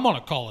I'm going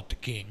to call it the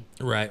king.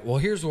 Right. Well,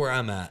 here's where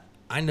I'm at.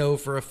 I know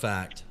for a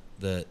fact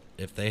that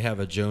if they have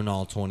a Joe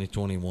Nall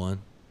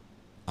 2021,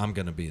 I'm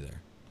going to be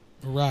there.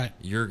 Right.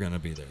 You're going to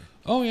be there.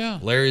 Oh, yeah.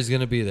 Larry's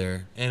going to be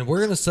there. And we're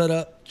going to set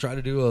up, try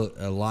to do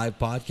a live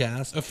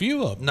podcast. A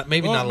few of them.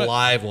 Not a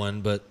live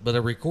one, but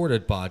a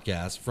recorded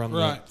podcast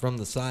from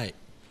the site.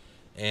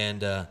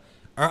 And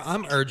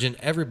I'm urging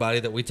everybody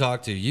that we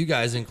talk to, you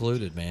guys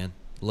included, man.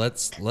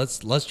 Let's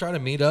try to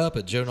meet up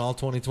at Joe Nall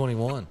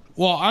 2021.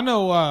 Well, I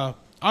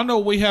know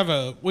we have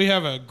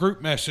a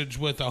group message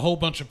with a whole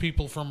bunch of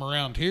people from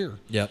around here.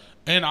 Yep.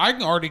 And I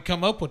can already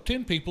come up with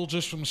 10 people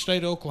just from the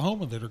state of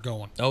Oklahoma that are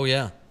going. Oh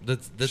yeah,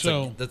 that's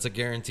a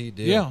guaranteed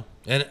deal. Yeah.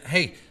 And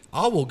hey,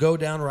 I will go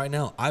down right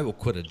now. I will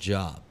quit a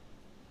job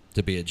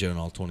to be at Joe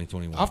Nall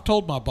 2021. I've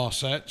told my boss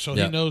that, so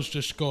he knows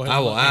just to go ahead. I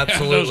will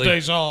absolutely have those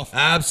days off.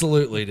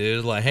 Absolutely,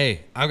 dude. Like,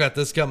 hey, I've got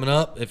this coming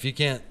up. If you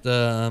can't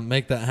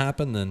make that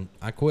happen, then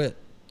I quit.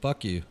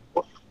 Fuck you.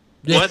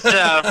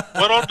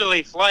 What all do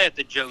they fly at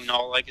the Joe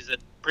Nall? Like, is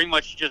it pretty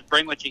much just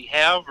bring what you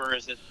have, or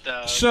is it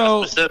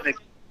specific?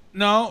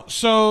 No,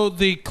 so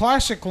the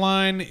classic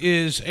line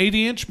is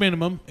 80-inch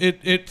minimum.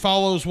 It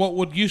follows what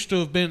would used to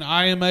have been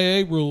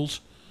IMAA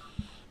rules.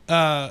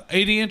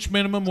 80-inch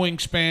minimum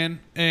wingspan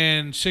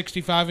and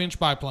 65-inch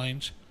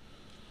biplanes,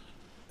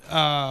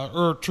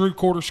 or true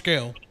quarter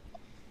scale.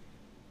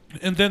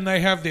 And then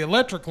they have the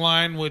electric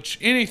line, which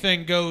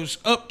anything goes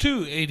up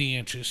to 80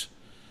 inches.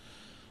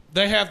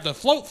 They have the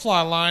float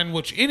fly line,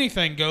 which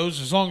anything goes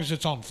as long as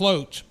it's on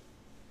floats.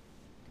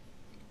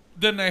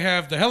 Then they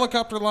have the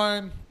helicopter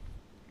line,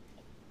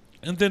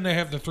 and then they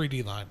have the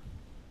 3D line.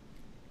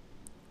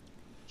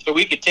 So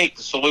we could take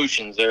the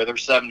solutions there. They're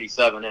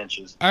 77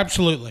 inches.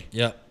 Absolutely.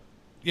 Yep.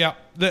 Yeah,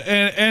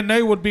 and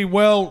they would be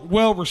well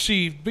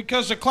received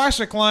because the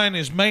classic line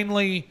is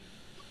mainly,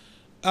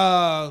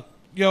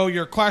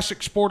 your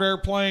classic sport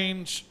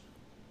airplanes,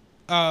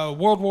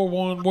 World War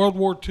I, World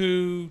War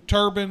II,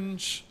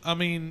 turbines. I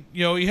mean,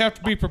 you have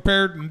to be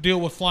prepared and deal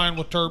with flying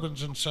with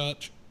turbines and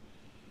such.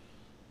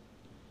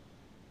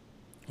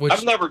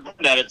 I've never done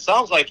that. It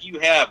sounds like you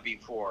have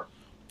before.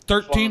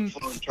 13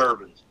 flown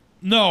turbines.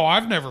 No,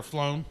 I've never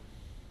flown.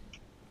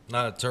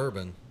 Not a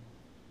turbine.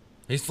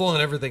 He's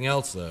flown everything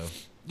else though.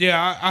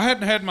 Yeah, I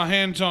hadn't had my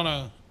hands on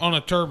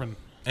a turbine.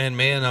 And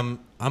man,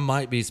 I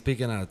might be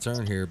speaking out of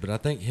turn here, but I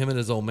think him and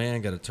his old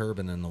man got a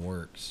turbine in the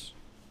works.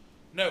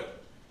 No.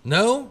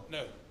 No?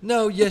 No.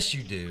 No, yes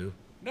you do.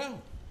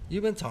 No.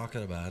 You've been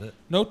talking about it.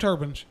 No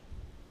turbines.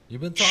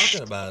 You've been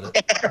talking about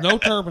it. No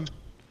turbine.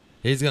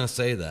 He's going to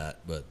say that,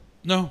 but...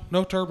 No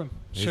turbine.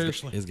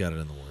 Seriously. He's got it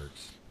in the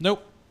works.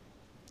 Nope.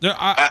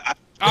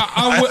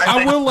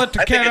 I will let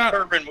the cat out.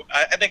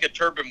 I think a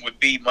turbine would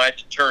be my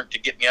deterrent to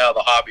get me out of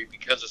the hobby,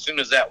 because as soon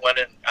as that went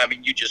in, I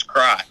mean, you just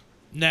cry.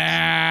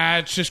 Nah,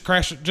 it's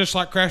just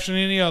like crashing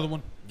any other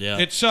one. Yeah.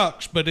 It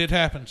sucks, but it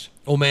happens.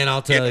 Oh man,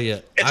 I'll tell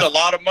you, it's a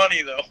lot of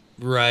money though.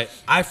 Right.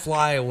 I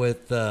fly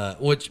with,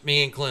 which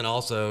me and Clint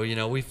also, you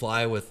know, we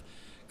fly with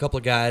a couple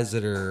of guys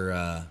that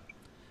are,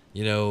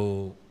 you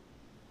know,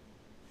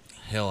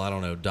 hell, I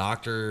don't know,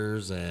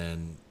 doctors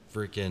and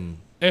freaking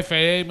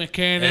FAA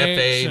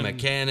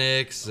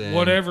mechanics and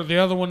whatever the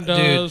other one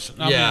does.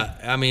 Dude,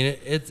 I mean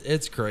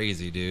it's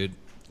crazy, dude.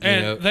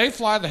 And they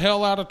fly the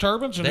hell out of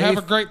turbines and have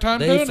a great time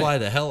doing it. They fly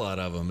the hell out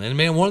of them. And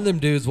man, one of them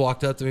dudes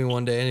walked up to me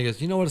one day and he goes,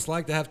 "You know what it's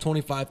like to have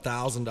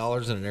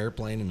 $25,000 in an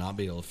airplane and not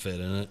be able to fit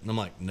in it?" And I'm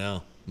like,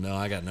 "No,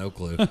 I got no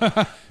clue."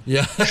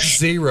 Yeah,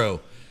 zero.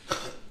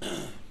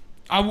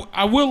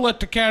 I will let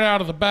the cat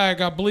out of the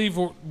bag. I believe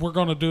we're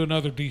going to do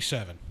another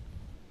D7.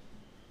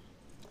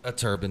 A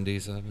turbine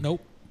D7?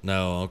 Nope.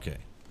 No, okay.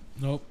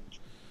 Nope.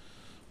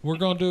 We're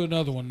going to do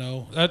another one,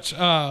 though. That's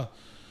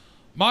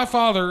my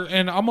father,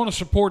 and I'm going to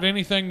support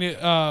anything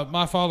that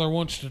my father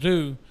wants to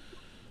do.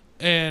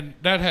 And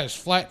that has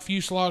flat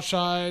fuselage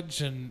sides,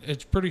 and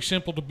it's pretty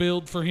simple to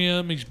build for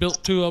him. He's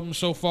built 2 of them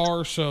so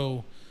far,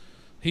 so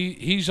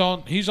he's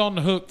on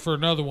the hook for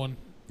another one.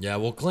 Yeah,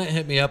 well, Clint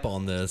hit me up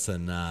on this,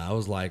 and I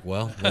was like,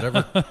 well,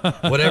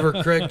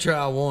 whatever Craig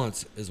Trow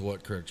wants is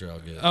what Craig Trow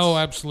gets. Oh,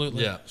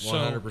 absolutely. Yeah,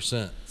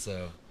 100%.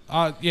 So,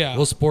 yeah.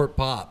 We'll support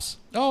Pops.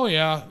 Oh,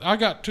 yeah. I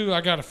got 2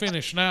 I got to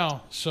finish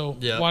now, so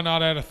why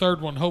not add a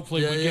third one?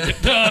 Hopefully we get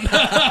it done.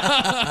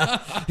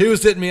 He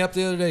was hitting me up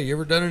the other day. You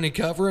ever done any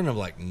covering? I'm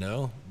like,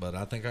 no, but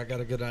I think I got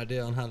a good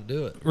idea on how to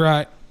do it.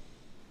 Right.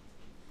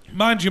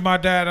 Mind you, my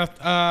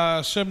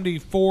dad,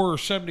 74 or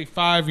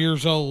 75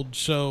 years old,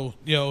 so,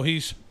 you know,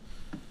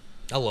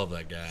 I love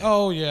that guy.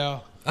 Oh,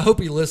 yeah. I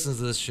hope he listens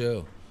to this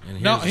show.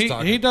 And no,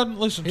 he doesn't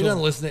listen to He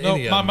doesn't listen to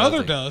any of them. My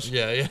mother does.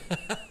 Yeah.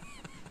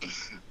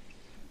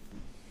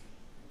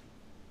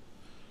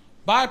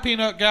 Bye,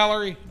 Peanut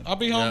Gallery. I'll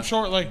be home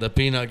shortly. The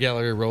Peanut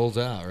Gallery rolls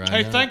out right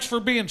Hey, now. thanks for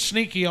being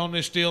sneaky on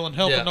this deal and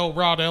helping old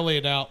Rod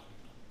Elliott out.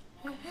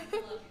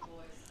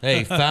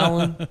 Hey,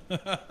 Fallon,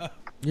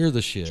 you're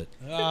the shit.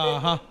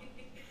 Uh-huh.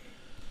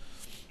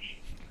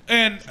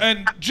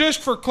 And just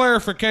for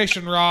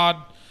clarification, Rod,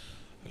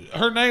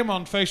 her name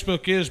on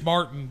Facebook is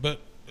Martin, but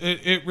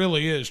it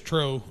really is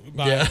Tro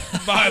by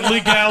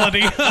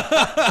legality.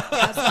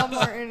 That's not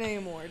Martin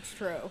anymore. It's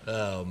Tro.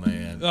 Oh,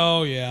 man.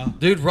 Oh, yeah.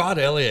 Dude, Rod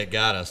Elliott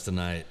got us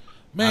tonight.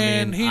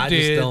 Man, he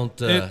did. Just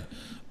don't...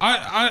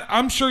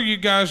 I'm sure you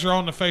guys are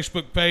on the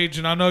Facebook page,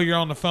 and I know you're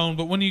on the phone,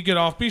 but when you get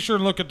off, be sure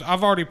to look at...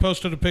 I've already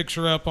posted a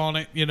picture up on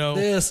it, you know.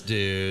 This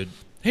dude.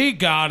 He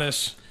got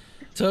us.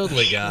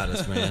 Totally got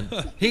us, man.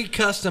 He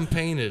custom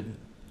painted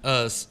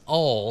us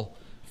all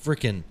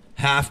freaking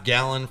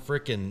half-gallon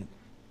freaking...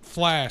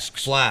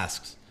 Flasks.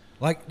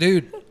 Like,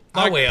 dude,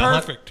 I weigh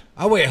perfect.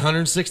 I weigh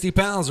 160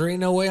 pounds. There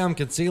ain't no way I'm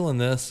concealing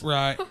this.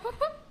 Right.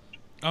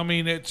 I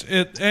mean,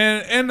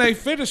 and they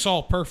fit us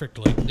all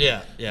perfectly.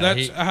 Yeah.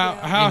 That's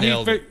how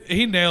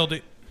he nailed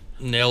it.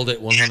 Nailed it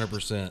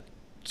 100%.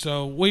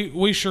 So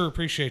we sure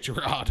appreciate you,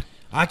 Rod.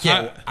 I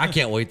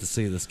can't wait to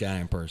see this guy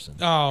in person.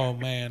 Oh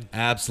man,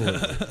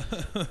 absolutely.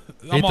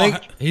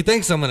 He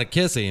thinks I'm gonna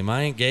kiss him.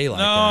 I ain't gay like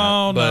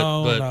that.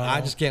 But I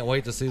just can't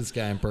wait to see this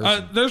guy in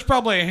person. There's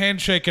probably a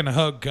handshake and a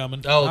hug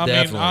coming. Oh,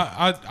 definitely.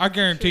 I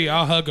guarantee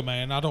I'll hug a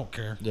man. I don't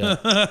care. Yeah.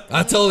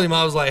 I told him,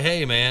 I was like,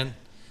 hey man,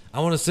 I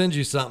want to send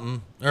you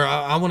something, or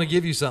I want to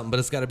give you something, but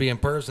it's got to be in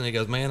person. He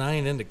goes, man, I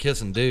ain't into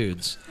kissing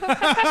dudes. You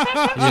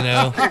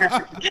know.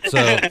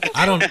 So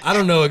I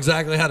don't know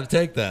exactly how to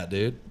take that,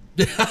 dude.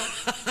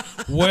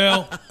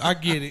 Well, I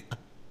get it,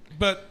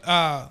 but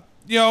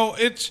you know,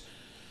 it's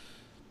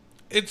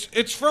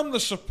from the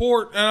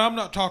support, and I'm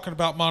not talking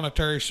about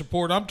monetary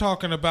support. I'm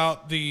talking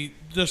about the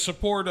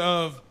support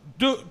of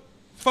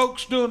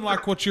folks doing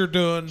like what you're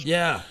doing.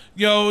 Yeah,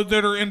 you know,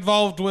 that are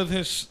involved with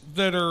us,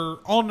 that are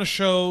on the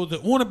show,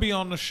 that want to be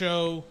on the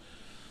show.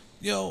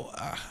 You know,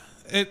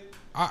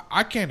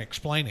 I can't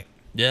explain it.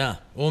 Yeah.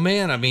 Well,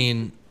 man, I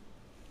mean,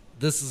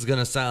 this is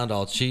gonna sound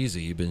all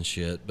cheesy and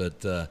shit,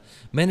 but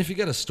man, if you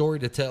got a story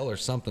to tell or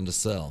something to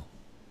sell,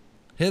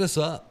 hit us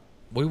up.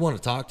 We want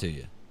to talk to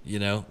you. You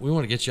know, we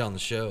want to get you on the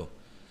show.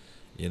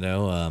 You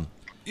know,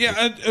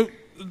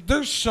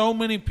 there's so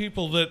many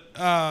people that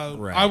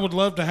I would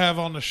love to have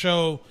on the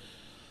show.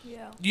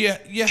 Yeah,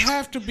 you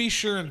have to be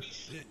sure and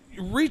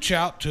reach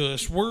out to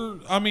us. We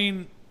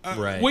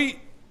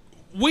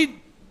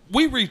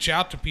reach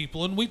out to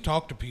people and we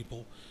talk to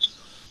people.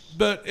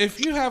 But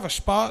if you have a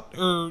spot,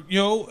 or you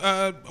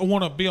know,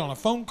 want to be on a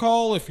phone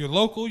call, if you're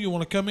local, you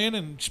want to come in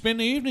and spend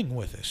the evening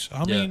with us.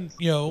 I mean,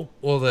 you know.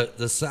 Well,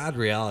 the sad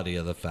reality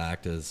of the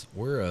fact is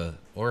we're a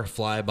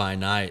fly by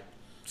night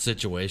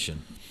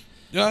situation.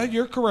 Yeah,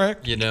 you're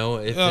correct. You know,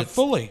 if it's,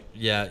 fully.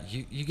 Yeah,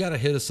 you got to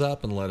hit us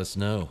up and let us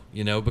know.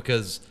 You know,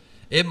 because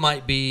it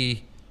might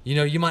be, you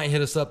know, you might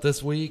hit us up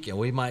this week, and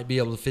we might be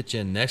able to fit you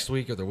in next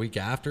week or the week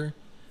after.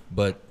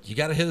 But you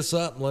got to hit us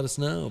up and let us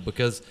know,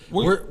 because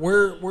we're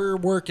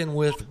working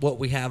with what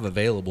we have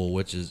available,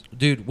 which is,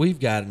 dude, we've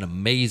got an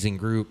amazing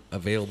group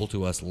available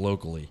to us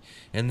locally,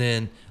 and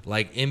then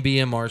like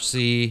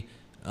MBMRC,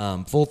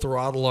 Full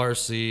Throttle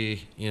RC,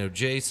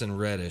 Jason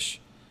Reddish,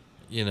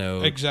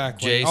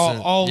 exactly, Jason,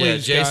 all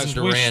these Jason guys.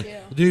 Duran,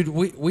 dude,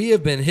 we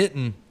have been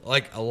hitting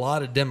like a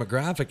lot of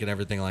demographic and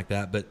everything like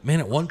that, but man,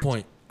 at one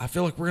point I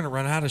feel like we're gonna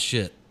run out of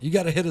shit. You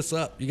got to hit us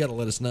up. You got to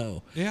let us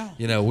know.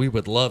 Yeah. We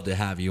would love to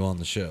have you on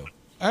the show.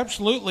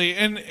 Absolutely,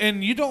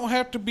 and you don't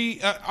have to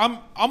be. I'm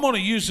going to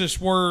use this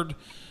word,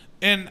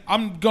 and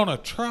I'm going to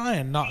try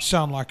and not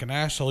sound like an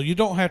asshole. You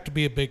don't have to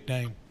be a big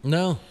name.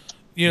 No,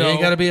 you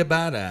got to be a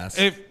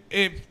badass.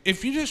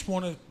 If you just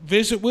want to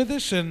visit with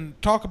us and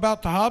talk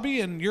about the hobby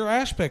and your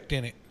aspect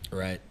in it,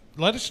 right?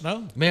 Let us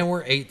know. Man,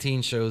 we're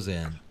 18 shows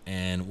in,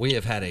 and we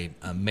have had an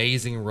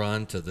amazing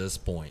run to this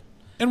point.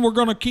 And we're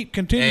going to keep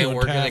continuing. And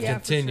we're going to Yeah,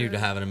 continue for to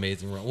sure. have an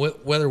amazing run.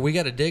 Whether we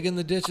got to dig in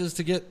the ditches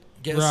to get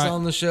guests Right.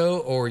 on the show,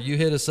 or you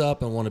hit us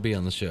up and want to be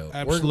on the show.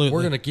 Absolutely.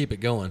 We're going to keep it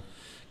going.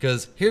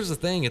 Because here's the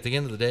thing, at the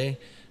end of the day,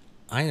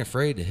 I ain't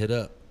afraid to hit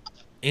up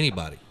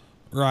anybody.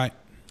 Right.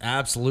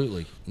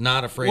 Absolutely.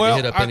 Not afraid to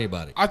hit up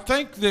anybody. I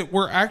think that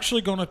we're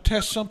actually going to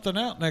test something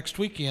out next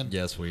weekend.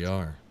 Yes, we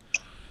are.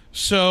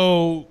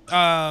 So,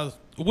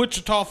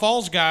 Wichita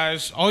Falls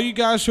guys, all you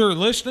guys who are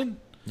listening,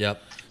 Yep.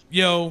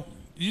 you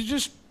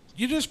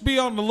just be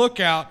on the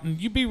lookout and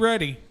you be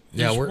ready.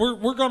 Yeah, 'Cause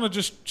we're going to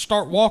just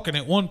start walking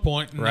at one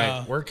point. And,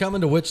 Right. We're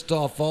coming to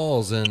Wichita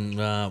Falls, and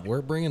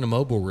we're bringing a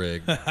mobile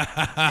rig.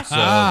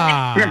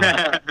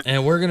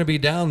 And we're going to be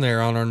down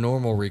there on our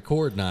normal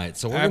record night.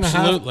 So we're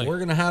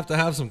going to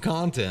have some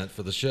content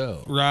for the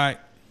show. Right.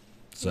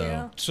 So,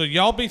 Yeah. So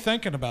y'all be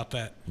thinking about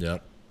that.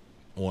 Yep.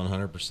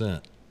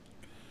 100%.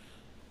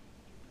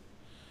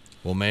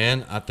 Well,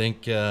 man, I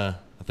think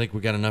we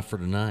got enough for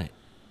tonight.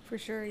 For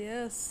sure,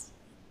 yes.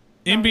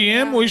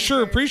 MBM, we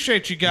sure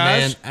appreciate you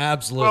guys. Man,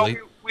 absolutely.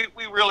 Well,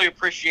 we really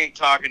appreciate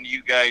talking to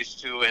you guys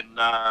too, and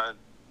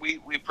we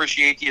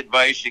appreciate the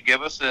advice you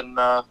give us, and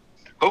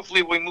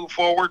hopefully we move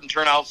forward and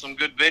turn out some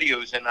good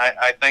videos. And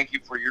I thank you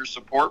for your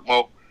support.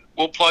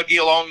 We'll plug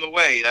you along the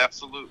way.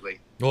 Absolutely.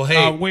 Well,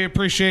 hey, We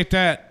appreciate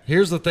that.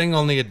 here's the thing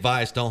on the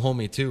advice. Don't hold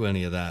me to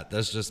any of that.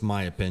 That's just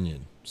my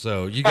opinion.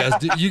 So you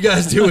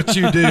guys do what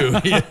you do.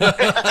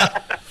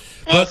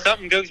 Well, if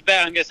something goes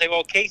bad, I'm gonna say,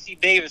 well, Casey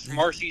Davis from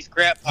RC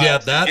Scrap Pile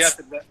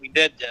suggested that we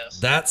did this.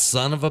 That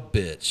son of a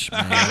bitch,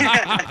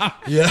 man.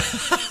 Yeah.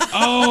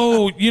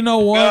 Oh, you know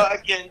what?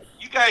 Again,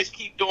 you guys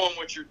keep doing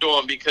what you're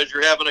doing because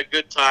you're having a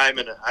good time,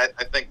 and I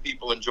think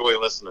people enjoy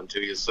listening to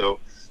you. So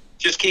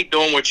just keep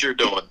doing what you're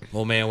doing.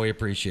 Well, man, we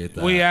appreciate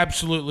that. We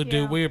absolutely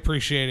do. Yeah. We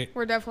appreciate it.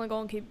 We're definitely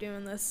going to keep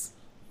doing this.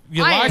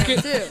 You I like am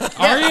it? too.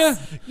 Are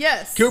Yes. you?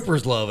 Yes.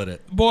 Cooper's loving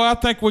it. Boy, I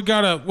think we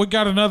got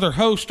another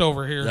host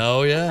over here.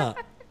 Oh yeah.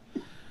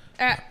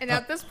 And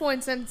at this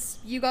point, since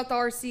you got the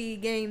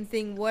RC game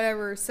thing,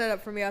 whatever set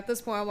up for me, at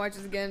this point, I might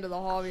just get into the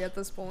hobby at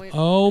this point.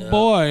 Oh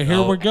boy,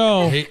 here we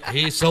go.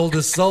 He sold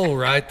his soul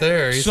right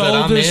there. He said, Sold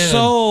I'm his in.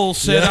 soul.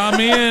 Said, "I'm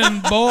in,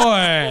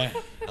 boy."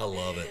 I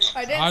love it.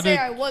 I didn't I say did-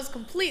 I was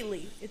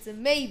completely. It's a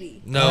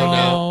maybe.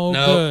 No,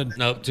 good.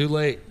 no. Too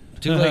late.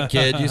 Too late,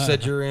 kid. You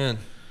said you're in.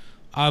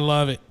 I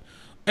love it,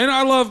 and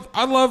I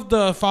love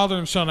the father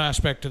and son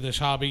aspect of this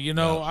hobby. You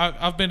know,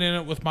 I've been in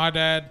it with my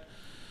dad.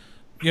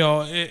 You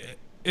know,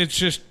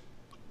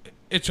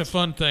 it's a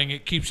fun thing.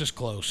 It keeps us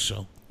close.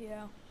 So,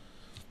 Yeah.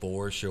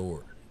 For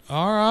sure.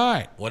 all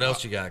right, What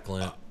else you got,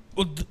 Clint?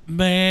 well,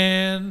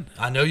 man.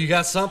 I know you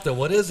got something.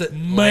 What is it?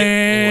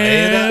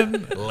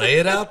 Man. Lay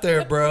it out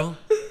there, bro.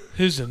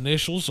 His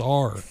initials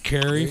are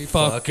Kerry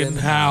fucking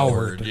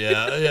Howard.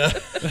 Yeah.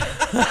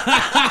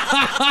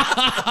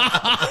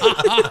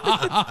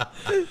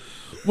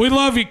 We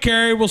love you,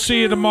 Kerry. We'll see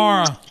you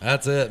tomorrow.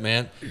 That's it,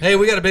 man. Hey,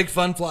 we got a big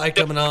fun fly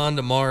coming on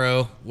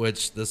tomorrow,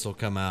 which this will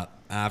come out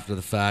after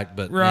the fact,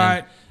 but man,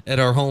 Right. at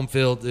our home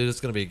field, dude, it's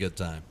going to be a good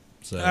time.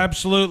 So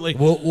Absolutely.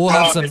 we'll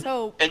have some.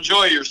 So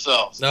Enjoy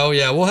yourselves. Oh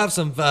yeah, we'll have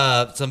some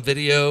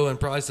video and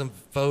probably some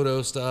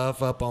photo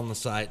stuff up on the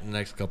site in the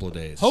next couple of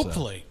days. so.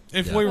 Hopefully,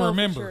 if Yeah. we Well, for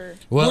remember. sure.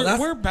 Well,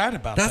 we're bad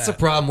about That's that. the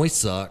problem. We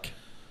suck.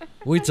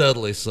 We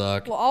totally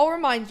suck. well, I'll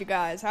remind you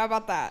guys. How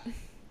about that?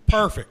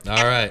 Perfect.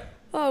 All right,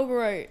 Oh,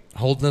 great.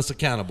 holding us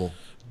accountable.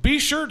 Be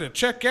sure to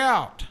check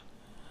out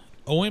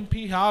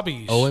OMP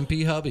Hobbies.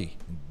 OMP Hubby,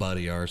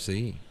 Buddy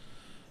RC.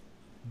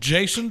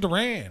 Jason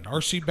Duran,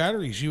 RC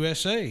Batteries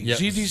USA. Yep,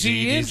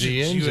 ZDZ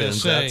Engines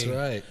USA. That's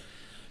right.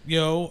 You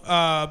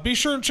know, be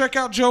sure and check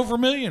out Joe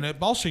Vermillion at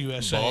Balsa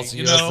USA. Boss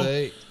you know.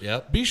 USA.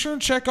 Yep. Be sure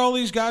and check all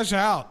these guys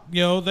out.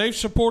 You know, they've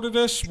supported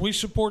us. We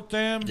support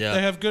them. Yeah.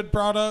 They have good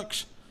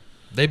products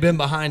They've been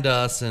behind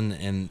us, and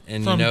from you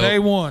know, day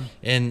one.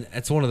 and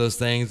it's one of those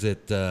things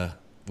that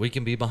we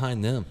can be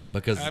behind them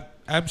because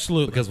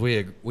Absolutely.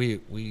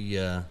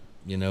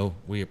 you know,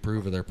 we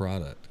approve of their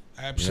product.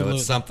 You Absolutely. know,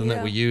 it's something that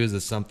Yeah. we use.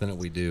 It's something that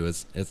we do.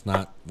 It's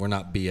not. We're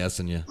not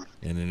BSing you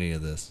in any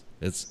of this.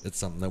 It's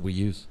something that we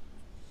use.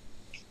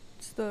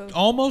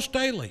 Almost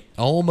daily.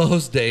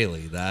 Almost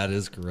daily. That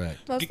is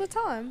correct. Most of the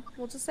time.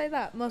 We'll just say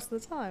that. Most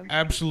of the time.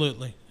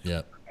 Absolutely.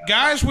 Yep.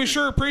 Guys, we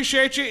sure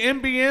appreciate you.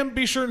 MBM,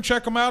 be sure and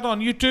check them out on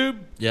YouTube.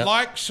 Yep.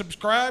 Like,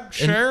 subscribe,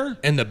 share.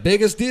 And the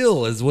biggest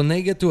deal is when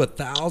they get to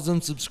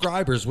 1,000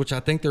 subscribers, which I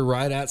think they're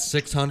right at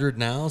 600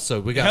 now. So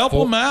we got help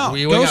them out.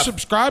 Go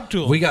subscribe to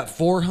them. We got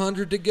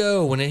 400 to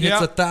go. When it hits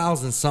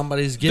 1,000,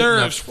 somebody's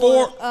getting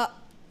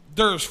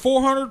There's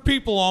 400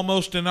 people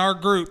almost in our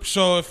group.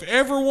 So if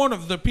every one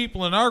of the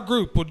people in our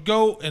group would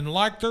go and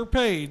like their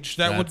page,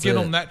 that would get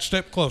them that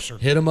step closer.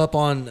 Hit them up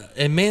on.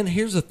 And man,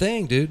 here's the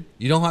thing, dude.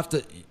 You don't have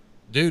to.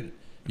 Dude,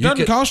 it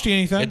doesn't cost you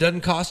anything. It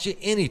doesn't cost you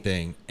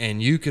anything, and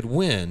you could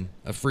win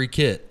a free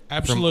kit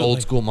from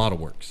Old School Model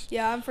Works.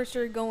 Yeah, I'm for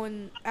sure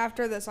going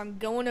after this. I'm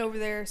going over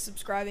there,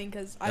 subscribing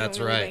because I don't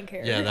really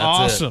care. Yeah, that's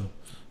awesome.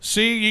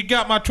 See, you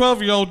got my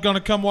 12-year-old going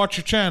to come watch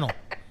your channel.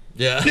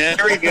 Yeah,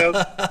 there we go.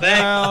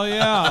 Hell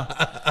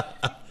yeah.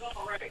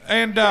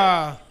 And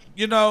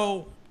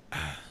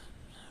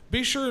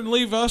be sure and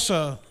leave us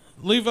a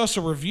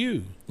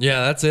review.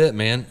 Yeah, that's it,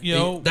 man.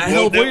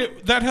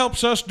 That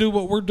helps us do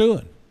what we're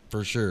doing.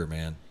 For sure,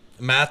 man.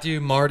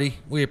 Matthew, Marty,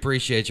 we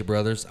appreciate you,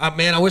 brothers.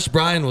 Man, I wish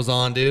Brian was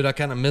on, dude. I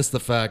kind of missed the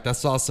fact. I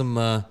saw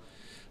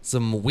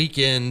some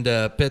weekend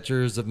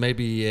pictures of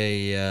maybe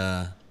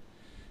a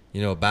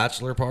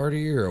bachelor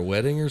party or a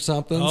wedding or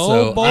something. Oh,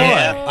 so boy.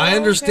 I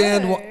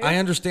understand. Okay. I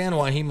understand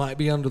why he might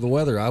be under the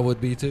weather. I would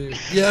be too.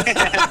 Yeah.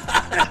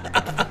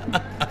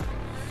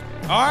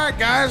 All right,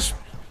 guys.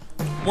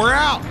 We're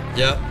out.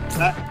 Yep.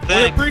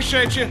 We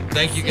appreciate you.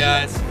 Thank you,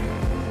 guys.